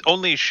 It's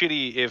only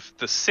shitty if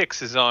the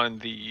 6 is on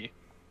the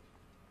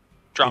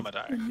drama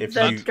die. If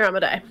That's you, drama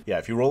die. yeah,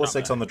 if you roll a Drama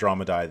 6 die. on the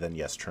drama die, then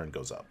yes, churn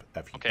goes up.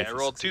 Okay, if I you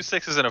rolled 2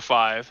 succeed. 6s and a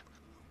 5.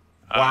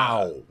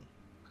 Wow.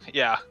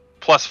 Yeah,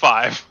 plus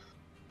 5.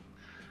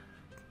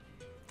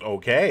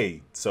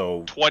 Okay,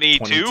 so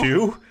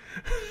 22?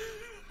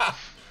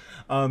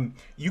 22?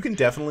 You can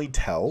definitely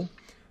tell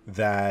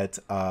that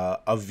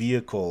a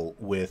vehicle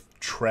with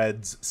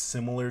treads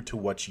similar to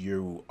what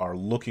you are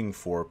looking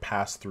for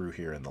passed through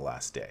here in the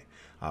last day.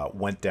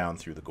 Went down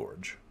through the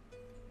gorge.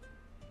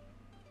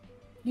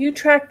 You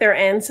track their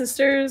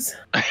ancestors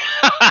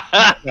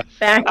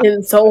back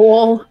in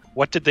Seoul.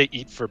 What did they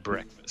eat for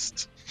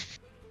breakfast?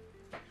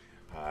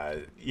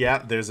 Yeah,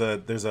 there's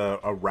a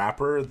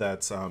wrapper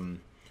that's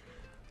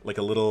like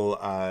a little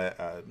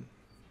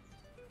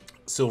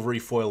silvery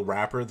foil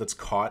wrapper that's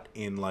caught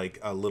in like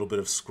a little bit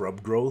of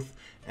scrub growth,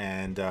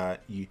 and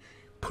you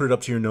put it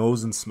up to your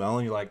nose and smell,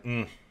 and you're like,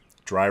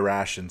 dry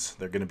rations.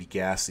 They're gonna be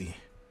gassy.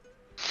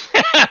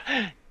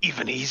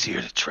 Even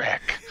easier to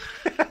track.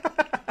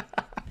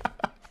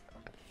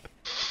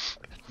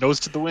 Nose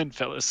to the wind,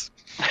 fellas.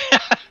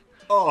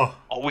 Oh,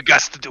 All we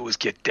got to do is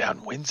get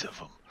downwinds of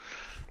them.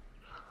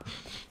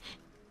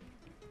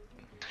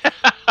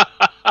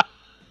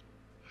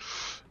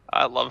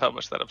 I love how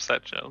much that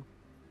upset Joan.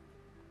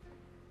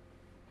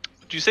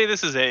 Would you say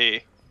this is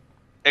a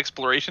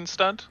exploration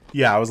stunt?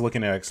 yeah. I was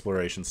looking at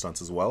exploration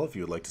stunts as well. If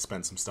you would like to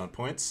spend some stunt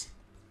points,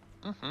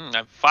 I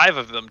have 5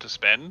 of them to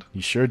spend.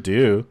 you sure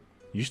do.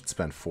 You should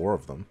spend 4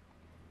 of them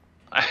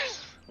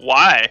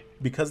Why?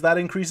 because that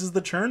increases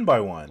the churn by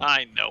 1.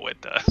 I know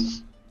it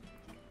does.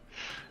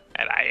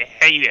 And I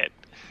hate it.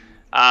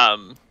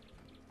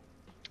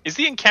 Is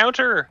the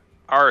encounter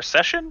our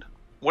session?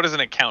 What is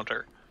an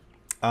encounter?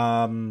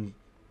 An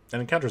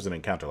encounter is an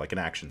encounter, like an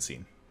action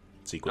scene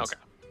sequence.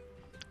 Okay.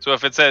 So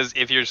if it says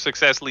if your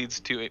success leads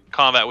to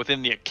combat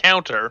within the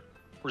encounter,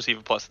 receive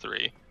a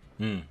 +3.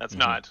 That's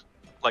not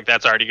like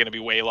that's already going to be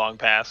way long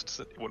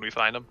past when we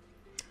find them.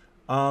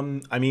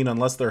 I mean,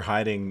 unless they're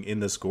hiding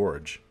in this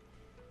gorge,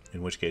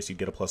 in which case you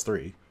get a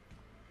 +3.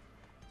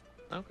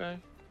 Okay.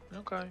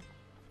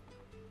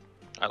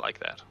 I like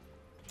that.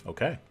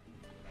 Okay.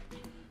 I'm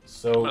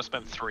So gonna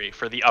spend 3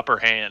 for the upper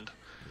hand.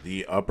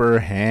 the upper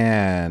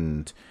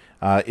hand.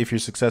 If your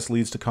success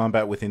leads to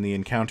combat within the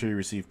encounter, you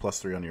receive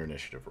 +3 on your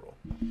initiative roll,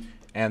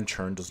 and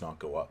churn does not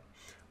go up.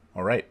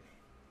 All right.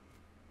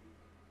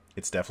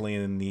 It's definitely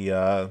in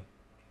the.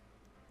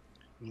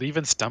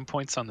 Leaving stun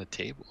points on the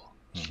table.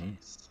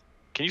 Jeez.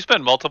 Can you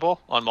spend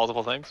multiple on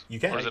multiple things? You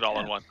can. Or is it all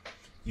in one?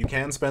 You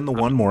can spend the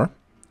one more.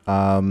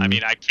 I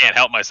mean, I can't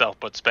help myself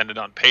but spend it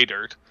on pay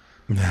dirt.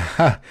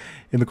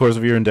 In the course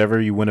of your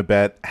endeavor, you win a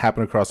bet,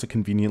 happen across a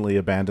conveniently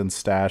abandoned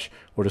stash,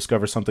 or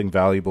discover something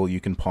valuable you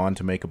can pawn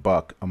to make a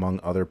buck,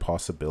 among other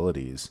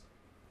possibilities.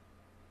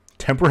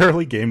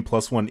 Temporarily gain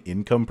 +1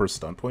 income per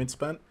stunt point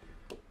spent?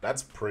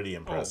 That's pretty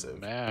impressive.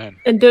 Oh, man.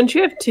 And don't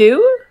you have 2? You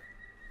No,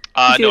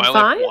 I had only have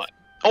 5? 1.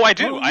 Oh, I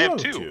do. Oh, I you have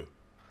 2.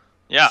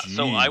 Yeah,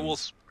 so I will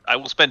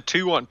spend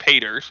 2 on pay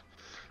dirt.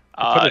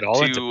 Put it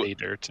all into pay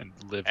dirt and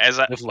live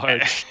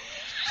large.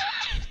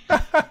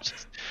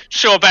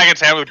 Show up back in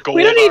town with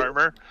gold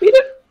armor. We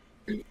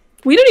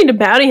don't need to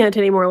bounty hunt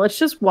anymore. Let's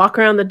just walk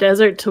around the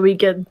desert till we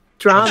get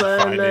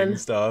drama and then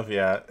stuff,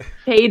 yeah.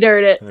 pay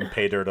dirt it. And then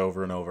pay dirt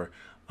over and over.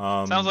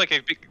 Sounds like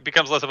it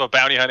becomes less of a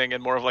bounty hunting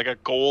and more of like a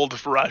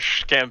gold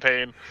rush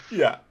campaign.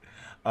 Yeah.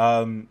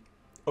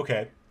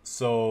 Okay,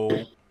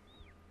 so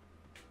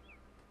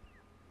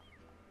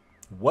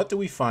what do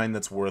we find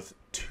that's worth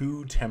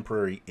 2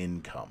 temporary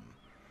income?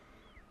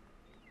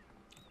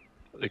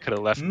 They could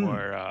have left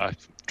more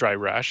dry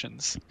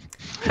rations.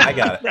 I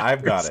got it.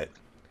 I've got it.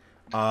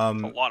 A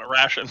lot of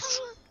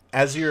rations.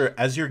 As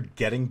you're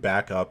getting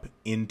back up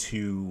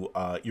into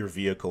your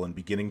vehicle and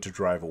beginning to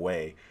drive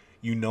away,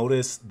 you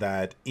notice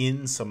that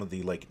in some of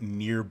the like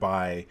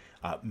nearby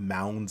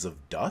mounds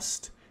of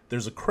dust,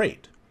 there's a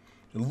crate.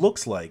 It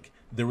looks like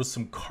there was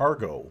some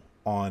cargo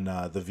on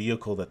the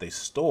vehicle that they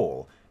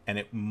stole, and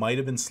it might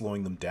have been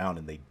slowing them down,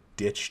 and they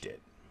ditched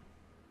it.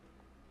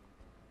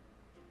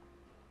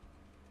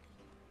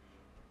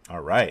 All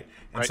right.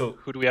 And Right. so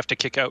Who do we have to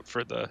kick out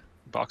for the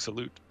box of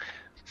loot?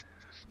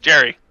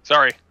 Jerry,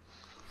 sorry.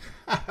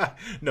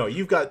 no,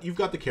 you've got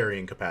the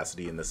carrying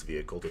capacity in this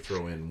vehicle to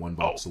throw in 1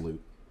 box of loot.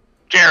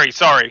 Jerry,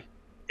 sorry.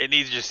 It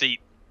needs your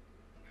seat.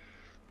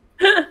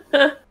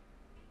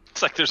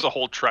 It's like there's a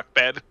whole truck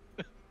bed.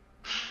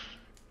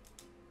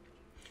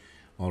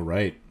 All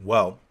right.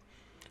 Well,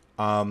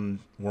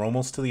 we're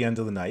almost to the end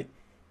of the night.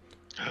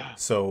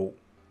 So,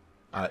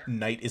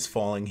 night is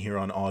falling here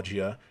on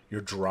Augia.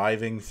 You're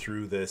driving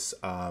through this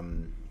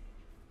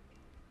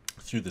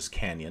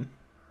canyon.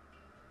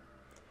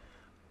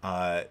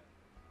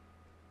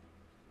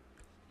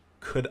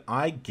 Could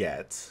I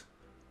get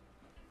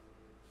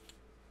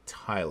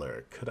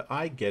Tyler? Could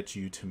I get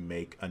you to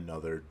make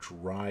another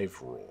drive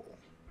roll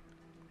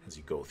as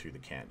you go through the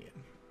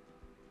canyon?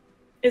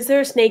 Is there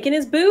a snake in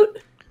his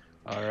boot?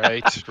 All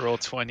right, roll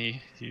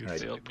 20. You Right.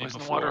 failed me Poison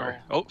before.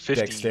 water. Oh, 15.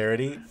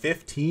 Dexterity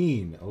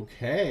 15.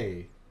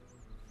 Okay.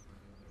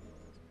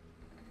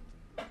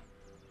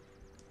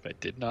 I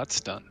did not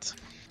stunt.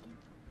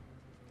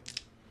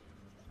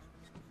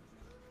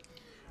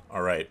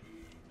 All right.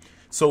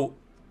 So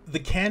the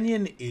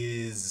canyon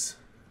is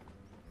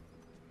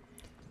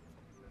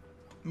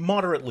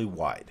moderately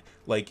wide.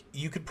 Like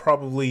you could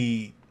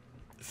probably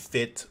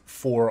fit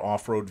 4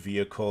 off-road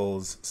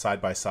vehicles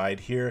side by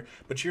side here,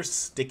 but you're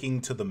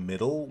sticking to the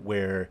middle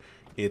where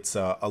It's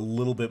a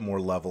little bit more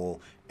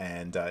level,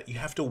 and you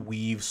have to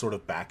weave sort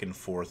of back and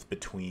forth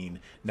between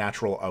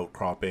natural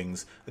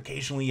outcroppings.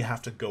 Occasionally you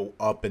have to go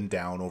up and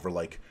down over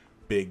like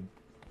big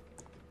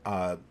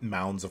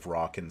mounds of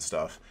rock and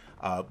stuff,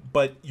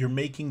 but you're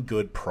making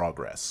good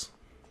progress.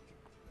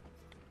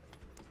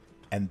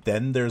 And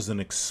then there's an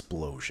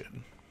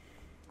explosion.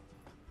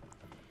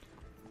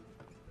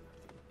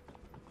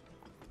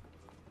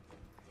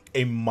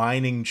 A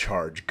mining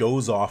charge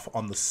goes off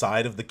on the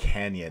side of the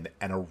canyon,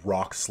 and a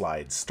rock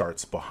slide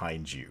starts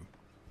behind you.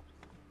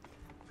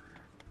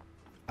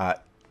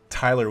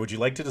 Tyler, would you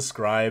like to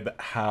describe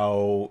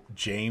how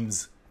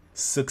James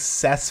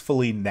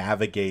successfully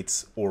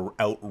navigates or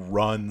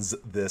outruns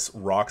this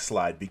rock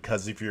slide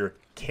because of your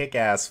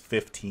kick-ass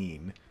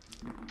 15?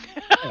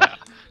 Yeah.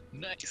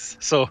 Nice.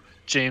 So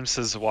James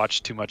has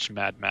watched too much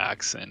Mad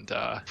Max, and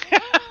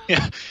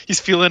yeah, he's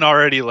feeling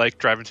already like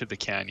driving through the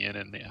canyon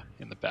and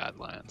in the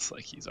Badlands.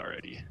 Like he's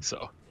learned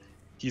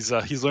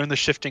the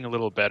shifting a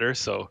little better.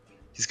 So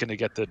he's gonna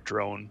get the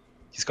drone.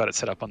 He's got it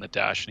set up on the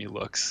dash, and he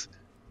looks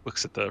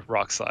at the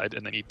rock slide,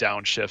 and then he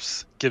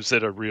downshifts, gives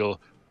it a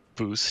real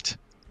boost,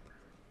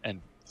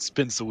 and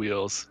spins the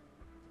wheels.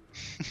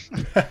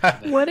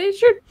 What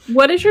is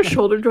your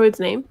shoulder droid's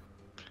name?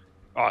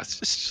 Oh, it's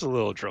just a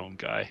little drone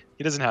guy.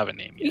 He doesn't have a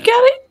name yet. You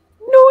got it?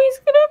 No, he's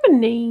gonna have a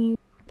name.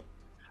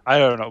 I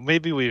don't know.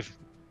 Maybe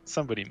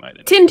somebody might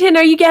have. Tintin,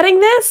 are you getting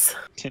this?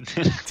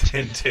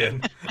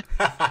 Tintin.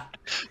 I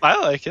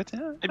like it.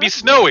 Yeah. Maybe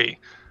Snowy.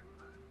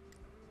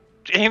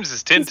 James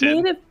is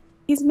Tintin.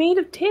 He's made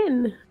of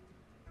tin.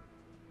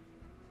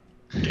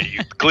 Yeah,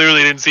 you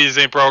clearly didn't see the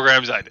same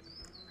programs I did.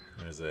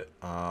 There's it.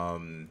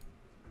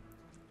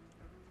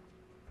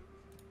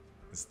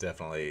 It's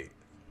definitely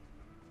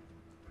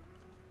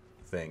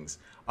things.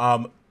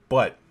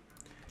 But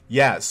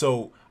yeah,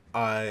 so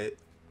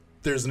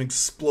there's an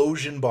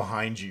explosion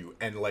behind you,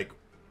 and like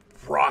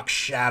rock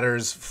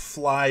shatters,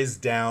 flies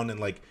down,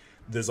 and like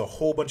there's a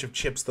whole bunch of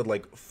chips that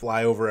like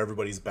fly over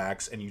everybody's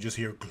backs, and you just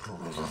hear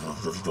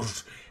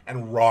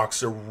and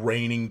rocks are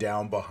raining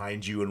down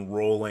behind you and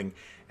rolling,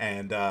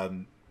 and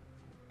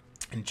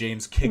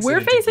James kicks We're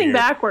it into facing gear.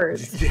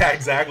 Backwards. Yeah,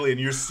 exactly, and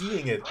you're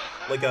seeing it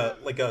like a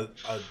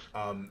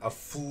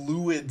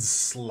fluid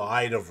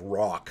slide of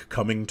rock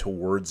coming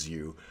towards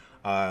you,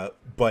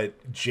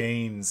 but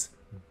James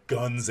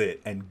guns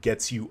it and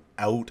gets you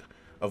out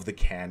of the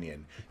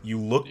canyon. You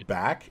look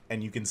back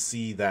and you can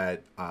see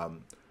that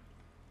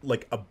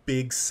like a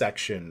big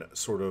section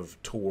sort of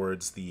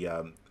towards the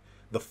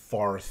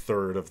far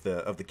third of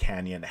the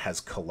canyon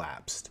has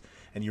collapsed,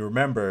 and you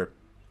remember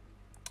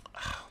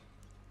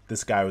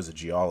this guy was a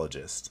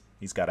geologist.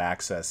 He's got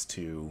access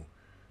to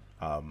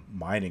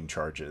mining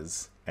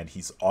charges, and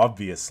he's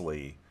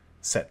obviously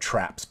set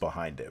traps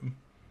behind him.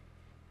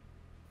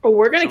 Oh,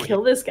 we're gonna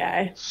kill this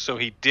guy. So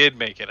he did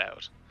make it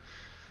out.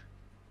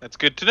 That's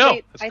good to know.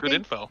 Wait, That's good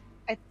info.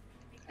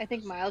 I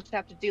think Miles should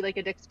have to do like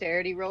a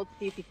dexterity roll to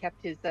see if he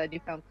kept his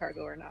newfound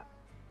cargo or not.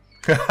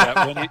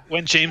 Yeah,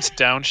 when James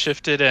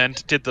downshifted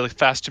and did the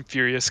Fast and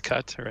Furious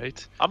cut,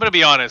 right? I'm gonna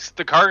be honest.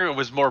 The cargo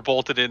was more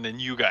bolted in than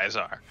you guys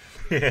are.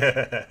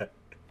 Yeah.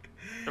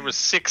 There was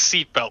 6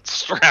 seatbelts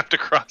strapped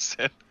across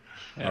it.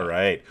 Yeah. All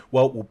right.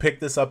 Well, we'll pick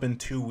this up in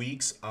 2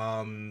 weeks.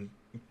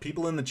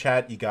 People in the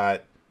chat, you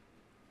got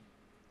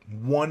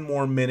 1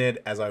 more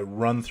minute as I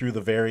run through the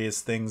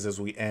various things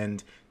as we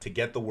end to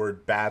get the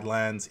word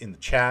Badlands in the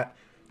chat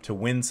to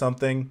win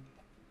something.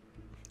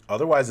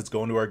 Otherwise, it's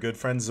going to our good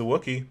friend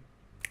Zawookie,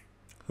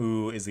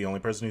 who is the only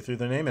person who threw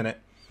their name in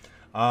it.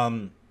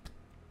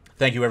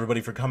 Thank you, everybody,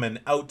 for coming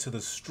out to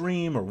the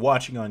stream or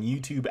watching on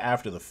YouTube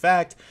after the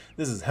fact.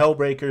 This is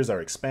Hellbreakers,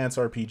 our Expanse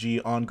RPG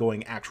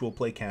ongoing actual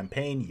play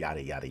campaign,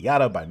 yada, yada,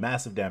 yada, by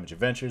Massive Damage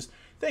Adventures.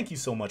 Thank you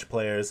so much,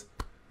 players.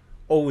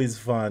 Always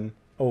fun.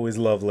 Always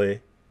lovely.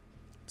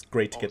 It's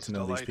great to get to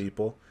know these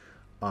people.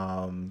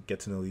 Get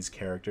to know these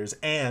characters.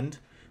 And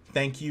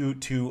thank you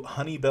to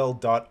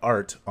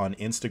honeybell.art on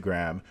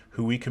Instagram,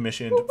 who we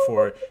commissioned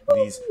for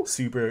these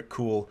super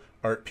cool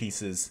art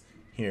pieces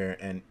here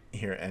and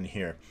here and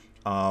here.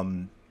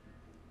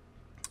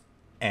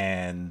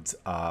 And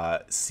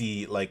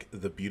see like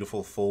the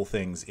beautiful full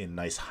things in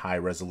nice high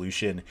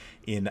resolution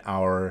in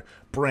our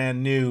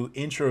brand new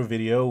intro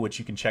video, which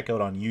you can check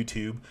out on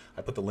YouTube.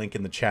 I put the link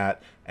in the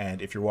chat,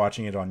 and if you're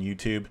watching it on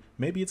YouTube,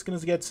 maybe it's going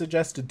to get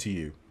suggested to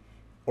you,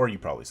 or you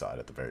probably saw it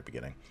at the very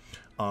beginning.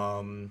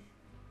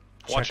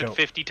 Watch it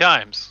 50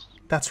 times.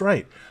 That's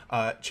right.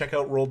 Check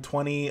out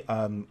Roll20,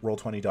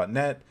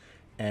 roll20.net,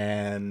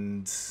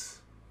 and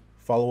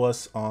follow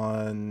us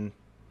on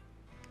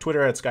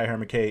Twitter at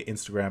SkyhammerK,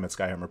 Instagram at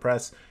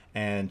SkyhammerPress,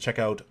 and check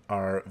out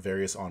our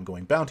various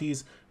ongoing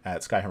bounties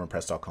at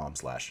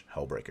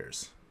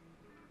skyhammerpress.com/Hellbreakers.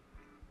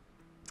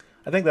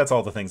 I think that's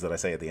all the things that I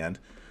say at the end.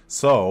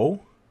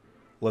 So,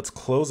 let's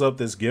close up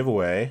this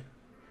giveaway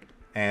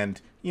and,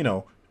 you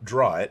know,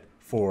 draw it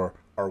for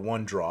our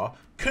 1 draw.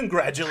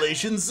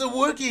 Congratulations,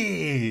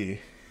 Zawookie!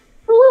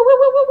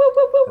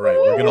 Right,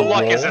 we're gonna The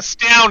luck roll. is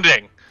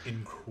astounding.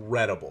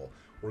 Incredible.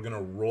 We're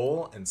gonna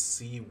roll and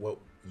see what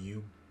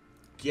you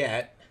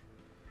get.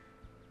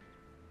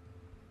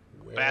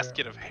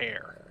 Basket of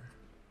hair.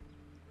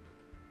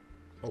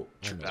 Oh,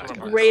 I know. That's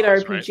what I'm Great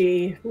Right.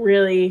 RPG.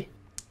 Really,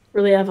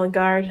 really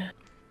avant-garde.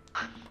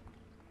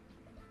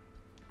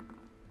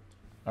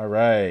 All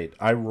right,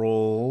 I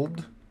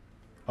rolled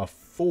a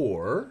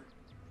 4,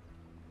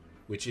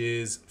 which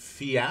is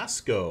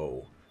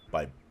Fiasco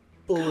by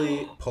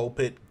Bully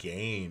Pulpit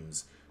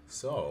Games.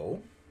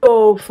 So,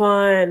 Oh,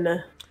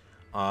 fun.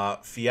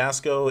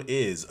 Fiasco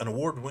is an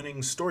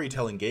award-winning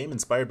storytelling game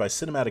inspired by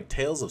cinematic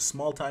tales of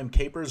small-time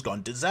capers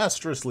gone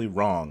disastrously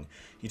wrong.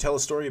 You tell a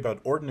story about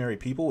ordinary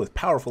people with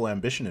powerful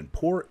ambition and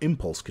poor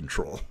impulse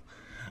control.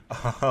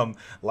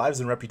 Lives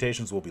and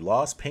reputations will be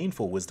lost,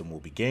 painful wisdom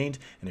will be gained,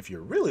 and if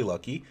you're really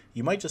lucky,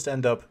 you might just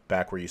end up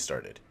back where you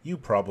started. You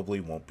probably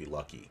won't be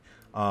lucky.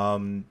 I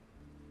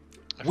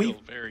feel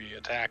very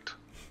attacked.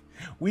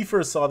 We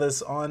first saw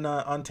this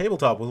on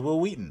Tabletop with Will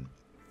Wheaton.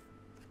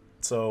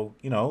 So,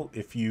 you know,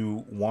 if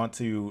you want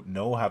to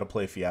know how to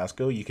play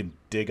Fiasco, you can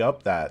dig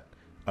up that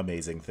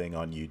amazing thing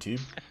on YouTube.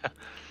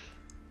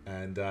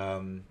 And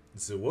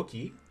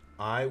Zawookie,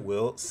 I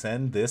will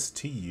send this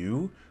to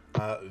you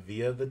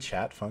via the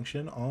chat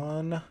function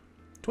on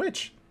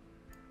Twitch.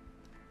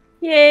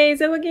 Yay,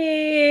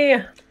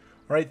 Zawookie! All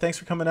right, thanks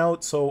for coming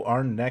out. So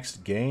our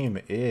next game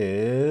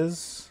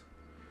is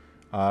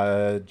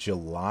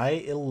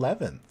July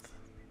 11th.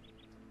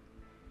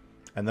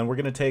 And then we're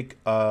going to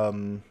take...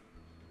 then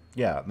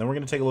we're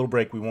going to take a little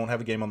break. We won't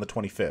have a game on the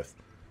 25th.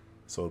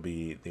 So it'll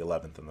be the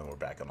 11th, and then we're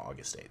back on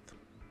August 8th.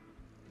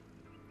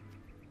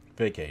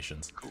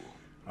 Vacations. Cool.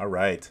 All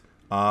right.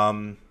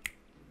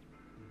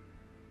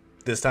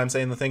 This time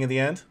saying the thing at the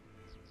end?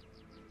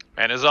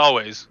 And as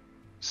always,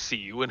 see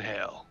you in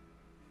hell.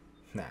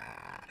 Nah.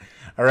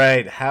 All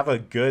right. Have a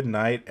good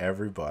night,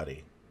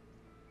 everybody.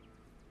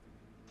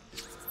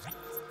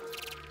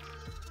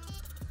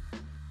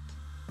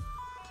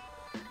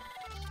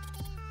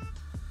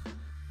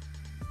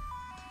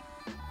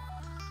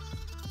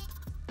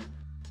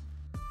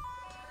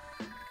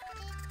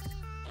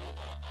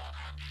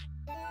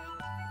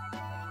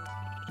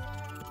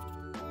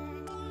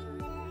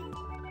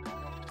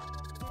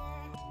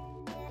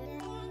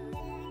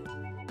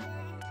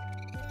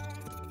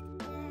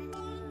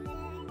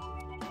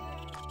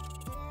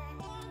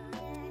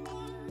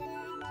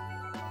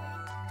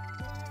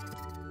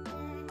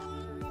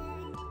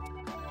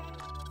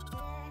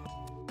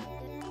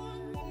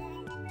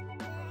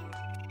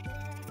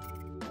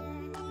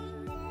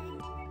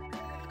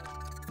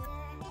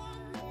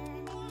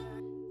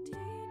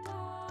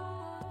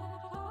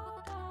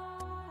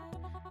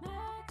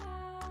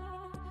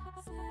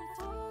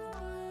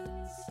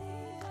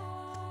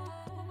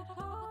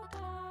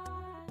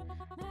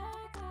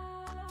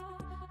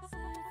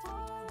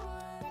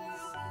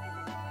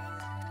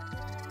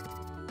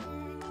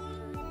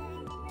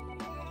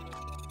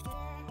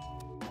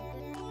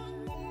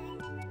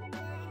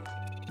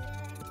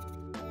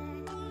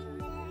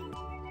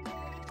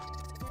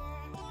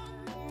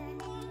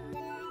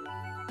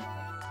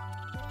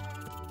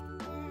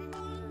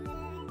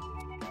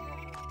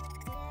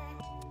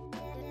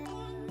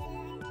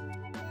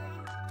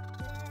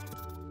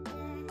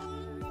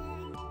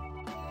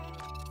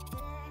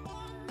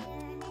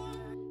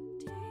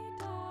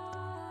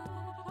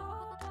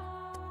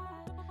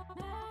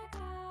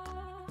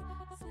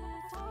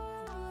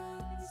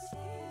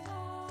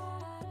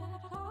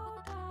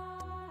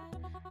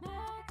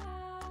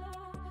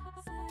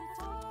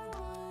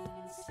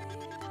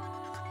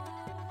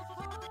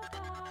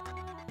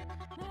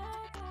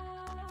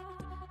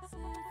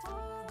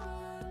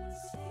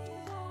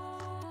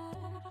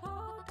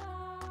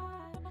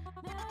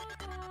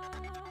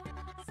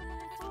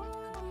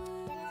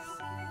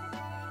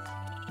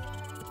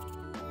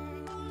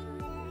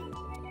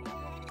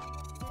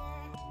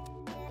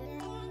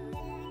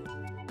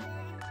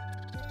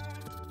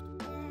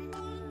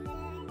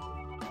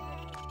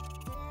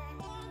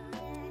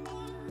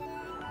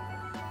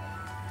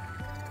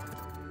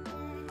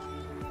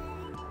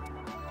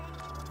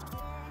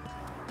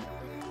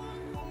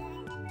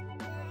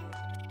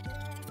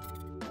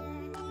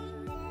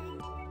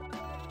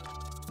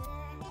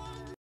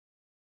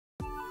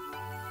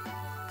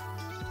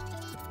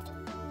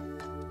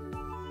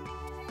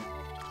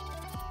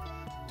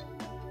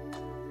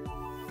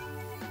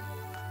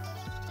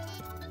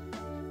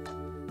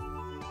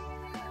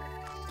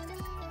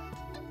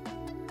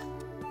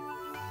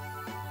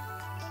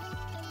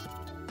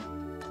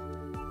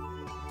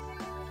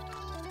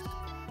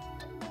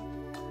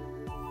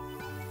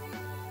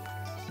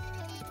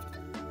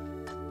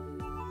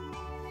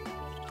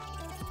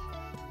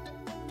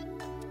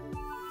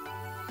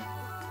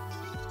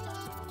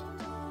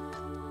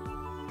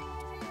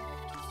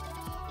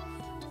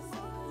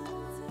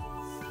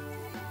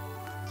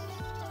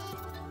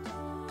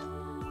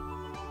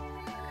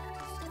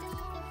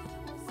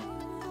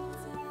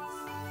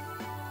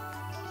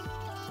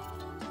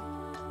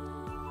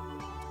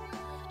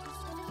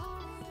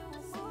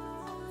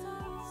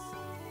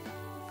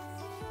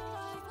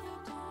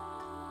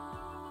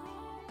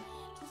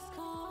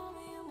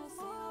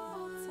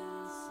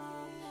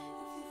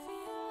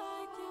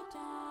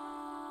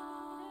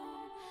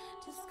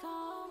 Just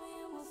call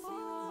me and we'll see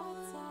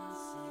what's up.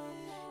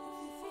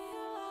 If you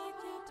feel like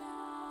you're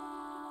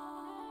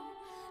down,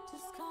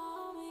 just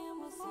call me and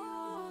we'll see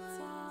what's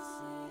up.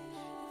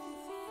 If you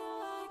feel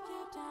like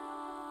you're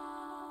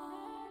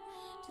down,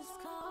 just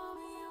call